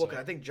think Well, so. 'cause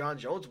I think John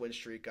Jones' win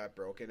streak got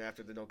broken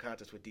after the no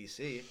contest with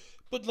DC.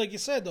 But like you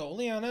said, though,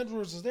 Leon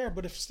Edwards is there.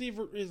 But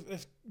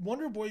if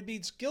Wonder Boy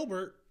beats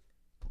Gilbert,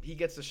 He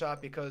gets the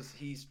shot because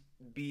he's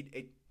beat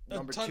a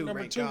number a two number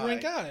ranked 2 guy,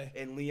 ranked guy.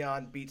 and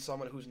Leon beat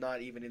someone who's not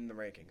even in the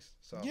rankings.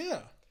 So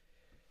Yeah.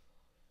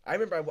 I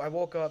remember I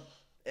woke up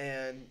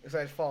and because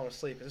I had fallen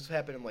asleep. 'Cause this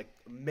happened in like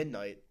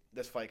midnight.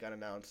 This fight got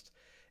announced,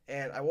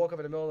 and I woke up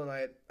in the middle of the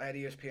night. I had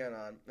ESPN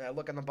on, and I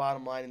look on the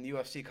bottom line, and the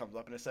UFC comes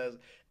up, and it says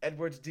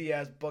Edwards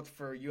Diaz booked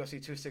for UFC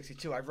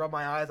 262. I rub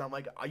my eyes. I'm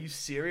like, are you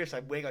serious? I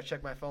wake. I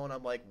check my phone.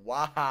 I'm like,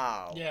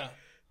 wow. Yeah.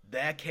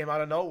 That came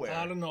out of nowhere.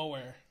 Out of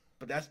nowhere.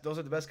 But those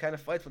are the best kind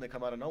of fights when they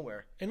come out of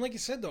nowhere. And like you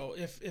said, though,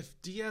 if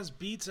Diaz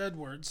beats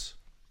Edwards,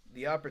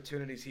 The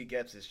opportunities he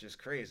gets is just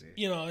crazy.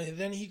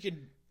 then he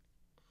could,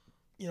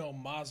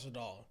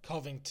 Masvidal,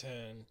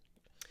 Covington,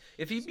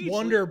 If he beats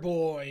Wonder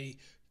Boy,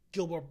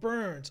 Gilbert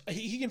Burns.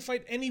 He can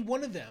fight any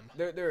one of them.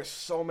 there are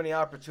so many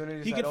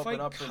opportunities He that could open fight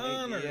up for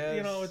Conor, Nate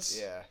Diaz. it's-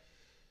 yeah.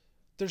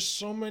 There's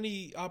so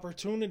many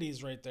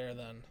opportunities right there.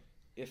 Then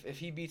If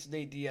he beats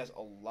Nate Diaz,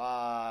 a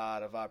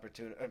lot of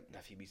opportunity.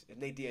 If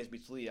Nate Diaz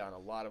beats Leon, a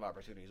lot of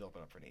opportunities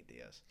open up for Nate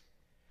Diaz.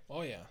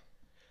 oh yeah,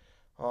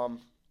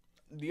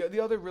 The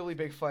other really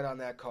big fight on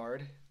that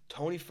card,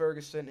 Tony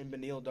Ferguson and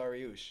Beneil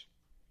Dariush.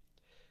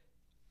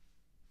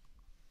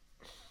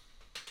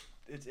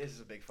 This is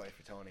a big fight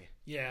for Tony.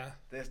 yeah,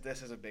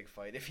 This is a big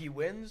fight. If he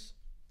wins,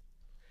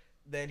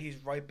 then he's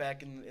right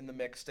back in the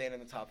mix, staying in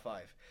the top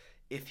 5.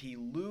 If he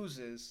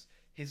loses,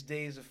 his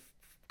days of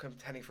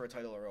contending for a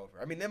title are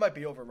over. I mean, they might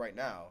be over right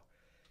now,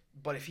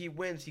 but if he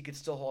wins, he could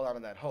still hold on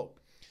to that hope.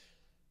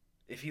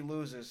 If he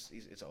loses,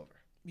 it's over.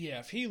 yeah.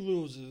 If he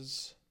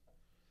loses,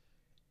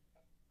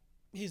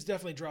 he's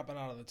definitely dropping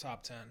out of the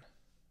top 10.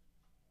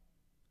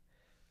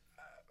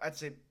 I'd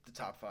say the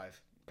top 5.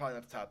 Probably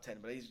not the top 10,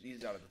 but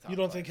he's out of the top You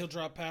don't 5. think he'll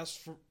drop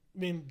past?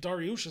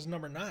 Dariush is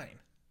number 9.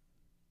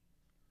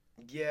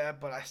 Yeah,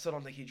 but I still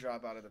don't think he'd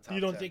drop out of the top 10.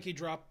 You don't think he'd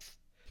drop?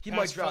 He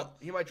past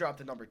might drop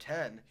to number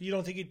 10. You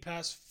don't think he'd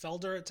pass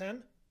Felder at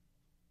 10?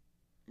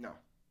 No.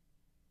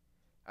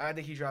 I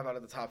think he'd drop out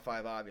of the top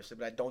 5, obviously,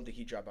 but I don't think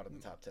he'd drop out of the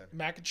top 10.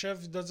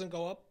 Makachev doesn't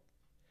go up.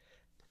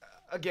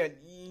 Again,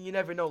 you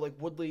never know. Like,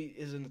 Woodley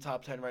is in the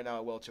top 10 right now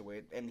at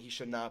welterweight, and he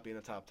should not be in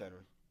the top 10.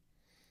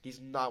 He's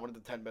not one of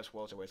the 10 best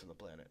welterweights on the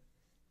planet.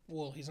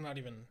 Well, he's not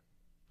even.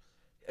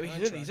 I mean,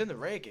 he's in the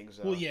rankings,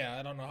 though. Well, yeah,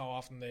 I don't know how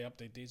often they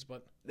update these,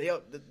 but They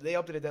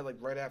updated that, like,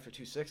 right after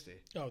 260.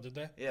 oh, did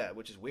they? Yeah,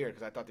 which is weird,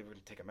 because I thought they were going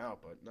to take him out,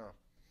 but no.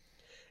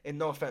 And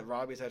no offense,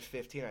 Robbie's at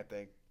 15, I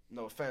think.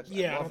 No offense.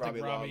 Yeah, I love don't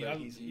think Robbie- Lawler. I-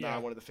 He's yeah.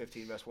 not one of the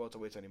 15 best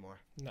welterweights anymore.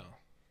 No.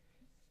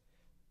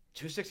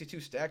 262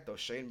 stacked, though.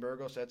 Shane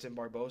Burgos, that's in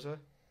Barboza.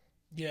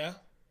 Yeah.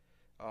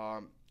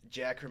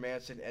 Jack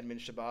Hermanson, Edmund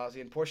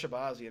Shabazian. Poor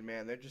Shabazian,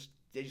 man. They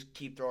just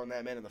keep throwing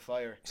that man in the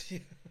fire.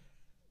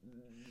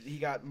 He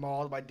got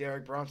mauled by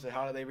Derek Brunson.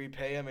 How do they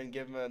repay him and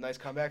give him a nice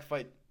comeback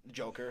fight,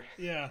 Joker?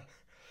 Yeah.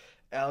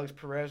 Alex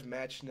Perez,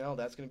 Matt Schnell.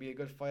 That's going to be a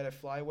good fight at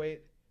flyweight.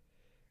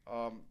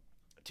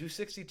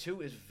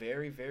 262 is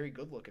very, very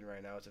good looking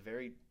right now. It's a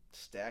very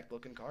stacked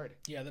looking card.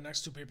 Yeah, the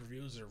next 2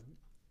 pay-per-views are.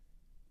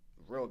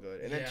 Real good.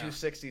 And then Yeah.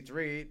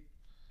 263,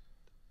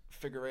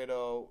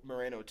 Figueiredo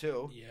Moreno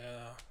 2.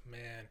 Yeah,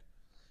 man.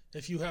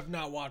 If you have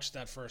not watched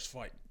that first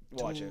fight,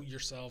 Watch do it.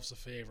 yourselves a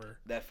favor.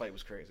 That fight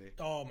was crazy.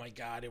 Oh my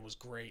God, it was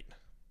great.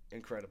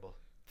 Incredible.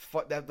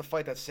 The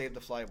fight that saved the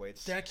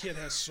flyweights. That kid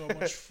has so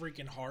much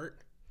freaking heart.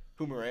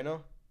 Who,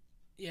 Moreno?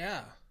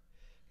 Yeah.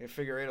 And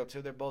Figueiredo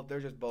too. They're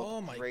just both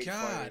Oh my great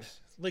God. fighters.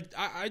 Like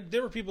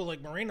there were people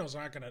like Moreno's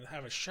not gonna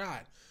have a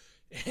shot,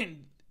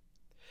 and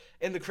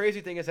And the crazy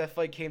thing is that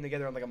fight came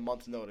together on like a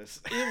month's notice.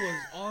 it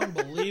was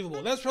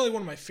unbelievable. That's probably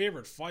one of my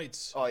favorite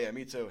fights. Oh yeah,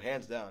 me too,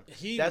 hands down.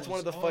 He That's was one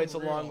of the fights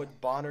unreal. along with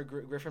Bonner,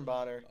 Griffin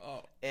Bonner,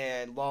 Oh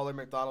and Lawler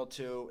McDonald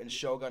 2 and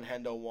Shogun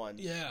Hendo 1.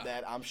 Yeah.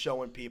 That I'm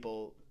showing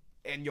people,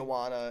 and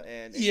Joanna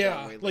and yeah,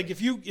 John Wei like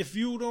Lee. if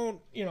you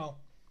don't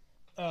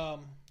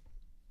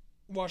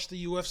watch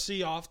the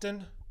UFC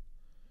often,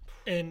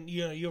 and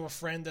you have a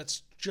friend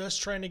that's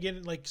just trying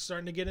to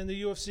starting to get into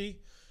the UFC,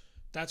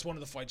 that's one of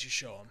the fights you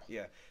show them.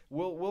 Yeah,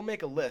 we'll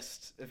make a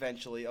list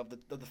eventually of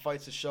the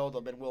fights to show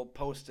them, and we'll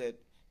post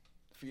it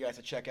for you guys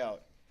to check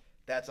out.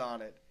 That's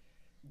on it.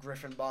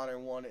 Griffin Bonner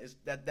one is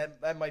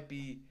that might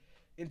be,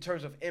 in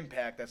terms of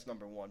impact, that's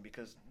number one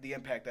because the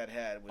impact that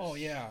had was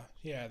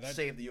that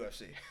saved the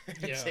UFC.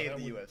 Yeah, saved that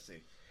the would-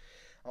 UFC.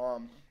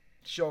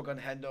 Shogun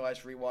Hendo, I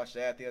just rewatched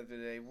that the other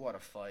day. What a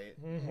fight!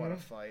 What a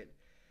fight!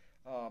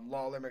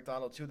 Lawler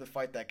McDonald too, the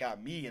fight that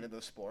got me into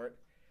the sport.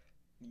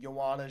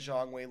 Joanna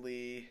Zhang Wei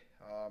Li.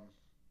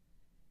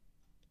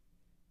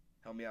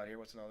 Help me out here.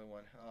 What's another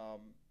one?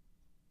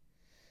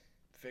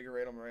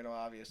 Figueiredo Moreno,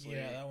 obviously.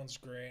 Yeah, that one's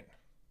great.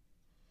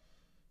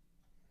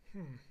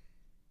 There's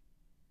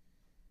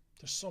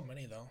so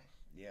many though.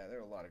 Yeah, there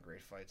are a lot of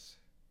great fights.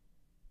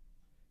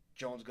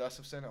 Jones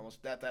Gustafson,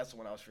 that's the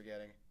one I was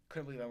forgetting.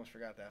 Couldn't believe I almost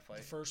forgot that fight.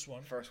 The first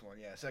one. First one,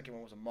 yeah. Second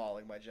one was a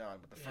mauling by John,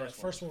 but the Yeah,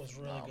 first one was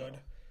really phenomenal. good.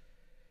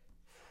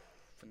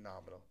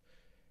 Phenomenal.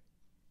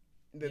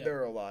 Yeah.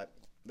 There are a lot.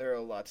 There are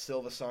a lot.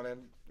 Silva Sonnen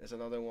is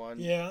another one.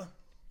 Yeah.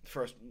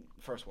 First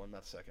one,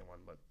 not the second one,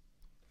 but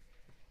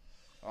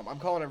I'm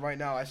calling it right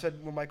now. I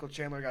said when Michael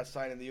Chandler got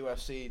signed in the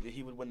UFC that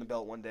he would win the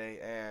belt one day,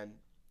 and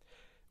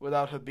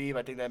without Khabib,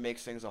 I think that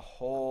makes things a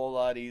whole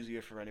lot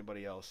easier for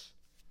anybody else.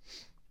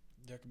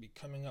 That could be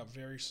coming up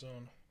very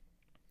soon.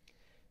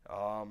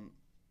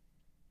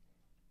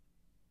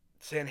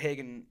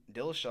 Sanhagen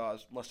Dillashaw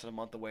is less than a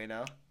month away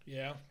now.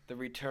 Yeah. The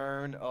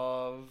return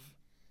of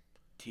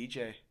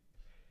TJ.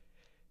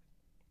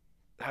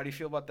 How do you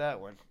feel about that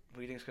one? Who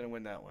do you think is going to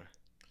win that one?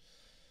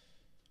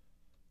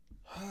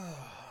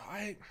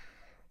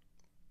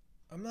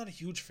 I'm not a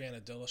huge fan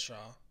of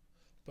Dillashaw,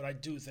 but I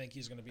do think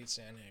he's going to beat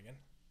Sandhagen.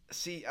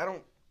 See, I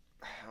don't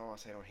want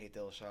to say I don't hate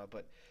Dillashaw,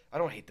 but I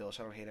don't hate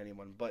Dillashaw. I don't hate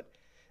anyone, but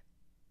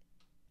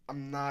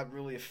I'm not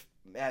really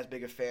as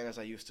big a fan as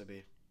I used to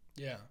be.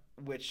 Yeah.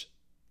 Which,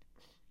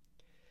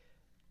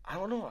 I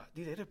don't know.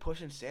 Do you think they're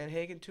pushing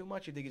Sandhagen too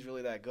much? You think he's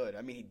really that good?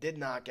 I mean, he did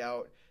knock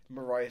out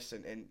Moraes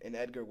and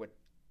Edgar with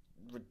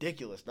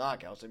ridiculous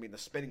knockouts. I mean, the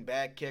spinning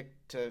back kick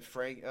to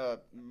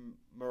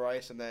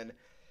Moraes, and then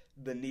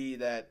the knee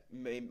that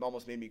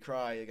almost made me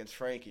cry against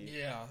Frankie.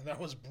 Yeah, that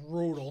was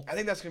brutal. I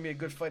think that's going to be a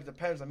good fight. It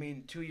depends. I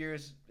mean, 2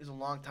 years is a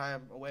long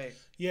time away.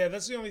 Yeah,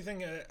 that's the only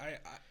thing.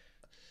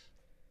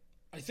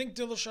 I think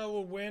Dillashaw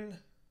will win.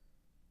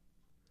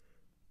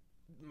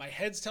 My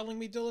head's telling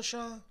me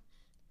Dillashaw.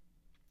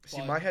 See,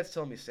 But- my head's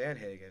telling me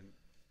Sandhagen.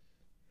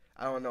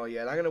 I don't know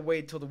yet. I'm going to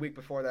wait till the week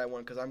before that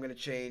one because I'm going to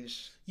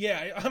change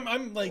Yeah,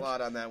 I'm like, a lot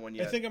on that one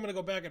yet. I think I'm going to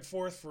go back and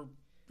forth for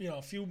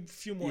a few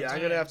more times. I'm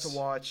going to have to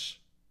watch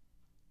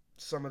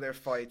some of their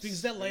fights.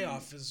 Because that and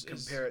layoff is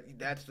compare it.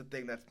 That's the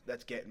thing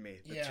that's getting me.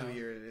 The 2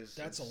 years is...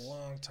 That's a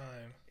long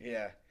time.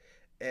 Yeah.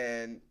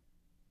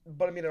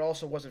 But I mean, it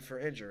also wasn't for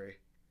injury.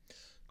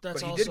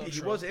 That's but also he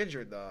true. was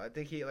injured, though. I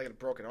think he had like a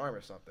broken arm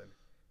or something.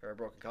 Or a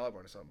broken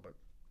collarbone or something. But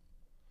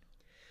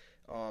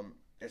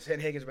and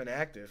Sandhagen's been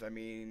active. I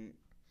mean...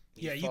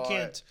 he Yeah, you fought-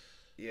 can't.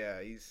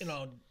 Yeah, he's...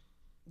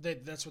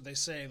 That's what they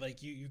say.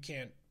 Like you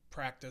can't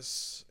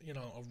practice.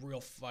 A real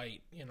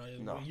fight.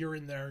 No. You're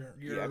in there.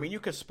 Yeah, I mean, you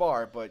could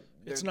spar, but...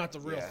 It's not the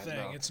real yeah, thing.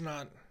 no. It's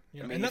not. I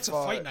mean, and he that's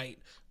fought- a fight night,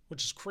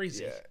 which is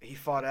crazy. Yeah, he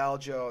fought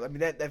Aljo. I mean,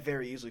 that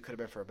very easily could have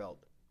been for a belt.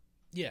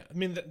 Yeah, I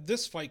mean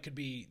this fight could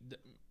be.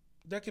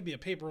 That could be a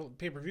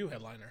pay-per-view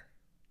headliner.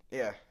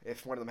 Yeah,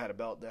 if one of them had a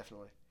belt,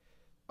 definitely.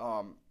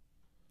 What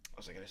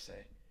was I going to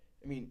say?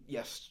 I mean,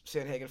 yes,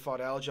 Sandhagen fought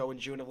Aljo in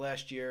June of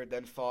last year,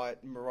 then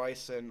fought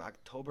Moraes in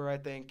October, I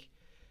think,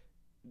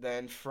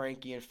 then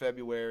Frankie in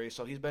February.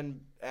 So he's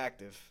been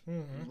active,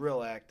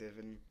 real active.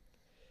 And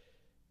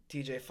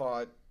TJ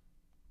fought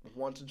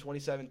once in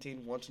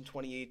 2017, once in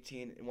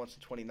 2018, and once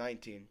in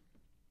 2019.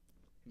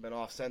 Been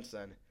off since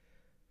then.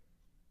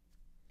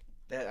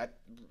 A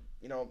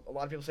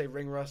lot of people say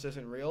ring rust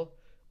isn't real.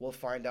 We'll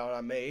find out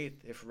on May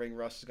 8th if ring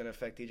rust is going to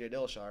affect TJ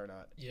Dillashaw or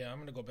not. Yeah, I'm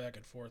gonna go back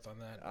and forth on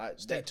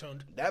that. Stay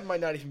tuned. I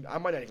might not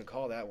even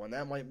call that one.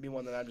 That might be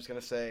one that I'm just going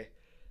to say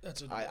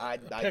That's I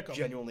pick 'em.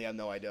 genuinely have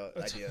no idea.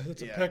 That's a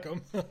Yeah. pick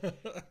 'em.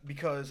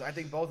 Because I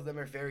think both of them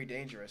are very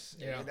dangerous.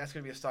 Yeah. And that's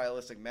going to be a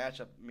stylistic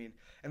matchup. I mean,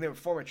 and they were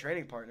former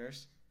training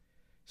partners,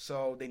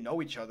 so they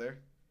know each other.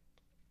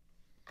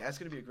 That's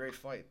going to be a great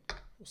fight.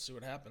 We'll see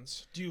what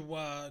happens. Do you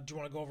want to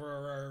go over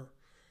our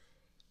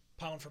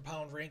pound for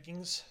pound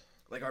rankings?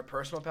 Like our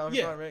personal pound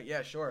Yeah. for pound, right?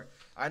 Yeah, sure.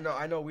 I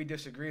know we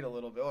disagreed a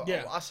little bit.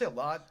 Yeah. I'll say a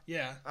lot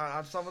Yeah.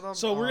 on some of them.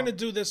 So we're gonna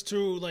do this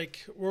too.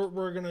 Like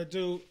we're gonna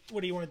do. What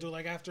do you want to do?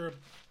 Like after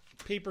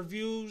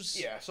pay-per-views?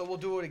 Yeah, so we'll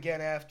do it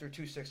again after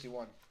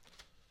 261.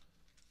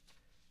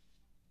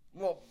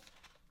 Well,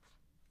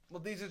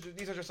 these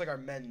are just like our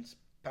men's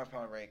pound for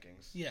pound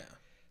rankings. Yeah.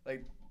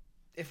 Like,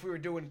 if we were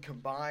doing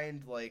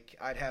combined, like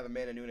I'd have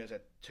Amanda Nunes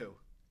at 2.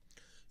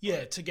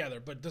 Yeah, together.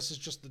 But this is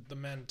just the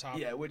men top.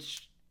 Yeah,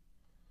 which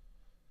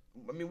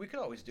I mean we could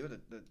always do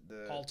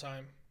the All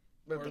time.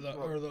 the- or the-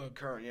 or the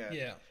current, yeah.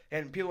 Yeah,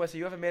 And people might say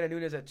you have Amanda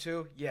Nunes at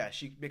 2. Yeah,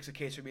 she makes a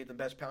case for being the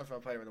best pound for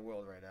pound fighter in the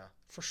world right now.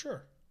 for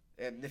sure.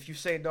 And if you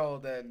say no,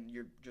 then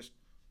you're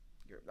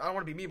I don't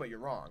want to be mean, but you're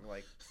wrong.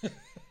 Like,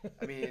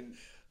 I mean,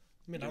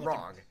 I mean, you're I look at-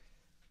 wrong.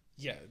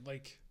 Yeah,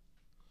 like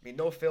I mean,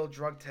 no failed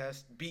drug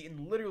test,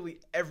 beaten literally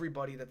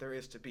everybody that there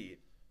is to beat.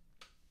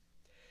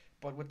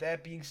 But with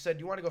that being said,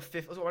 you want to go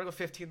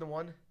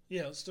 15-1?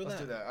 Yeah, let's do Let's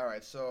that. do that. All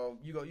right. So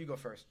you go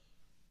first.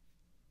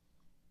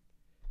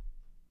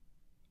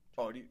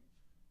 Oh, do you?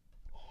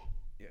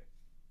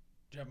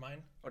 Do you have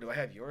mine? Oh, do I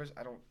have yours?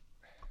 I don't.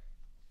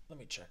 Let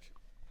me check.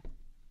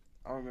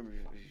 I don't remember.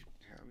 Here,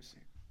 let me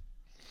see.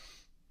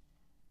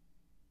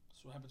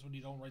 That's what happens when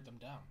you don't write them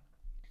down.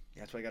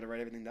 Yeah, that's why I got to write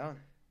everything down.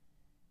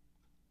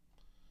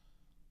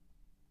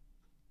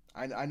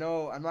 I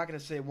know I'm not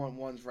gonna say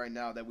ones right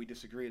now that we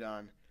disagreed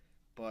on,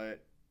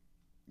 but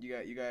you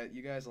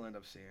guys will end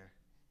up seeing.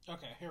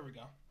 Okay, here we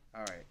go.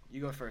 All right, you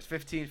go first.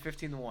 15-1.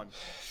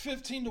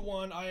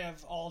 15-1. I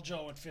have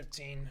Aljo at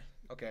 15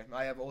 Okay,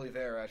 I have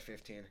Oliveira at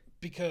 15.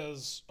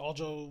 because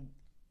Aljo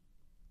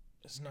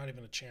is not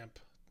even a champ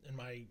in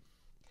my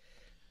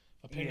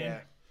opinion.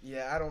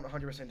 Yeah, I don't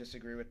 100%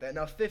 disagree with that.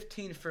 Now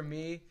 15 for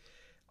me,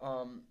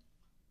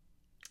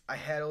 I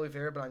had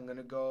Oliveira, but I'm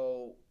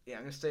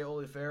gonna say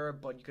Oliveira,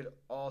 but you could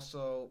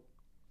also,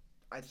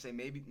 I'd say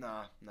maybe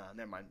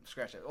never mind,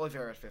 scratch that.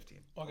 Oliveira at 15.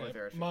 Okay,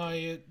 Oliveira at 15.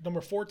 my number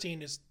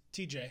 14 is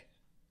TJ.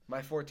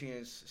 My 14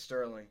 is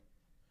Sterling.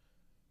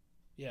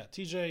 Yeah,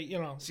 TJ. You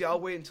know. See, I'll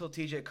wait until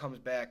TJ comes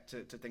back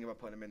to think about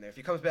putting him in there. If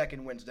he comes back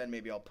and wins, then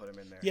maybe I'll put him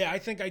in there. Yeah, I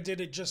think I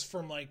did it just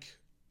from like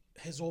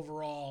his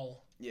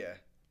overall. Yeah.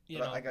 You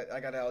But know. I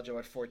got Aljo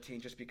at 14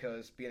 just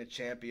because being a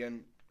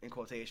champion in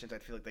quotations, I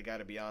feel like they got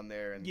to be on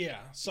there. And Yeah,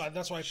 so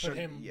that's why I put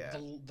him yeah.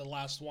 the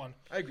last one.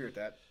 I agree with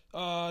that.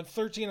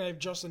 13, I have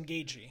Justin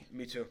Gaethje.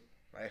 Me too.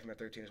 I have him at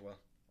 13 as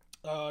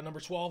well. Number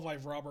 12, I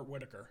have Robert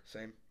Whitaker.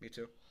 Same. Me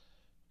too.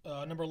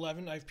 Number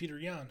 11, I have Peter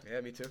Yan. Yeah,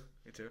 me too.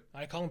 Me too.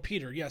 I call him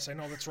Peter. Yes, I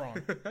know that's wrong.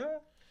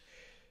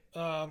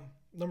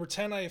 Number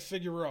 10, I have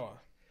Figueroa.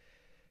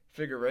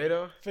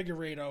 Figueroa.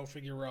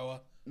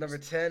 Number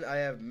 10, I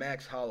have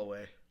Max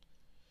Holloway.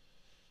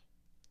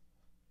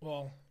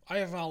 Well, I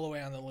have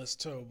Holloway on the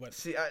list too, but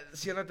See,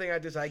 another thing I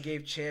did is I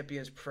gave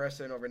champions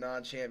precedent over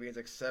non-champions,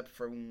 except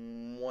for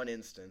one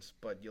instance.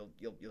 But you'll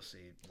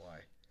see why.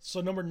 so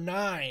number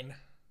 9,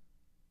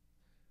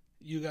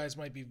 you guys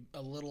might be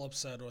a little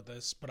upset with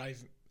this, but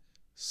I've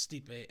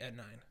Stipe at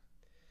 9.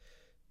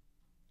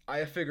 I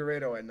have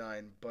Figueiredo at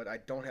 9, but I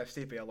don't have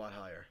Stipe a lot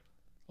higher.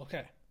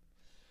 Okay.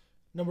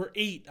 Number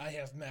 8, I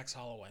have Max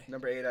Holloway.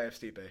 Number 8, I have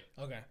Stipe.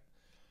 Okay.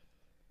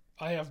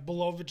 I have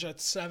Belovic at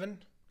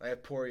 7. I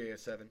have Poirier at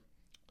 7.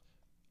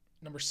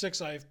 Number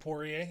 6, I have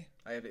Poirier.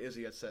 I have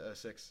Izzy at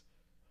 6.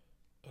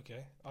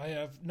 Okay. I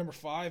have number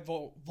 5,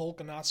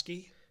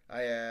 Volkanovski.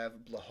 I have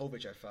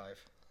Blachowicz at 5.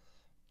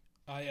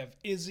 I have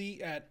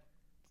Izzy at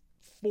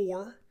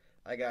 4.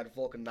 I got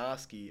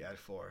Volkanovski at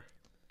 4.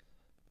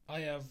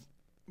 I have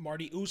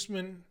Marty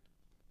Usman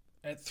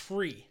at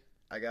 3.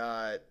 I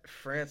got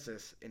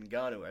Francis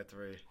Ngannou at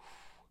 3.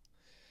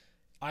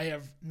 I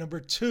have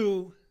number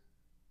 2,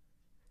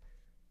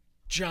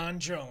 John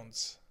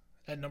Jones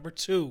at number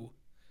 2.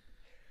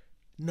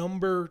 And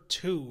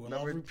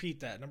I'll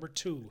repeat that. Number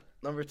 2.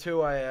 Number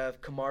 2, I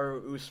have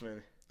Kamaru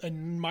Usman.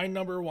 And my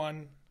number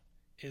 1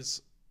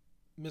 is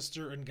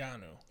Mr.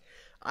 Ngannou.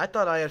 I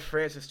thought I had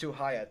Francis too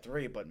high at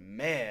 3, but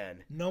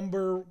man,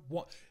 Number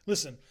 1.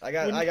 Listen, I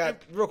got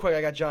real quick.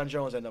 I got John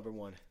Jones at number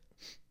 1.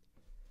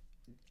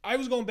 I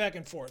was going back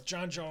and forth.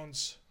 John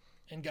Jones,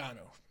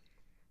 Ngannou.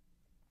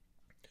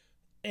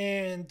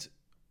 And,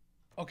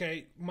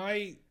 okay,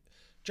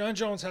 John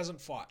Jones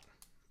hasn't fought.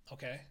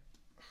 Okay?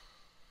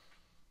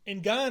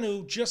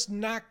 Ngannou just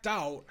knocked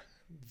out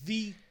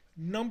the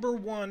number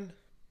 1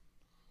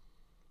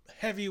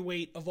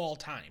 heavyweight of all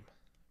time.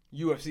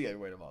 UFC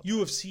heavyweight of all time.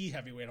 UFC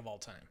heavyweight of all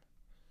time.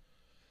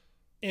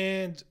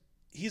 And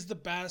he's the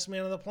baddest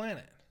man on the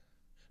planet.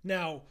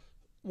 Now,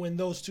 when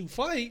those two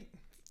fight,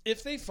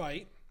 if they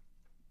fight,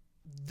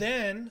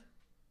 then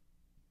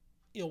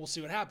we'll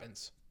see what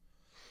happens.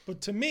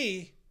 But to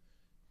me,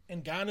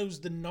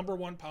 Ngannou's the number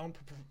 1 pound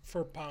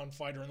for pound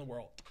fighter in the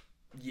world.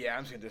 Yeah,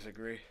 I'm just gonna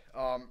disagree.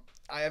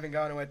 I have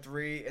Ngannou at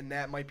 3, and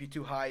that might be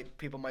too high.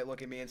 People might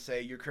look at me and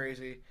say you're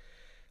crazy.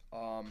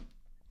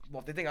 Well,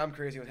 if they think I'm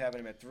crazy with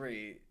having him at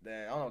 3,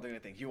 then I don't know if they're gonna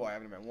think you are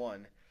having him at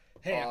 1.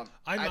 Hey,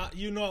 I'm not.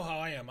 You know how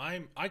I am.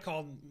 I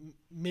called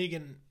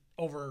Megan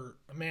over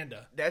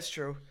Amanda. That's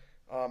true.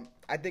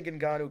 I think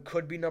Ngannou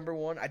could be number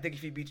 1. I think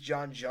if he beats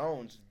John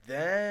Jones,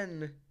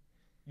 then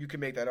you can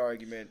make that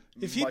argument.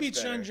 If he much beats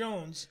better. John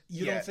Jones,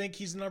 you Yeah. don't think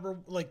he's number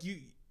like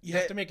you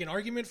have to make an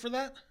argument for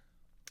that?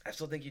 I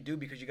still think you do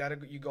because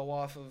you go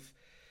off of,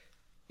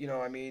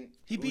 I mean,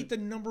 He beat the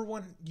number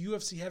 1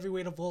 UFC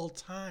heavyweight of all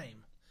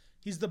time.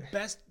 He's the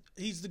best.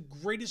 He's the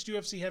greatest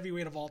UFC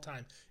heavyweight of all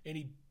time, and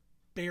he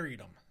buried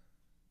him.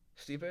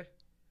 Stipe.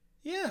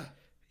 Yeah.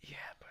 Yeah,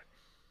 but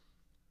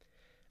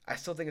I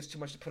still think it's too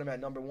much to put him at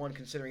number 1,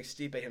 considering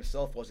Stipe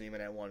himself wasn't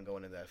even at 1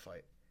 going into that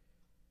fight.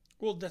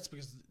 Well, that's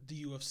because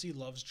the UFC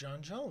loves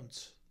John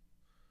Jones.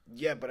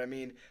 Yeah, but I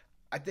mean,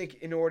 I think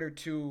in order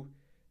to,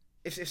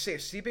 if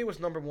Stipe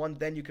was number 1,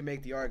 then you can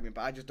make the argument.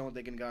 But I just don't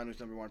think Ngannou's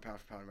number 1 pound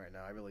for pound right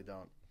now. I really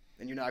don't.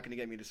 And you're not going to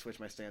get me to switch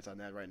my stance on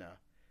that right now.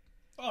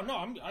 Oh no,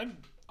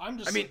 I'm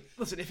just. I mean,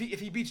 listen, if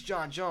he beats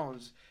John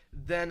Jones,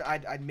 then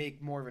I'd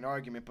make more of an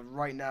argument. But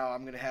right now,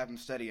 I'm gonna have him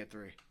steady at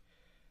 3,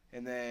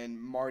 and then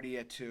Marty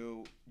at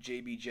 2,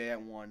 JBJ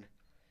at 1.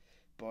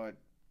 But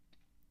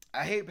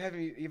I hate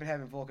even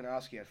having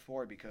Volkanovski at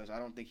 4 because I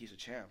don't think he's a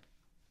champ.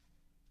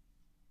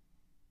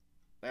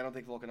 I don't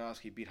think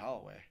Volkanovski beat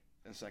Holloway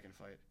in the second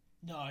fight.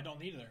 No, I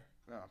don't either.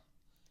 No.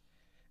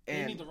 They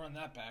And need to run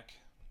that back.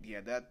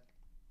 yeah, that.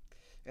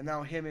 And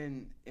now him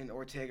and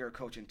Ortega are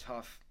coaching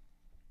tough.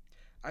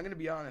 I'm gonna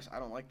be honest, I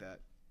don't like that.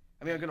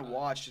 I mean, I'm gonna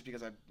watch just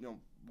because I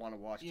want to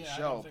watch the I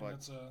show, don't think but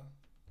that's a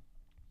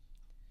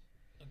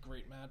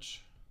great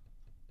match.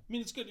 I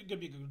mean, it's good. It could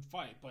be a good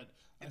fight, but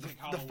I think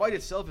the fight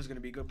itself is gonna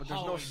be good. But there's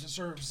Holloway no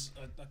deserves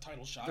a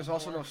title shot. there's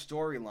also no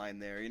storyline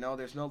there.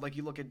 There's no, like,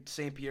 you look at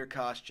St. Pierre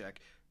Koscheck,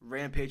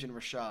 Rampage and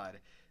Rashad.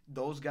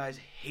 Those guys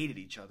hated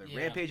each other. Yeah.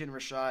 Rampage and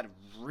Rashad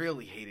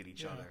really hated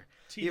each other.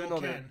 Tito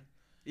though Ken.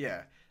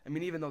 Yeah. I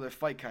mean, even though their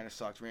fight kind of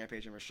sucked,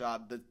 Rampage and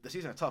Rashad, the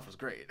season of Tough was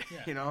great.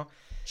 Yeah.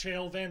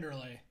 Chael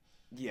Vanderlei.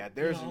 Yeah,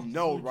 there's You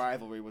know, no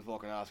rivalry with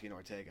Volkanovski and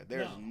Ortega.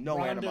 There's no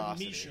Ronda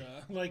animosity.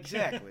 Misha. Like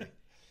Exactly.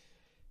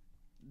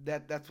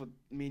 That's what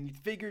I mean. You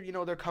figured,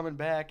 they're coming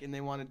back and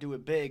they want to do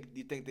it big.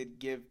 You think they'd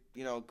give,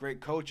 great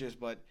coaches,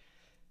 but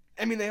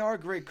I mean, they are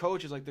great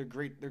coaches. Like, they're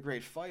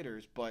great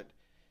fighters, but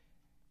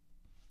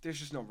there's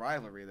just no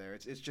rivalry there.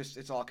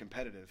 It's all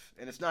competitive,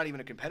 and it's not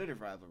even a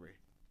competitive rivalry.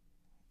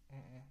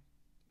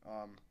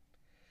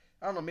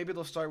 I don't know. Maybe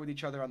they'll start with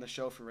each other on the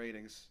show for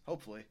ratings.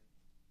 Hopefully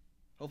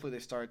they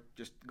start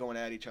just going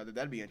at each other.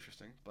 That'd be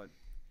interesting, but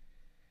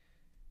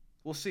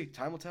we'll see.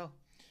 Time will tell.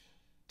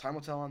 Time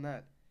will tell on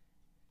that.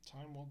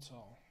 Time will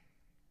tell.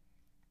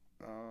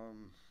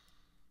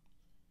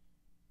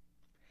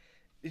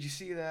 Did you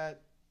see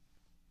that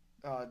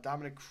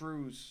Dominic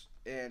Cruz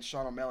and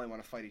Sean O'Malley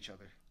want to fight each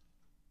other?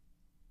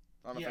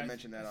 I don't know if I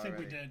mentioned that I think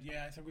already. we did.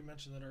 Yeah, I think we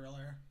mentioned that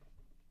earlier.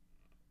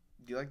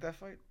 Do you like that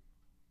fight?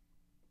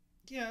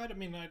 Yeah, I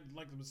mean, I'd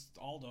like it was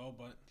Aldo,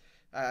 but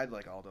I'd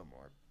like Aldo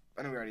more.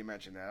 I know we already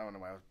mentioned that. I don't know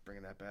why I was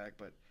bringing that back,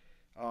 but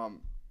I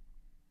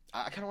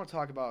kind of want to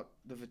talk about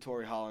the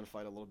Vettori Holland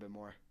fight a little bit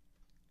more.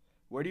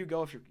 Where do you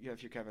go if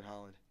you're Kevin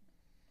Holland?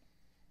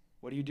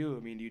 What do you do? I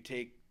mean, do you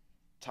take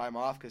time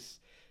off because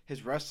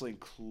his wrestling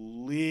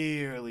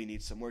clearly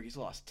needs some work? He's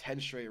lost 10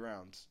 straight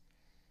rounds.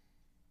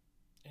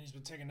 And he's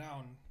been taken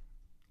down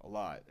a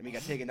lot. I mean, he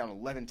got taken down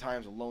 11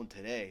 times alone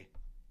today.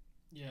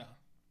 Yeah.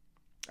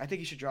 I think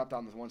he should drop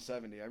down to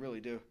 170. I really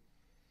do.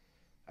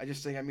 I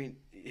just think, I mean,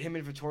 him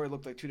and Vettori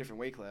looked like 2 different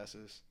weight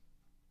classes.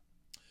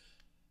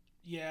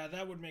 Yeah,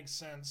 that would make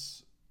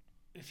sense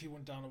if he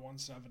went down to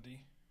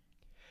 170.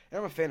 And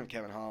I'm a fan of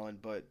Kevin Holland,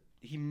 but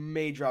he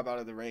may drop out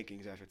of the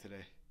rankings after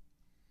today.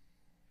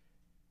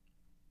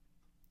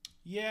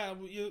 Yeah,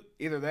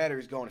 either that or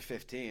he's going to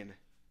 15.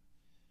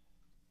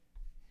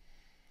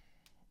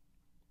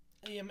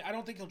 Yeah, I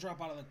don't think he'll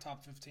drop out of the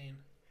top 15.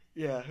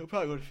 Yeah, he'll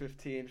probably go to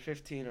 15.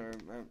 15 or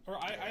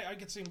I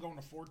could see him going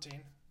to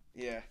 14.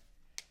 Yeah.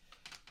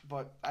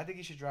 But I think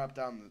he should drop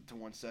down to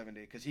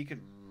 170 because he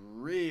could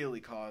really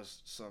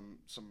cause some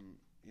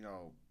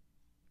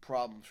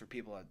problems for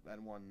people at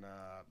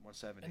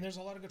 170. And there's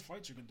a lot of good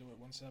fights you could do at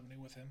 170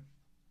 with him.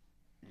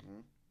 Mm-hmm.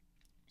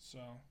 So.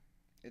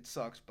 It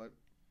sucks, but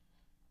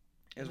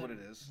is what it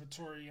is.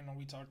 Vettori,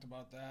 we talked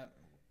about that.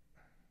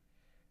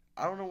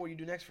 I don't know what you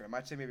do next for him.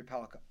 I'd say maybe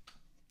Paulo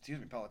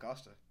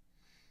Costa.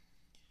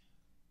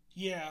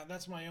 Yeah,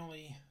 that's my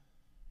only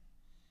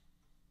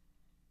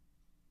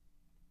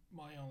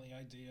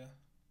idea.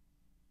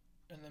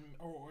 And then,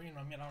 I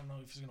don't know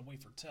if he's going to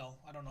wait for Till.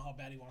 I don't know how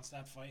bad he wants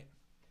that fight.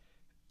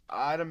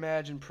 I'd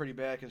imagine pretty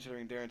bad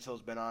considering Darren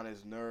Till's been on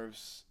his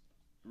nerves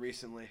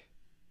recently.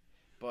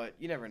 But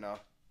you never know.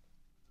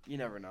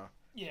 Yeah,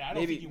 I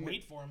don't think you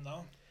wait for him,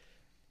 though.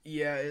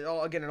 Yeah, it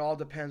all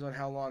depends on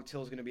how long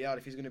Till's going to be out.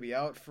 If he's going to be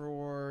out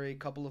for a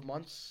couple of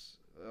months,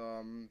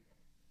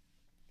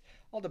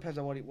 all depends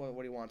on what he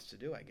wants to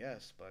do, I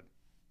guess. But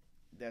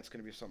that's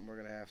going to be something we're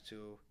going to have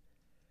to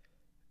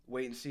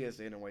wait and see, as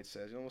Dana White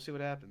says. We'll see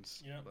what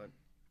happens. Yeah. But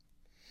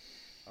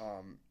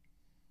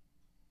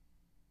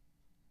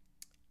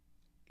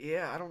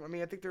yeah, I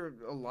think there are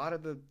a lot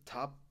of the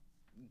top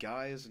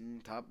guys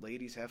and top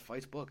ladies have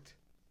fights booked.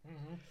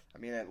 Mm-hmm. I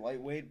mean, at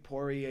lightweight,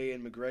 Poirier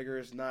and McGregor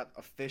is not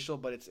official,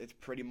 but it's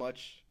pretty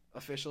much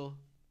official.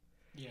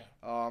 Yeah.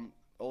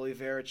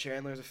 Oliveira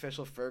Chandler is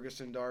official.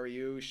 Ferguson,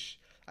 Dariush.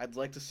 I'd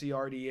like to see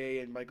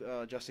RDA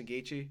and Justin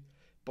Gaethje,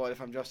 but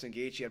if I'm Justin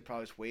Gaethje, I'd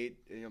probably just wait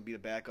and be the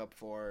backup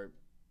for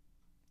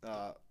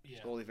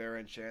Oliveira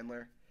and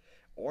Chandler,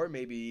 or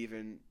maybe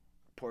even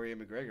Poirier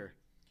and McGregor.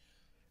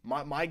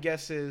 My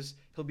guess is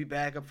he'll be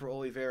backup for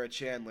Oliveira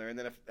Chandler, and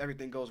then if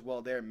everything goes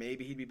well there,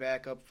 maybe he'd be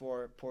backup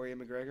for Poirier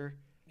and McGregor.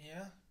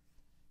 Yeah.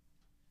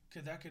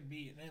 That could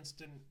be an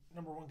instant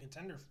number 1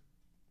 contender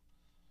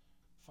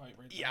fight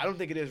right there. Yeah, I don't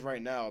think it is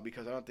right now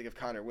because I don't think if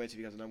Conor wins, he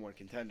becomes the number 1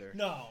 contender.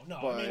 No.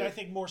 But I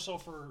think more so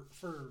for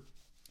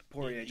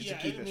Poirier to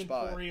keep his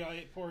spot. Poirier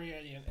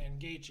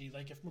and Gaethje,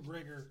 like if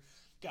McGregor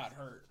got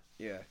hurt,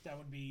 yeah, that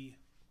would be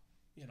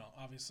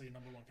obviously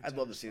number one I'd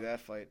love to contender see spot. that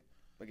fight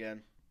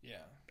again.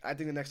 Yeah. I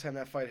think the next time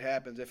that fight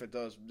happens, if it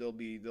does, there'll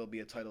be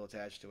a title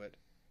attached to it.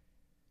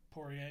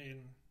 Poirier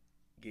and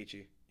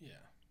Gaethje. yeah.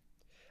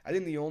 I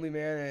think the only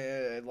man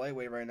at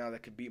lightweight right now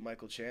that could beat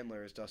Michael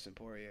Chandler is Dustin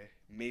Poirier.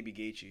 Maybe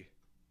Gaethje.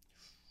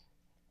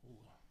 Ooh,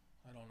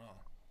 I don't know.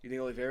 You think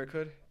Oliveira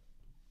could?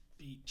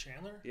 Beat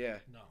Chandler? Yeah.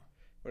 No.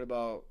 What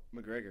about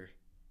McGregor?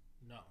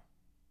 No.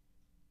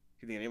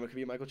 You think anyone could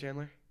beat Michael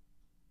Chandler?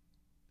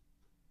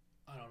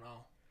 I don't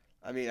know.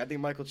 I mean, I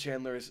think Michael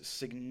Chandler is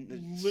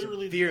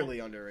Literally severely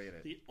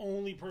underrated. The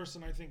only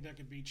person I think that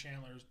could beat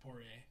Chandler is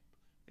Poirier.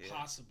 Yeah.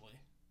 Possibly.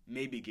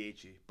 Maybe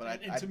Gaethje,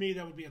 but And to me,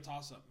 that would be a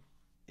toss-up.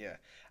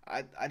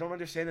 I don't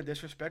understand the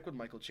disrespect with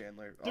Michael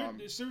Chandler.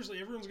 Seriously,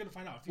 everyone's going to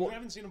find out. If you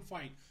haven't seen him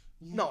fight,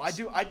 No, I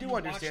do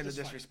watch understand the this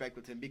fight. disrespect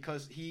with him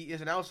because he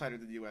is an outsider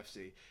to the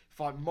UFC.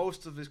 Fought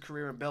most of his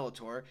career in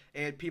Bellator,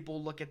 and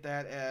people look at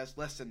that as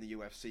less than the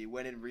UFC,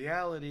 when in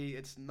reality,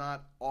 it's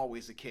not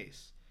always the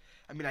case.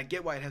 I mean, I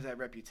get why it has that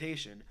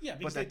reputation. Yeah,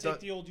 because but they take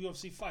the old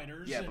UFC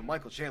fighters. Yeah, and, but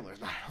Michael Chandler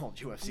is not an old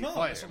UFC No,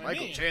 fighter. that's what I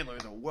Michael mean. Chandler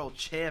is a world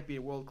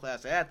champion,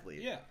 world-class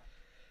athlete. Yeah.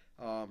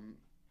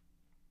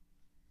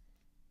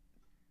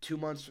 2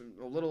 months,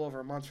 a little over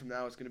a month from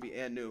now, it's going to be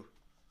new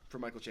for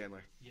Michael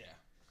Chandler. Yeah.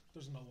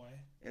 There's no way.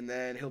 And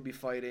then he'll be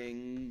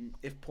fighting,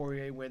 if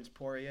Poirier wins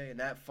Poirier, and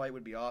that fight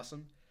would be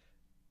awesome.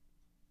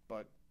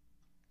 But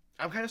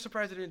I'm kind of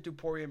surprised they didn't do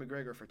Poirier and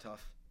McGregor for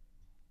tough.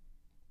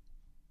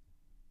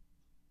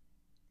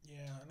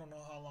 Yeah, I don't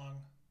know how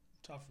long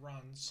Tough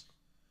runs.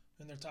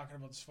 And they're talking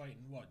about this fight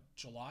in what,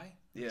 July?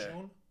 Yeah.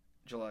 June?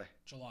 July.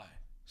 July.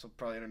 So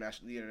probably the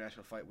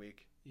International Fight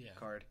Week Yeah.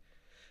 card.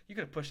 You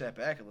could have pushed that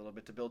back a little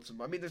bit to build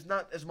some. I mean, there's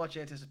not as much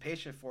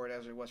anticipation for it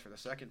as there was for the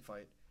second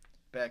fight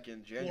back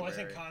in January. Well, I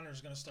think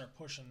Connor's going to start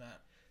pushing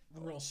that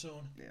real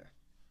soon. Yeah.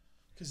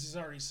 Because he's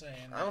already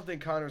saying. I don't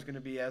think Connor's going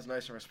to be as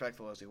nice and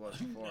respectful as he was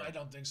before. I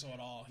don't think so at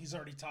all. He's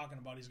already talking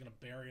about he's going to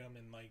bury him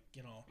in, like,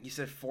 you know. He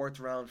said fourth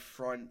round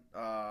front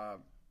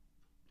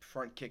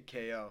kick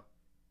KO.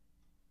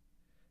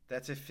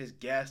 That's if his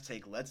gas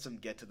tank lets him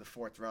get to the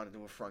fourth round and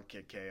do a front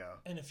kick KO.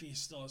 And if he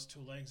still has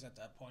two legs at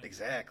that point.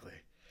 Exactly.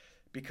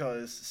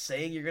 Because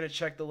saying you're going to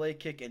check the leg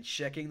kick and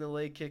checking the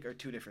leg kick are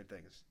two different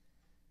things.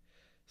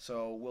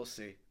 So we'll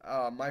see.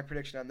 My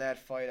prediction on that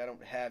fight I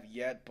don't have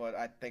yet, but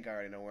I think I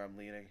already know where I'm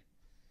leaning.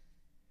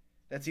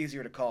 That's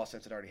easier to call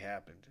since it already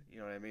happened. You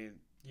know what I mean?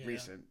 Yeah.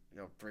 Recent,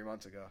 3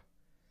 months ago.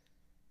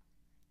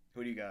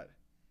 Who do you got?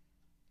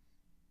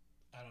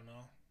 I don't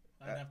know.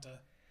 I'd have to.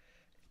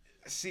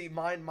 See,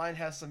 mine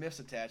has some ifs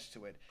attached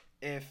to it.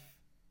 If,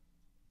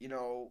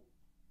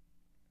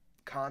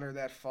 Conor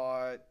that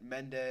fought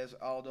Mendez,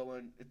 Aldo,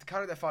 and if the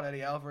Conor that fought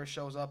Eddie Alvarez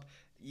shows up,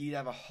 you'd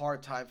have a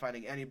hard time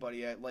finding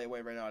anybody at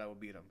lightweight right now that will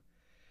beat him.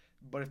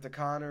 But if the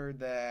Conor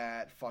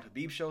that fought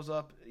Khabib shows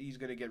up, he's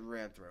going to get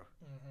ran through.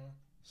 Mm-hmm.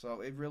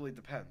 So it really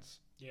depends.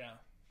 Yeah.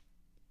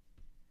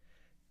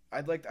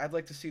 I'd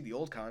like to see the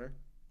old Conor.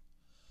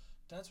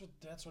 That's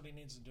what he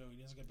needs to do. He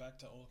needs to get back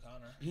to old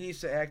Conor. He needs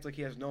to act like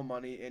he has no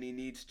money, and he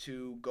needs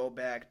to go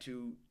back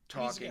to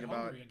talking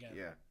about hungry again.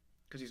 Yeah,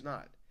 because he's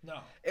not. No.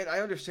 And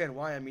I understand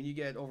why. I mean, you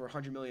get over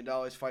 $100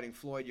 million fighting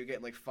Floyd. You're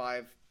getting like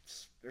 5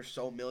 or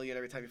so million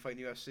every time you fight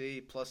in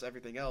UFC, plus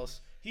everything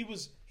else. He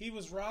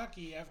was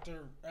Rocky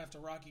after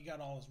Rocky got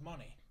all his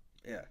money.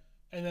 Yeah.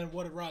 And then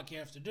what did Rocky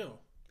have to do?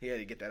 He had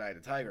to get that Eye of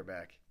the Tiger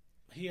back.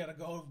 He had to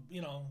go,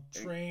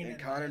 train. And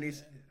Conor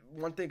needs.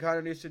 One thing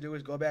Conor needs to do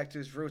is go back to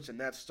his roots, and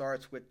that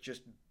starts with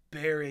just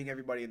burying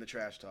everybody in the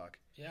trash talk.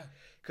 Yeah.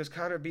 Because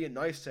Conor being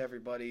nice to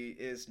everybody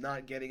is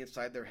not getting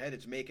inside their head.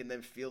 It's making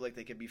them feel like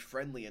they can be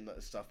friendly and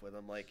stuff with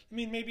him. Like, I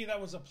mean, maybe that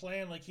was a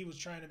plan. Like, he was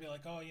trying to be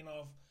like, oh,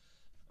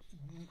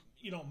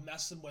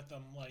 messing with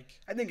them. Like,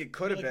 I think it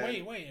could have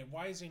been. Wait,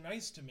 why is he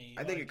nice to me?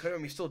 I think it could have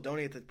been. He still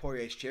donated to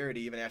Poirier's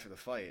charity even after the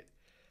fight.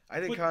 I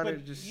think Conor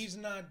just. He's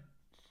not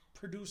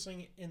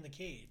producing in the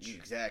cage.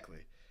 Exactly.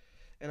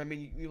 And I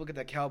mean, you look at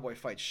that Cowboy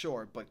fight,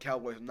 sure, but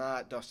Cowboy's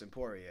not Dustin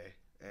Poirier.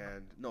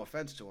 And no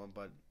offense to him,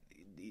 but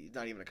he's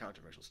not even a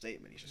controversial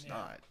statement. He's just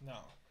not.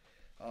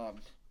 No.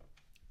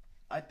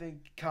 I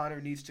think Conor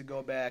needs to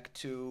go back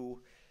to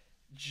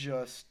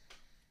just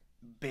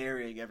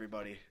burying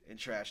everybody in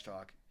trash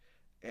talk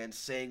and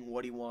saying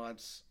what he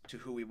wants to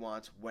who he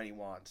wants when he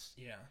wants.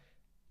 Yeah.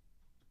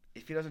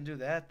 If he doesn't do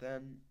that,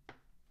 then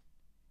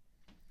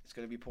it's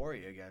going to be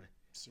Poirier again.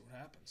 See what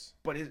happens.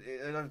 But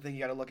another thing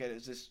you got to look at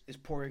is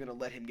Poirier going to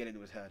let him get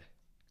into his head?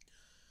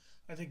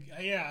 I think,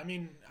 yeah. I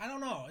mean, I don't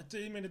know. It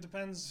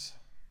depends.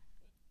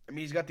 I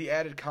mean, he's got the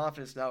added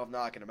confidence now of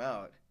knocking him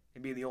out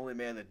and being the only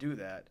man to do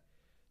that.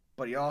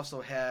 But he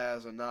also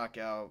has a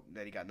knockout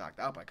that he got knocked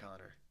out by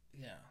Conor.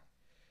 Yeah.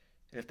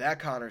 And if that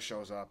Conor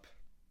shows up,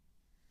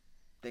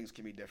 things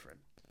can be different.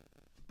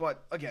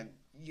 But again,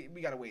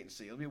 we got to wait and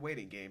see. It'll be a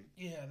waiting game.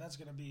 Yeah, that's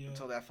gonna be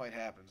until that fight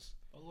happens.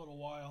 A little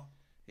while.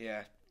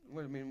 Yeah.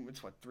 I mean,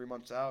 it's 3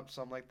 months out,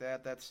 something like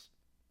that. That's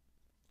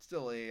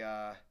still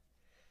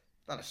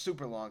not a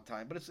super long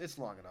time, but it's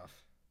long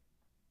enough.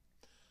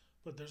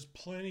 But there's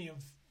plenty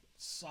of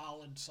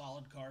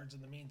solid cards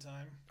in the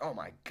meantime. Oh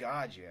my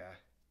God, yeah.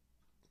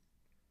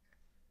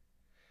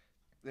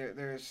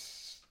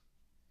 There's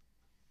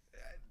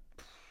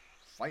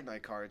fight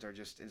night cards are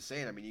just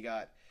insane. I mean, you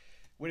got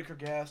Whitaker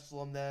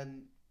Gastelum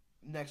then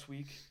next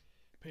week.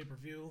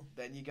 Pay-per-view.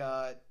 Then you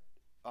got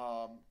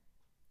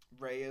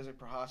Reyes and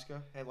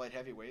Prohaska at light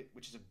heavyweight,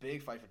 which is a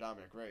big fight for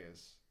Dominic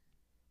Reyes.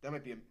 That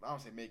might be, I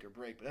don't say make or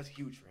break, but that's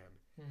huge for him.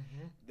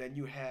 Mm-hmm. Then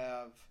you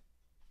have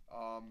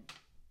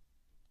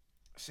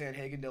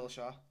Sandhagen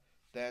Dillashaw,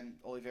 then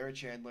Oliveira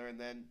Chandler, and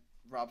then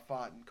Rob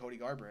Font and Cody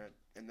Garbrandt,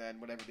 and then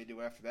whatever they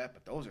do after that.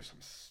 But those are some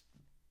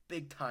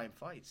big time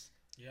fights.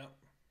 Yep.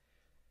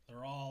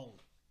 They're all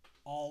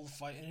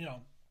fight,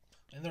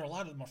 and there are a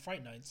lot of them are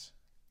fight nights.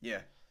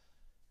 Yeah,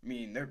 I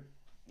mean they're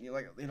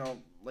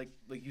like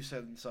you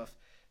said and stuff.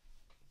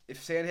 If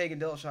Sandhagen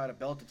Dillashaw had a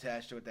belt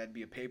attached to it, that'd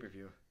be a pay per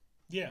view.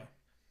 Yeah.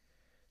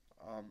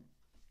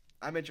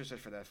 I'm interested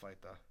for that fight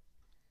though.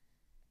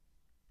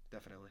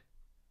 Definitely.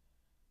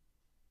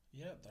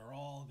 Yeah, they're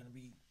all going to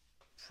be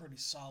pretty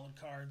solid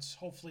cards.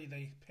 Hopefully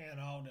they pan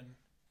out and.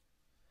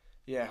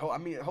 Yeah, I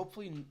mean,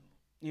 hopefully,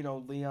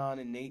 Leon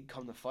and Nate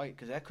come to fight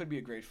because that could be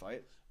a great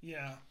fight.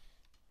 Yeah.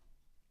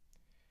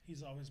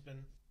 He's always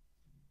been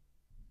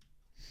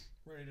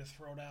ready to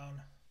throw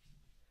down.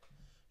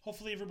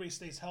 Hopefully everybody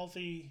stays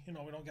healthy. We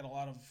don't get a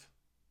lot of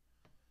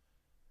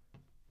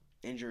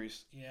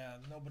injuries. Yeah,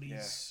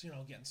 nobody's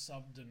getting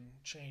subbed and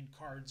changed,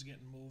 cards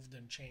getting moved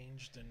and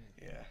changed, and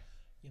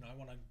I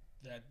want to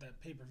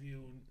that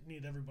pay-per-view,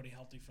 need everybody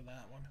healthy for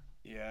that one.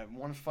 Yeah,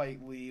 one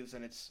fight leaves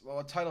and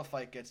a title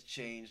fight gets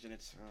changed and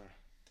it's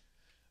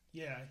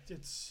yeah,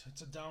 it's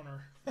a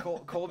downer.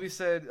 Colby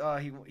said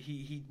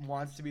he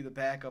wants to be the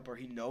backup, or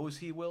he knows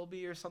he will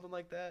be, or something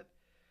like that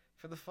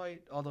for the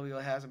fight, although he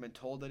hasn't been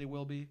told that he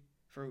will be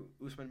for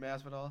Usman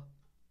Masvidal.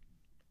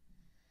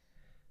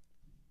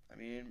 I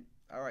mean,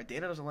 all right,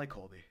 Dana doesn't like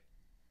Colby.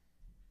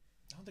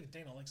 I don't think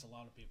Dana likes a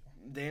lot of people.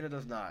 Dana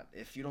does not.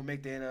 If you don't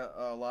make Dana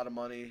a lot of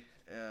money,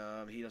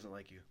 he doesn't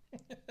like you.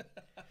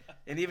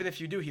 And even if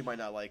you do, he might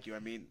not like you. I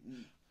mean,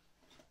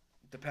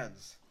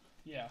 depends.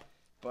 Yeah.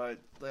 But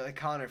like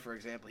Conor, for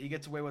example, he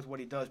gets away with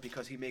what he does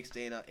because he makes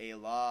Dana a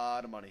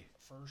lot of money.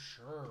 For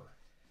sure.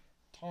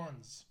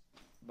 Tons.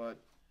 But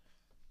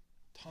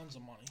tons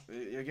of money.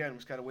 Again, we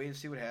just gotta wait and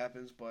see what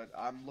happens. But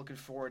I'm looking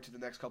forward to the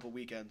next couple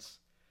weekends.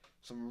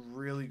 Some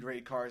really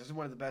great cards. This is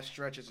one of the best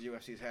stretches the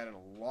UFC's had in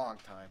a long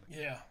time.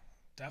 Yeah,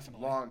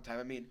 definitely. Long time.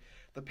 I mean,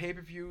 the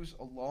pay-per-views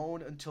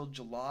alone until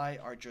July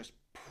are just...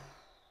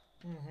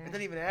 Mm-hmm. And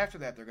then even after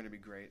that, they're going to be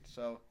great.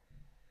 So...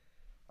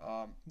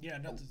 yeah,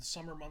 the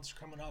summer months are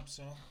coming up,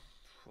 so...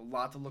 A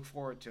lot to look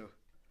forward to.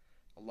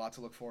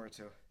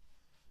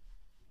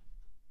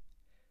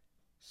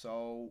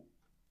 So,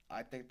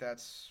 I think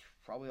that's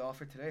probably all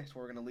for today. So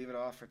we're going to leave it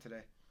off for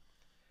today.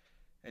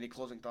 Any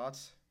closing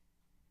thoughts?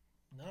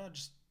 No,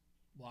 just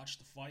watch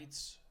the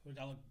fights. We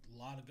got a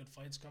lot of good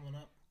fights coming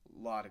up. A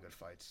lot of good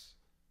fights.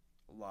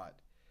 A lot.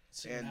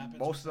 See and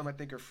most of them I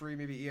think are free,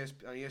 maybe on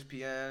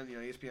ESPN,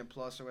 ESPN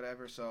Plus or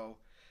whatever. So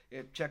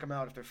check them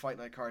out if they're fight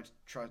night cards.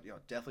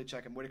 Definitely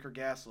check them. Whitaker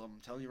Gastelum, I'm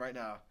telling you right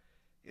now,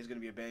 is going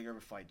to be a banger of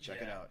a fight.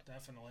 Check it out.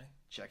 Definitely.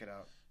 Check it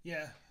out.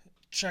 Yeah,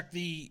 check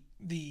the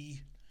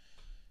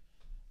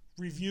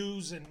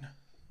reviews and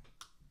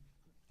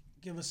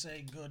give us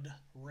a good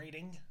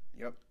rating.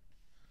 Yep.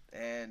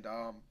 And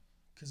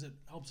because it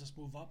helps us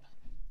move up.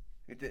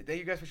 Thank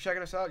you guys for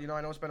checking us out. I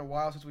know it's been a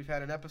while since we've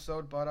had an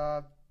episode, but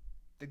I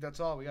think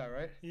that's all we got,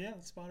 right? Yeah,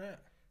 that's about it.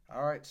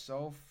 All right,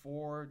 so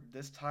for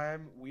this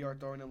time, we are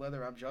Throwing the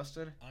Leather. I'm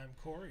Justin. I'm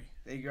Corey.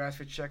 Thank you guys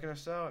for checking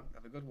us out.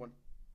 Have a good one.